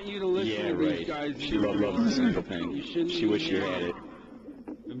don't want you to listen Yeah, to right. these guys. She loves the single thing. You shouldn't She wish she even- had it.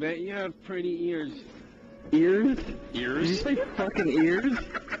 I bet you have pretty ears. Ears? Did you Ears? say fucking ears?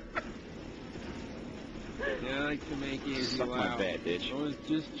 Yeah, I like to make Easy Suck my laugh. fat, bitch. I was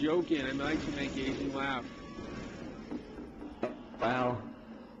just joking. I like to make Easy laugh. Wow.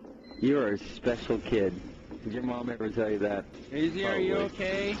 You're a special kid. Did your mom ever tell you that? Easy, are you Probably.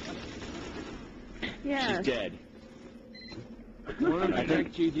 okay? She's dead. I want to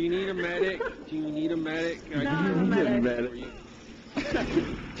protect you. Do you need a medic? Do you need a medic? I You can need a for medic. you.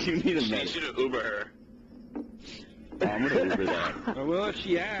 You need a medic. should have Uber her. Oh, I'm gonna Uber that. I will if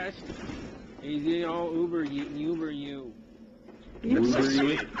she asks. Easy, I'll Uber you. Uber you?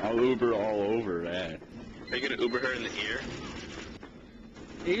 I'll Uber all over that. Are you gonna Uber her in the ear?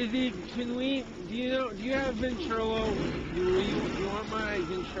 Easy, can we? Do you have Ventrilo? Do you want my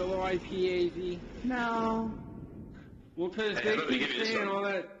Ventrilo IP, Easy? No. Well, because Hey, they I'm gonna keep give you this saying one. all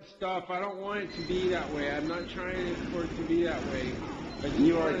that stuff. I don't want it to be that way. I'm not trying for it to be that way. I just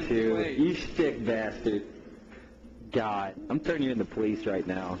You want are it to too. play. You sick bastard. God, I'm throwing you in the police right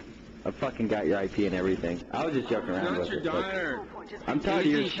now. I fucking got your IP and everything. I was just joking It's around not with your it. but daughter. I'm tired of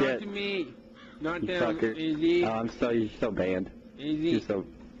Easy, your talk shit. to me. Not You them. fucker. Easy. You're so banned. Easy. You're so.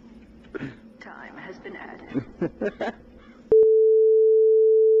 Time has been added.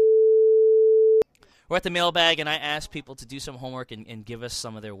 We're at the mailbag, and I asked people to do some homework and give us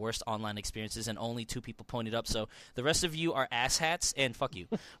some of their worst online experiences, and only 2 people pointed up, so the rest of you are asshats, and fuck you.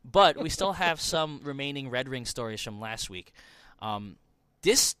 But we still have some remaining Red Ring stories from last week.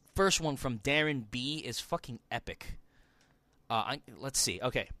 This first one from Darren B. is fucking epic. Let's see.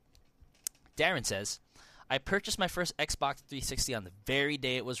 Okay. Darren says, I purchased my first Xbox 360 on the very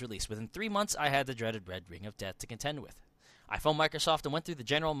day it was released. Within 3 months, I had the dreaded Red Ring of Death to contend with. I phoned Microsoft and went through the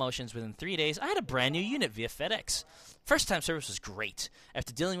general motions. Within 3 days, I had a brand new unit via FedEx. First-time service was great.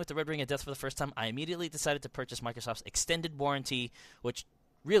 After dealing with the Red Ring of Death for the first time, I immediately decided to purchase Microsoft's extended warranty, which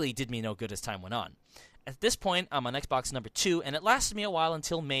really did me no good as time went on. At this point, I'm on Xbox number 2, and it lasted me a while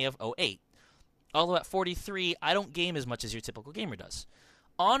until May of 2008. Although at 43, I don't game as much as your typical gamer does.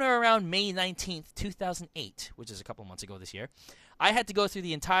 On or around May 19th, 2008, which is a couple months ago this year, I had to go through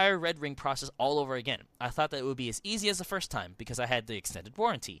the entire Red Ring process all over again. I thought that it would be as easy as the first time because I had the extended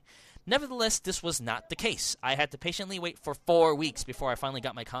warranty. Nevertheless, this was not the case. I had to patiently wait for 4 weeks before I finally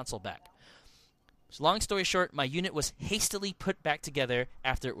got my console back. So long story short, my unit was hastily put back together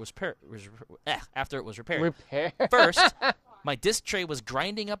after it was repaired. Repair. First, my disc tray was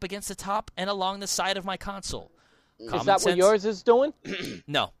grinding up against the top and along the side of my console. Is that what yours is doing?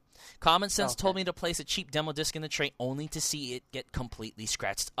 No. Common sense Okay. told me to place a cheap demo disc in the tray only to see it get completely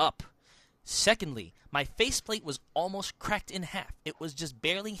scratched up. Secondly, my faceplate was almost cracked in half. It was just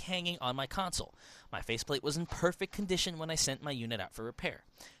barely hanging on my console. My faceplate was in perfect condition when I sent my unit out for repair.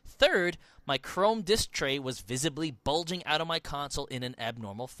 Third, my chrome disc tray was visibly bulging out of my console in an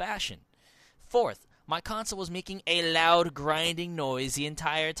abnormal fashion. Fourth, my console was making a loud grinding noise the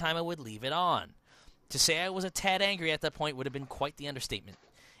entire time I would leave it on. To say I was a tad angry at that point would have been quite the understatement.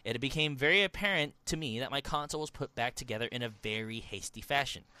 It became very apparent to me that my console was put back together in a very hasty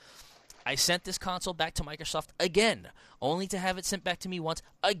fashion. I sent this console back to Microsoft again, only to have it sent back to me once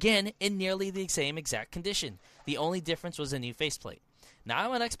again in nearly the same exact condition. The only difference was a new faceplate. Now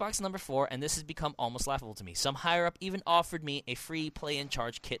I'm on Xbox number 4, and this has become almost laughable to me. Some higher-up even offered me a free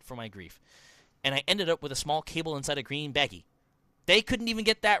play-and-charge kit for my grief. And I ended up with a small cable inside a green baggie. They couldn't even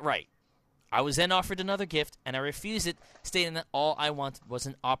get that right. I was then offered another gift, and I refused it, stating that all I wanted was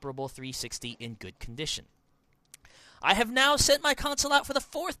an operable 360 in good condition. I have now sent my console out for the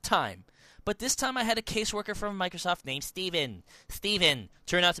 4th time, but this time I had a caseworker from Microsoft named Steven. Steven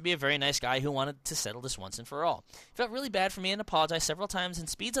turned out to be a very nice guy who wanted to settle this once and for all. He felt really bad for me and apologized several times and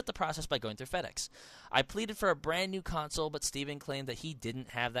speeds up the process by going through FedEx. I pleaded for a brand new console, but Steven claimed that he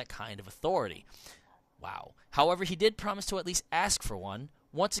didn't have that kind of authority. Wow. However, he did promise to at least ask for one.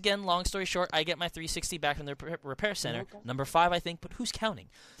 Once again, long story short, I get my 360 back from the repair center, number 5 I think, but who's counting?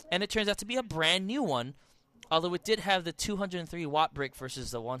 And it turns out to be a brand new one, although it did have the 203-watt brick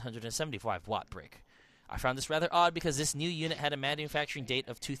versus the 175-watt brick. I found this rather odd because this new unit had a manufacturing date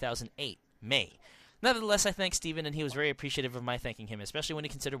of 2008, May. Nevertheless, I thanked Steven, and he was very appreciative of my thanking him, especially when he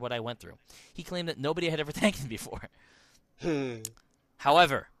considered what I went through. He claimed that nobody had ever thanked him before.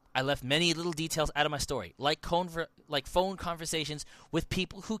 However, I left many little details out of my story, like phone conversations with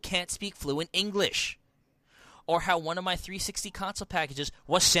people who can't speak fluent English, or how one of my 360 console packages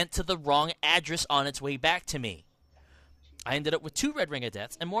was sent to the wrong address on its way back to me. I ended up with 2 Red Ring of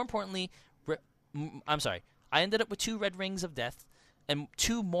Deaths, and more importantly, I ended up with 2 Red Rings of Death and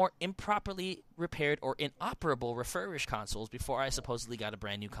 2 more improperly repaired or inoperable refurbished consoles before I supposedly got a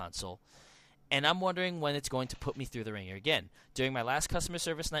brand new console. And I'm wondering when it's going to put me through the ringer again. During my last customer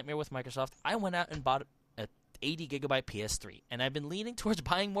service nightmare with Microsoft, I went out and bought a 80-gigabyte PS3, and I've been leaning towards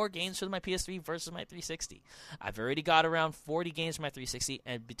buying more games for my PS3 versus my 360. I've already got around 40 games for my 360,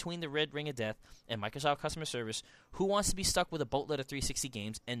 and between the Red Ring of Death and Microsoft customer service, who wants to be stuck with a boatload of 360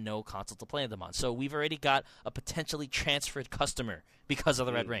 games and no console to play them on? So we've already got a potentially transferred customer because of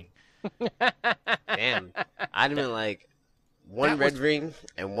the Red Ring. Damn. I'd have been like, one Red Ring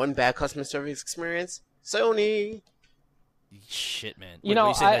and 1 bad customer service experience. Sony. Shit, man. You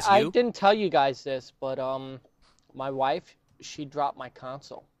know, I didn't tell you guys this, but my wife, she dropped my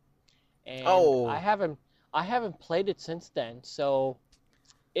console, and I haven't played it since then. So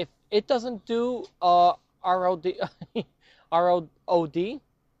if it doesn't do ROD,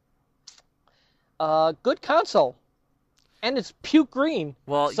 good console, and it's puke green.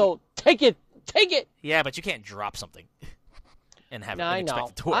 Well, so take it. Yeah, but you can't drop something and have it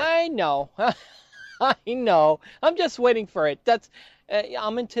unexpected to work. I know. I know. I'm just waiting for it.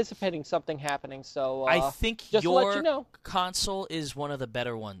 I'm anticipating something happening. So I think just your to let you know. console is one of the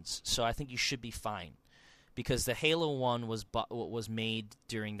better ones. So I think you should be fine, because the Halo one was made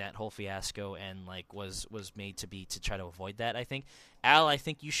during that whole fiasco and was made to try to avoid that. I think. Al, I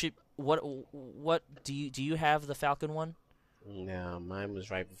think you should. What do you have the Falcon one? No, mine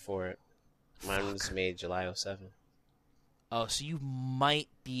was right before it. Mine was made July 07. Oh, so you might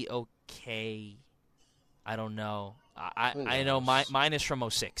be okay. I don't know. I know mine is from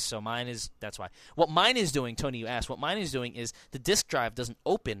 06, so that's why. What mine is doing, Tony, you asked, what mine is doing is the disk drive doesn't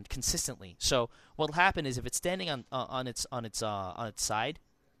open consistently. So what'll happen is if it's standing on its side,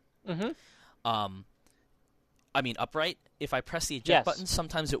 upright, if I press the eject button,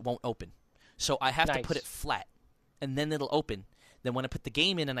 sometimes it won't open. So I have to put it flat, and then it'll open. Then when I put the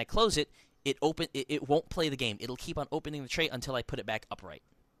game in and I close it, it won't play the game. It'll keep on opening the tray until I put it back upright.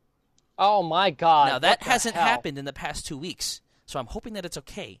 Oh my God! Now that hasn't happened in the past 2 weeks, so I'm hoping that it's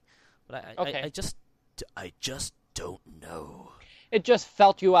okay. But I just don't know. It just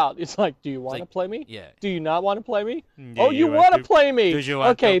felt you out. It's like, do you want to play me? Yeah. Do you not want to play me? You want to play me? Do you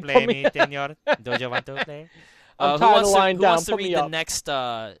want to play me, senor? Do you want to play? I'm tired of lying down. Who wants to read the next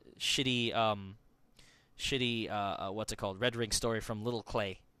shitty what's it called? Red Ring story from Little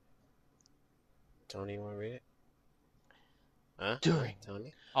Clay. Tony, you want to read it? Huh? Tony?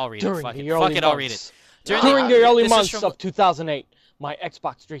 I'll read it. Fuck it, I'll read it. During the early months of 2008, my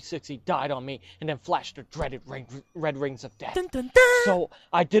Xbox 360 died on me and then flashed the dreaded Red Rings of Death. Dun, dun, dun. So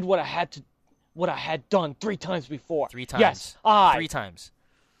I did what I had done 3 times before. 3 times. Yes, 3 times.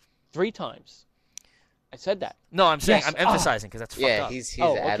 3 times. I said that. No, I'm saying, I'm emphasizing because that's fucked up. Yeah, he's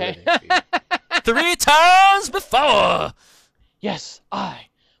okay. 3 times before. Yes, I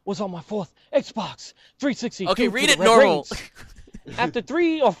was on my 4th Xbox 360. Okay, read it normal. After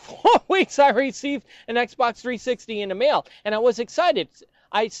 3 or 4 weeks, I received an Xbox 360 in the mail, and I was excited.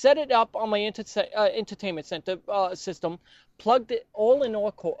 I set it up on my entertainment center system, plugged it all in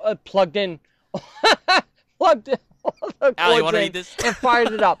plugged in. the Al, you cords want to in read this? and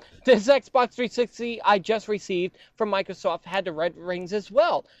fired it up. This Xbox 360 I just received from Microsoft had the red rings as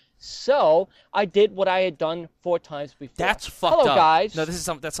well. So I did what I had done 4 times before. That's fucked Hello, up. guys. No,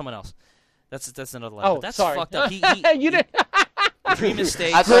 that's someone else. That's another line. Oh, But that's sorry. fucked up. You didn't. 3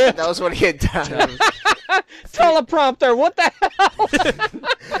 mistakes. I thought that was what he had done. Teleprompter. What the hell?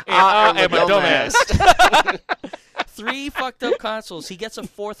 Hey, my dumbass. dumbass. 3 fucked up consoles. He gets a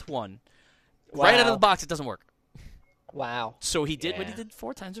 4th one. Right out of Wow. the box, it doesn't work. Wow. So he did what he Yeah. did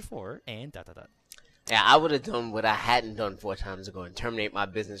 4 times before, and dot. Yeah, I would have done what I hadn't done 4 times ago and terminate my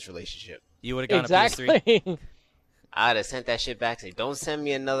business relationship. You would have gone to PS3. Exactly. I'd have sent that shit back. Say, don't send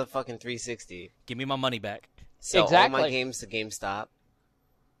me another fucking 360. Give me my money back. Sell all Exactly. my games to GameStop.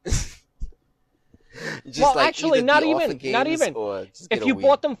 Just Well, like actually, either not be off even. of Not games even. or just If get a you Wii.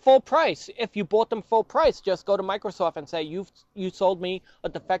 bought them full price, just go to Microsoft and say you sold me a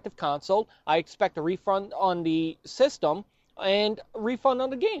defective console. I expect a refund on the system and a refund on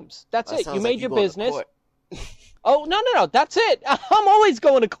the games. That's That it. sounds You like made your going to business. court. Oh no! That's it. I'm always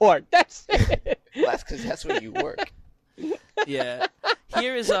going to court. That's it. Well, that's because that's where you work. Yeah.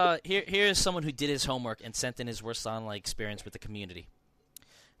 Here is someone who did his homework and sent in his worst online experience with the community.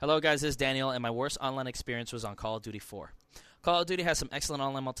 Hello guys, this is Daniel, and my worst online experience was on Call of Duty 4. Call of Duty has some excellent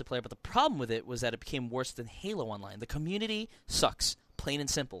online multiplayer, but the problem with it was that it became worse than Halo Online. The community sucks, plain and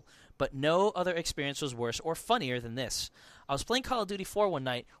simple. But no other experience was worse or funnier than this. I was playing Call of Duty 4 one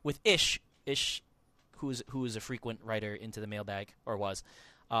night with Ish, who is a frequent writer into the mailbag, or was,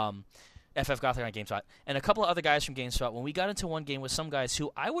 FF Gothic on GameSpot, and a couple of other guys from GameSpot. When we got into one game with some guys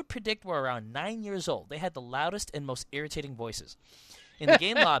who I would predict were around 9 years old, they had the loudest and most irritating voices. In the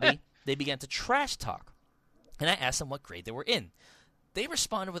game lobby, they began to trash talk, and I asked them what grade they were in. They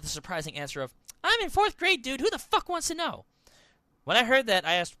responded with a surprising answer of, "I'm in 4th grade, dude. Who the fuck wants to know?" When I heard that,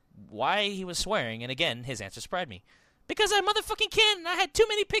 I asked why he was swearing, and again, his answer surprised me. Because I'm a motherfucking kid, and I had too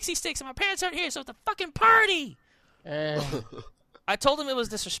many pixie sticks, and my parents aren't here, so it's a fucking party! I told him it was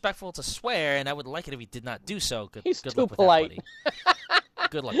disrespectful to swear, and I would like it if he did not do so. He's good too luck with polite. that, buddy.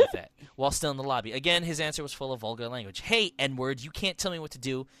 Good luck with that. While still in the lobby. Again, his answer was full of vulgar language. Hey, N-word, you can't tell me what to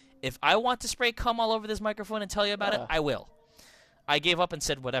do. If I want to spray cum all over this microphone and tell you about it, I will. I gave up and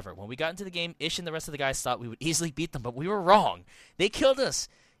said whatever. When we got into the game, Ish and the rest of the guys thought we would easily beat them, but we were wrong. They killed us,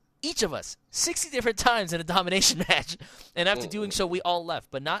 each of us, 60 different times in a domination match. And after doing so, we all left,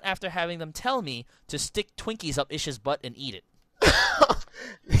 but not after having them tell me to stick Twinkies up Ish's butt and eat it.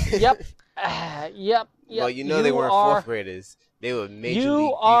 Yep. Yep. Well, you know they weren't 4th graders. They were major You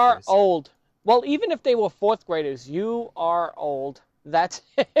league are beefers. old. Well, even if they were 4th graders, you are old. That's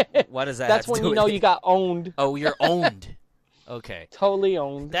it. What does that That's have to when do you with know it? you got owned. Oh, you're owned. Okay. Totally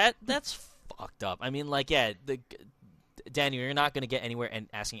owned. That's fucked up. I mean, like, yeah, Daniel, you're not going to get anywhere and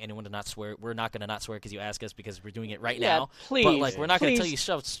asking anyone to not swear. We're not going to not swear because you ask us because we're doing it right Yeah, now. please. But, like, we're not going to tell Please. you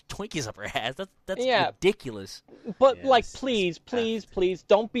shove Twinkies up our ass. That's Yeah. ridiculous. But Yes, like, it's please,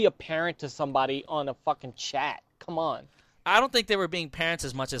 don't be a parent to somebody on a fucking chat. Come on. I don't think they were being parents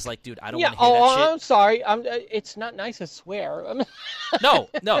as much as, like, dude, I don't Yeah. want to hear that shit. I'm sorry. It's not nice to swear. No,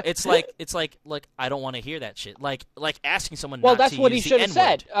 it's like I don't want to hear that shit. Like asking someone. Well, not that's to what he use the should have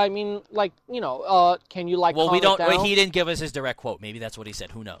N-word. said. I mean, like, can you like? Well, calm we don't. It down? He didn't give us his direct quote. Maybe that's what he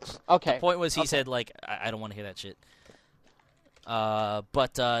said. Who knows? Okay. The point was he said like I don't want to hear that shit.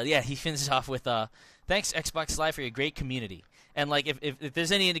 But yeah, he finishes off with thanks Xbox Live for your great community. And like if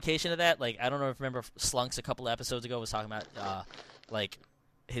there's any indication of that, like I don't know if remember Slunks a couple of episodes ago was talking about like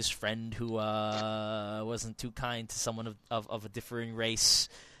his friend who wasn't too kind to someone of a differing race.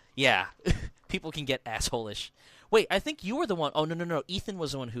 Yeah, people can get asshole-ish. Wait, I think you were the one. Oh no, Ethan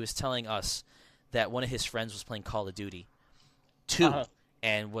was the one who was telling us that one of his friends was playing Call of Duty 2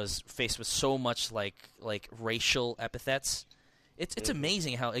 and was faced with so much like racial epithets. It's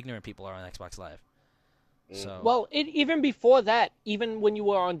amazing how ignorant people are on Xbox Live. So Well, even before that, even when you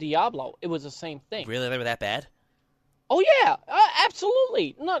were on Diablo, it was the same thing. really, they were that bad? Oh yeah,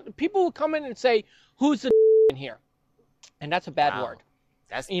 absolutely. No, people would come in and say, "Who's the in here?" And that's a bad Wow. word.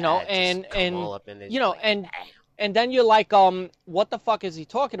 That's You know, bad. Just and come all up in it, you know, like, and then you're like, what the fuck is he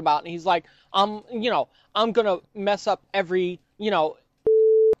talking about? And he's like, I'm gonna mess up every,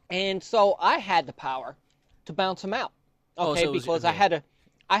 and so I had the power to bounce him out. Oh, Okay, so it was- because okay.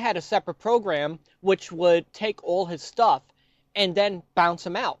 I had a separate program which would take all his stuff and then bounce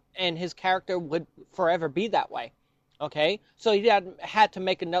him out, and his character would forever be that way. Okay, so he had to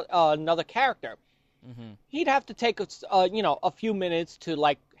make another character. Mm-hmm. He'd have to take a few minutes to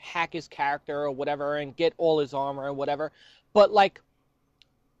like hack his character or whatever and get all his armor and whatever. But like,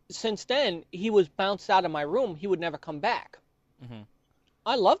 since then he was bounced out of my room. He would never come back. Mm-hmm.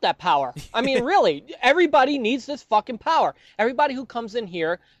 I love that power. I mean, really, everybody needs this fucking power. Everybody who comes in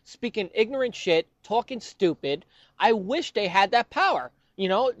here speaking ignorant shit, talking stupid, I wish they had that power. You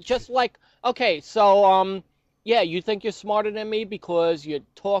know, just like, okay, so, yeah, you think you're smarter than me because you're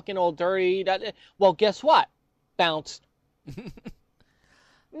talking all dirty. Well, guess what? Bounced.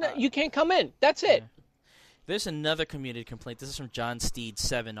 No, you can't come in. That's it. There's another community complaint. This is from John Steed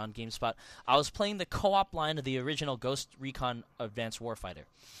 7 on GameSpot. I was playing the co-op line of the original Ghost Recon Advanced Warfighter.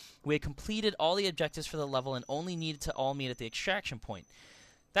 We had completed all the objectives for the level and only needed to all meet at the extraction point.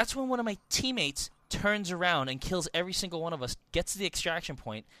 That's when one of my teammates turns around and kills every single one of us, gets to the extraction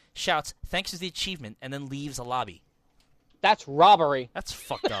point, shouts, "Thanks for the achievement," and then leaves the lobby. That's robbery. That's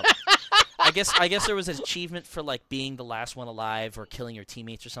fucked up. I guess there was an achievement for like being the last one alive or killing your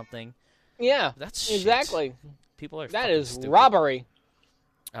teammates or something. Yeah, that's shit. exactly. People are that is stupid. robbery.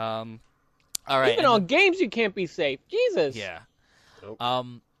 All right. Even on games, you can't be safe. Jesus. Yeah.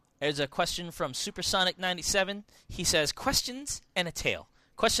 Nope. There's a question from Supersonic97. He says, questions and a tale.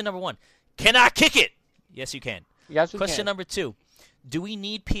 Question number 1, can I kick it? Yes, you can. Yes, you Question can. number 2, do we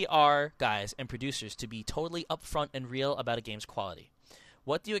need PR guys and producers to be totally upfront and real about a game's quality?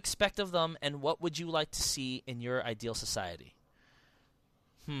 What do you expect of them, and what would you like to see in your ideal society?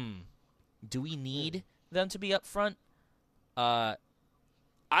 Do we need them to be upfront? They're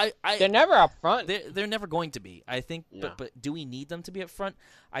never upfront. They're never going to be. I think, No. but do we need them to be upfront?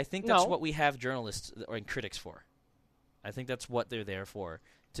 I think that's No. what we have journalists and critics for. I think that's what they're there for,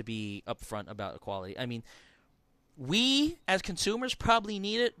 to be upfront about equality. I mean, we as consumers probably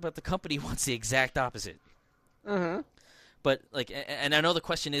need it, but the company wants the exact opposite. Mm-hmm. But like, and I know the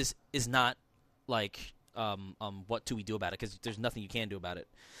question is not like, what do we do about it? Because there's nothing you can do about it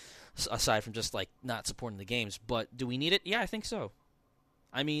aside from just like not supporting the games. But do we need it? Yeah, I think so.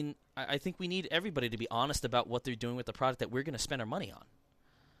 I mean, I think we need everybody to be honest about what they're doing with the product that we're going to spend our money on.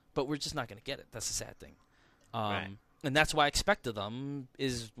 But we're just not going to get it. That's the sad thing. Right. And that's why I expect of them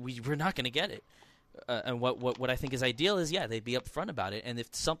is we're not going to get it. And what I think is ideal is, yeah, they'd be upfront about it. And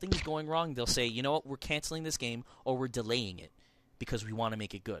if something's going wrong, they'll say, you know what, we're canceling this game or we're delaying it because we want to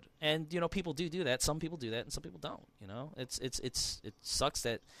make it good. And, you know, people do that. Some people do that and some people don't, you know. It sucks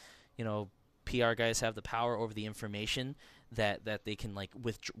that, you know, PR guys have the power over the information that they can, like,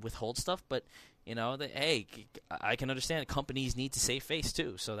 withhold stuff. But, you know, hey, I can understand companies need to save face,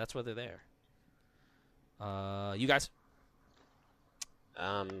 too. So that's why they're there. You guys?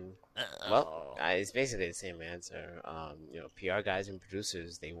 Well, it's basically the same answer. You know, PR guys and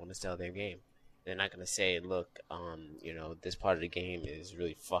producers, they want to sell their game. They're not going to say, look, you know, this part of the game is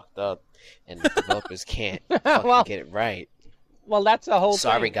really fucked up and the developers can't fucking get it right. Well, that's a whole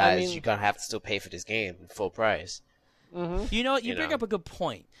Sorry, thing. guys, I mean, you're going to have to still pay for this game full price. Mm-hmm. You know what? You bring up a good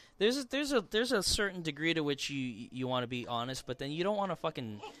point. There's a certain degree to which you want to be honest, but then you don't want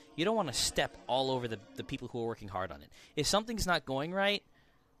to step all over the people who are working hard on it. If something's not going right,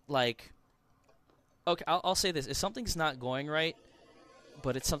 like, okay, I'll say this: if something's not going right,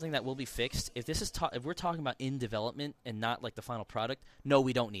 but it's something that will be fixed. If this is if we're talking about in development and not like the final product, no,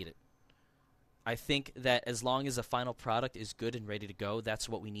 we don't need it. I think that as long as the final product is good and ready to go, that's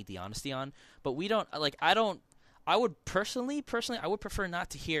what we need the honesty on. But we don't like. I would personally, I would prefer not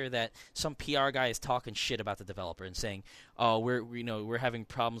to hear that some PR guy is talking shit about the developer and saying, "Oh, we're having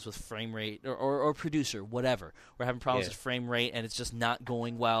problems with frame rate," or producer, whatever. We're having problems with frame rate, and it's just not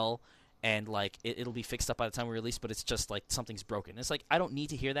going well, and like it'll be fixed up by the time we release, but it's just like something's broken. It's like I don't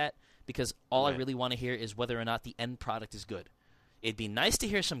need to hear that because all I really want to hear is whether or not the end product is good. It'd be nice to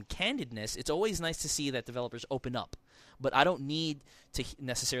hear some candidness. It's always nice to see that developers open up. But I don't need to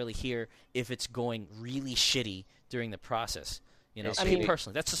necessarily hear if it's going really shitty during the process. You know, me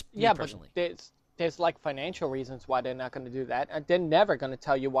personally. That's just me personally. But there's like financial reasons why they're not going to do that. And they're never going to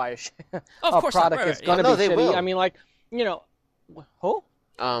tell you why a product is going to be shitty. Will. I mean, like, you know, who?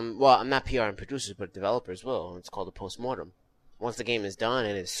 Well, I'm not PR and producers, but developers will. It's called a postmortem. Once the game is done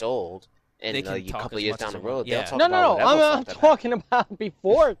and it's sold, and a couple of years down the road, they'll talk about whatever. I'm talking about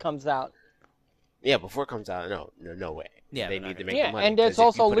before it comes out. Yeah, before it comes out, no way. Yeah, they need to make the money. And there's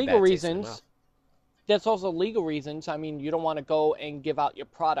also legal reasons. There's also legal reasons. I mean, you don't want to go and give out your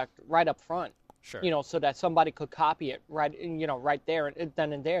product right up front. Sure. You know, so that somebody could copy it right there and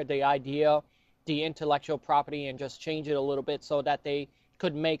then and there, the idea, the intellectual property, and just change it a little bit so that they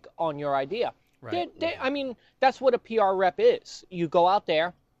could make on your idea. Right. I mean, that's what a PR rep is. You go out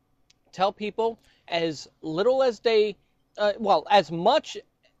there, tell people as little as they, as much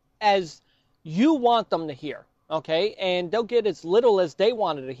as you want them to hear, okay? And they'll get as little as they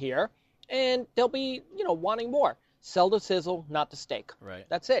wanted to hear, and they'll be, wanting more. Sell the sizzle, not the steak. Right.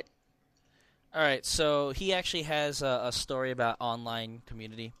 That's it. All right, so he actually has a story about online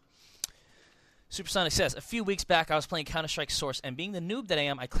community. Supersonic says, a few weeks back I was playing Counter-Strike Source, and being the noob that I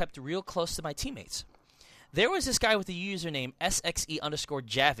am, I crept real close to my teammates. There was this guy with the username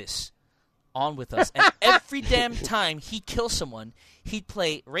SXE_Javis on with us, and every damn time he'd kill someone, he'd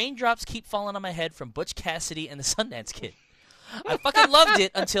play Raindrops Keep Falling on My Head from Butch Cassidy and the Sundance Kid. I fucking loved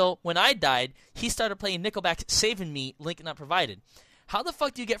it until when I died, he started playing Nickelback Saving Me, link not provided. How the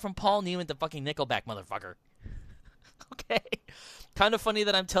fuck do you get from Paul Newman to fucking Nickelback, motherfucker? Okay. Kind of funny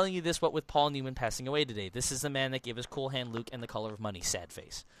that I'm telling you this, but with Paul Newman passing away today. This is the man that gave us Cool Hand Luke and The Color of Money. Sad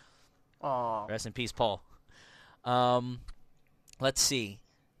face. Aww. Rest in peace, Paul. Let's see.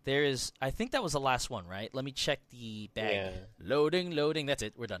 There is, I think that was the last one, right? Let me check the bag. Yeah. Loading. That's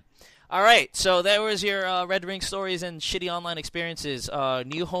it. We're done. All right. So there was your Red Ring stories and shitty online experiences.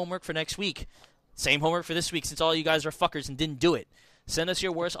 New homework for next week. Same homework for this week since all you guys are fuckers and didn't do it. Send us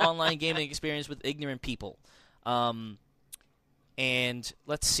your worst online gaming experience with ignorant people. And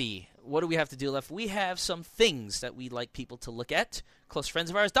let's see. What do we have to do left? We have some things that we'd like people to look at. Close friends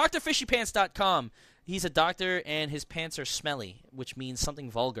of ours. DrFishyPants.com. He's a doctor, and his pants are smelly, which means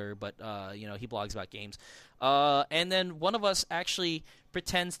something vulgar, but, he blogs about games. And then one of us actually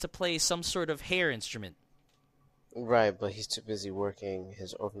pretends to play some sort of hair instrument. Right, but he's too busy working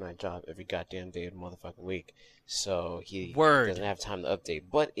his overnight job every goddamn day of the motherfucking week. So he doesn't have time to update.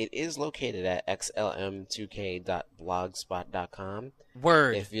 But it is located at xlm2k.blogspot.com.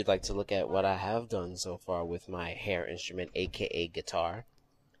 Word. If you'd like to look at what I have done so far with my hair instrument, a.k.a. guitar.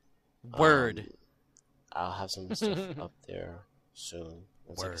 Word. I'll have some stuff up there soon.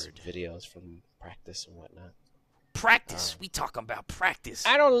 Word. Some videos from practice and whatnot. Practice. We talking about practice.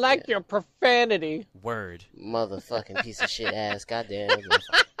 I don't like your profanity. Word. Motherfucking piece of shit ass. Goddamn.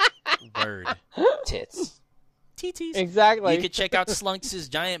 Word. Tits. TTs. Exactly. You can check out Slunks'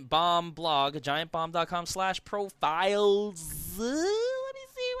 Giant Bomb blog, giantbomb.com/profiles. Let me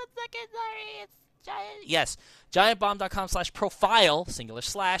see 1 second. Sorry. It's giant. Yes. giantbomb.com/profile, singular /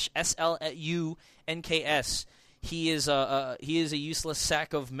 SLUNKS. He is a useless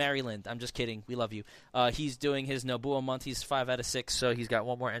sack of Maryland. I'm just kidding. We love you. He's doing his Nobuo month. He's 5 out of 6, so he's got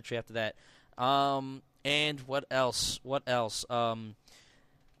one more entry after that. And what else? Palin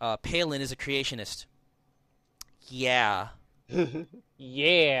is a creationist. Yeah.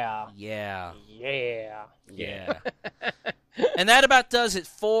 Yeah. Yeah. Yeah. Yeah. And that about does it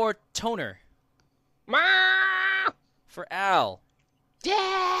for Toner. For Al.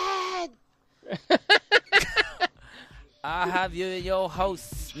 Dad! I have your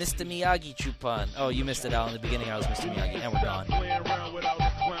host, Mr. Miyagi Chupan. Oh, you missed it, Al. In the beginning, I was Mr. Miyagi, and we're gone. Playing around with all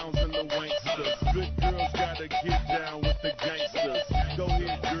the clowns and the wanksters. Good girls gotta get down with the gangsters. Go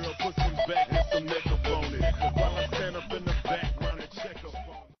ahead, girl, put some back and some makeup on it. While I stand up in the background and check up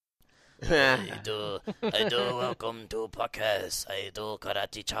on it. I do welcome to podcast. I do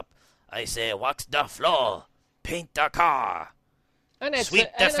karate chop. I say wax the floor, paint the car, And I sweep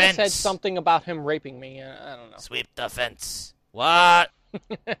the fence. said something about him raping me. I don't know. Sweep the fence. What?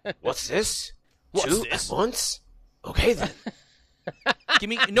 What's this? What's Two this? at once? Okay then. Give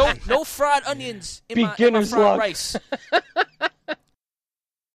me no fried onions in my Beginner's fried luck. rice.